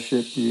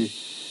acharyaship, you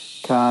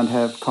can't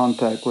have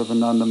contact with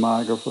Ananda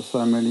Marga for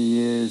so many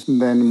years.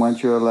 And then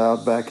once you're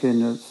allowed back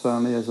in, it's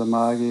only as a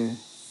Margi.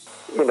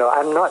 You know,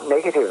 I'm not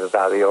negative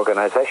about the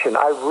organisation.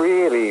 I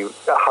really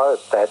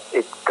hope that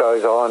it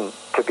goes on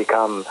to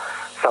become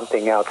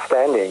something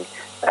outstanding.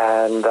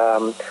 And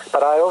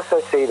but I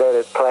also see that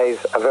it plays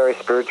a very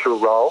spiritual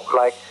role.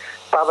 Like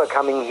Baba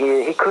coming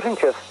here, he couldn't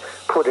just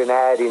put an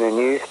ad in a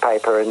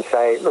newspaper and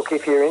say, look,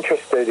 if you're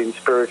interested in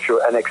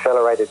an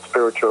accelerated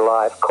spiritual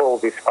life, call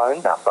this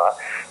phone number.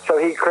 So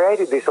he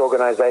created this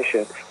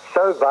organisation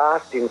so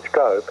vast in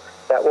scope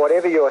that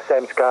whatever your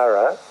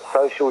samskara,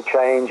 social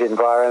change,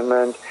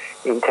 environment,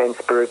 intense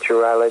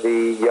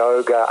spirituality,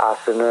 yoga,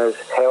 asanas,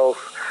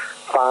 health,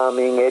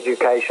 farming,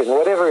 education,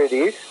 whatever it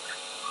is,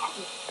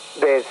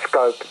 there's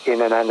scope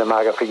in Ananda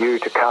Marga for you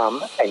to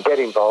come and get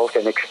involved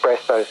and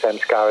express those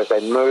samskaras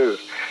and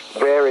move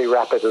very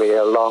rapidly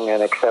along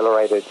an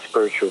accelerated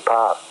spiritual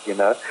path, you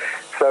know.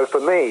 So for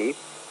me,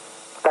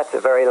 that's a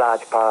very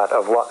large part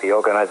of what the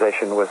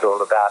organisation was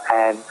all about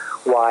and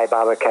why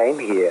Baba came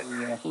here.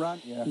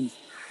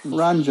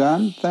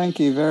 Rainjan, thank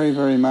you very,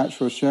 very much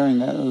for sharing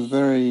that. It was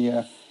very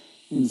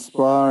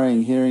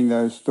inspiring hearing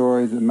those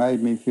stories. It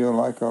made me feel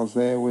like I was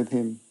there with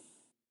him.